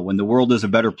 when the world is a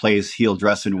better place, he'll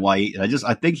dress in white. And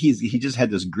I think he just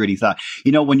had this gritty thought.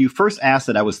 When you first asked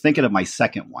it, I was thinking of my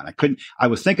second one. I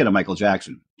was thinking of Michael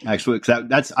Jackson, actually,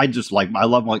 because I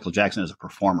love Michael Jackson as a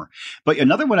performer. But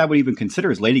another one I would even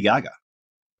consider is Lady Gaga.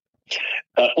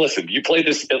 Listen, you play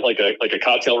this at like a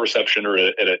cocktail reception or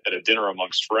at a dinner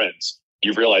amongst friends.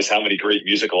 You realize how many great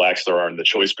musical acts there are, and the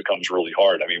choice becomes really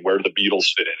hard. I mean, where do the Beatles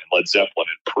fit in, and Led Zeppelin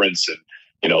and Prince and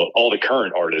all the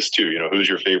current artists too. Who's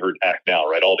your favorite act now,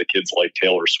 right? All the kids like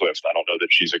Taylor Swift. I don't know that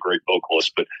she's a great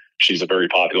vocalist, but she's a very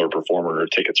popular performer. Her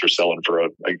tickets are selling for a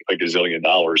gazillion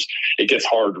dollars. It gets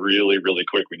hard really, really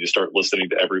quick when you start listening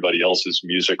to everybody else's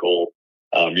musical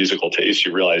taste.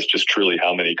 You realize just truly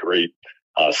how many great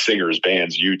singers,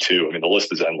 bands, U2. I mean, the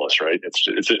list is endless, right?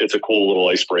 It's a cool little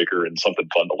icebreaker and something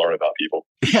fun to learn about people.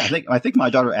 Yeah, I think my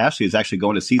daughter Ashley is actually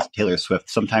going to see Taylor Swift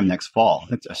sometime next fall.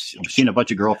 She's seen a bunch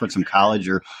of girlfriends from college,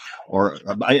 or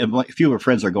a few of her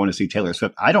friends are going to see Taylor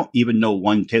Swift. I don't even know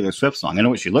one Taylor Swift song. I know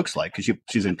what she looks like because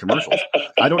she's in commercials.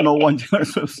 I don't know one Taylor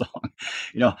Swift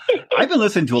song. I've been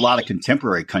listening to a lot of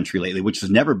contemporary country lately, which has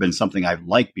never been something I've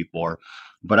liked before.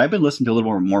 But I've been listening to a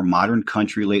little more modern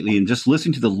country lately, and just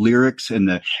listening to the lyrics and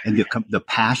the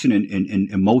passion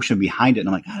and emotion behind it. And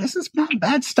I'm like, this is not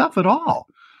bad stuff at all.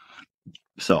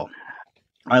 So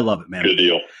I love it, man.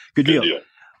 Good deal.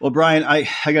 Well, Brian, I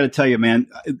got to tell you, man,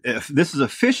 if this is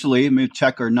officially, let me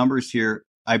check our numbers here.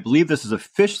 I believe this is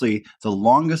officially the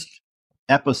longest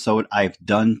episode I've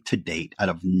done to date out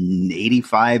of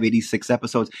 85, 86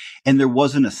 episodes. And there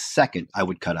wasn't a second I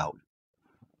would cut out.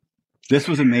 This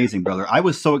was amazing, brother. I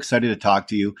was so excited to talk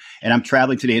to you, and I'm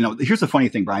traveling today. Here's the funny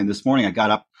thing, Brian. This morning I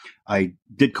got up, I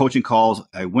did coaching calls.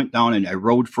 I went down and I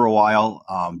rode for a while,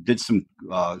 did some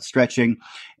stretching,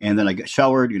 and then I got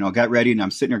showered, got ready, and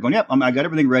I'm sitting there going, yep, I got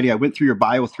everything ready. I went through your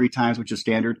bio 3 times, which is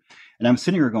standard. And I'm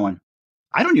sitting here going,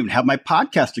 I don't even have my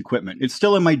podcast equipment. It's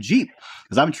still in my Jeep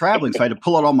because I'm traveling. So I had to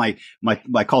pull out all my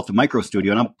I call it the micro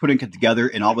studio, and I'm putting it together,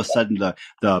 and all of a sudden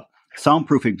the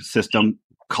soundproofing system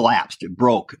collapsed. It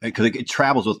broke because it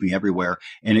travels with me everywhere,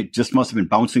 and it just must have been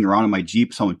bouncing around in my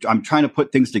Jeep. So I'm trying to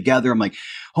put things together. I'm like,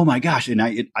 oh my gosh. And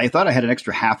I thought I had an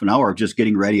extra half an hour of just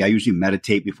getting ready. I usually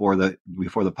meditate before the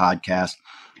podcast.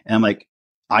 And I'm like,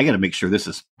 I got to make sure this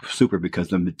is super, because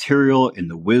the material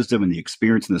and the wisdom and the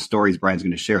experience and the stories Brian's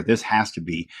going to share,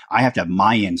 I have to have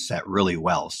my end set really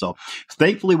well. So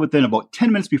thankfully, within about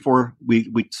 10 minutes before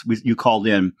you called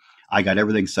in, I got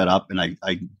everything set up, and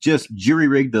I just jury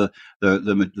rigged the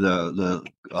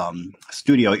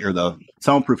studio or the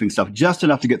soundproofing stuff just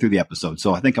enough to get through the episode.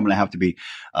 So I think I'm going to have to be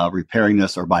repairing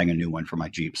this or buying a new one for my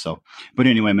Jeep. So, but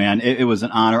anyway, man, it was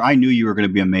an honor. I knew you were going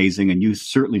to be amazing, and you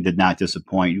certainly did not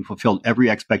disappoint. You fulfilled every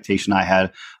expectation I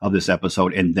had of this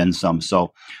episode and then some.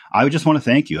 So I just want to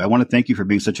thank you. I want to thank you for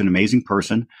being such an amazing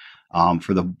person.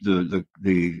 For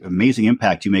the amazing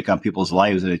impact you make on people's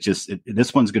lives. And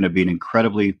this one's going to be an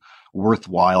incredibly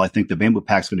worthwhile. I think the Bamboo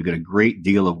Pack's going to get a great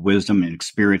deal of wisdom and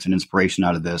experience and inspiration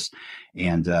out of this.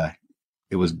 And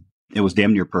it was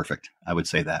damn near perfect. I would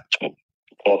say that.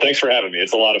 Well, thanks for having me.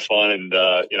 It's a lot of fun. And,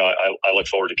 I look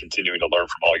forward to continuing to learn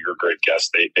from all your great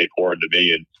guests. They pour into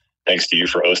me, and thanks to you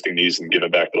for hosting these and giving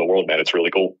back to the world, man. It's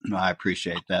really cool. I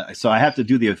appreciate that. So I have to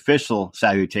do the official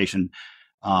salutation.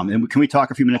 And can we talk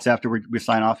a few minutes after we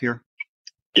sign off here?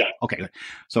 Yeah. Okay, good.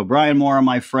 So Brian Mora,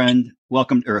 my friend,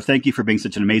 thank you for being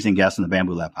such an amazing guest on the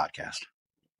Bamboo Lab podcast.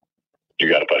 You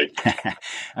got it,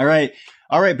 buddy.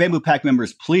 All right, Bamboo Pack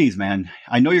members, please, man.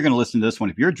 I know you're going to listen to this one.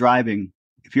 If you're driving,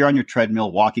 if you're on your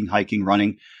treadmill, walking, hiking,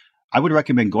 running, I would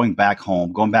recommend going back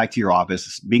home, going back to your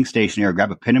office, being stationary,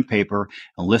 grab a pen and paper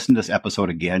and listen to this episode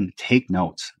again. Take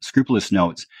notes, scrupulous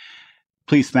notes.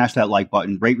 Please smash that like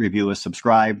button, rate, review us,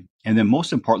 subscribe. And then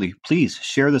most importantly, please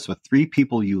share this with 3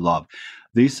 people you love.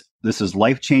 This is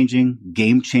life-changing,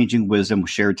 game-changing wisdom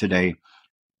shared today.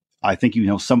 I think you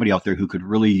know somebody out there who could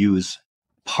really use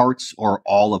parts or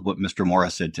all of what Mr. Mora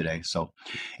said today. So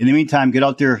in the meantime, get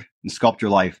out there and sculpt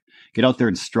your life. Get out there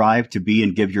and strive to be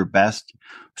and give your best.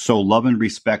 Show love and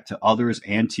respect to others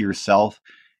and to yourself.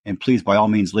 And please, by all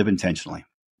means, live intentionally.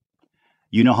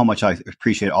 You know how much I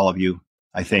appreciate all of you.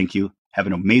 I thank you. Have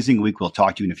an amazing week. We'll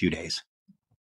talk to you in a few days.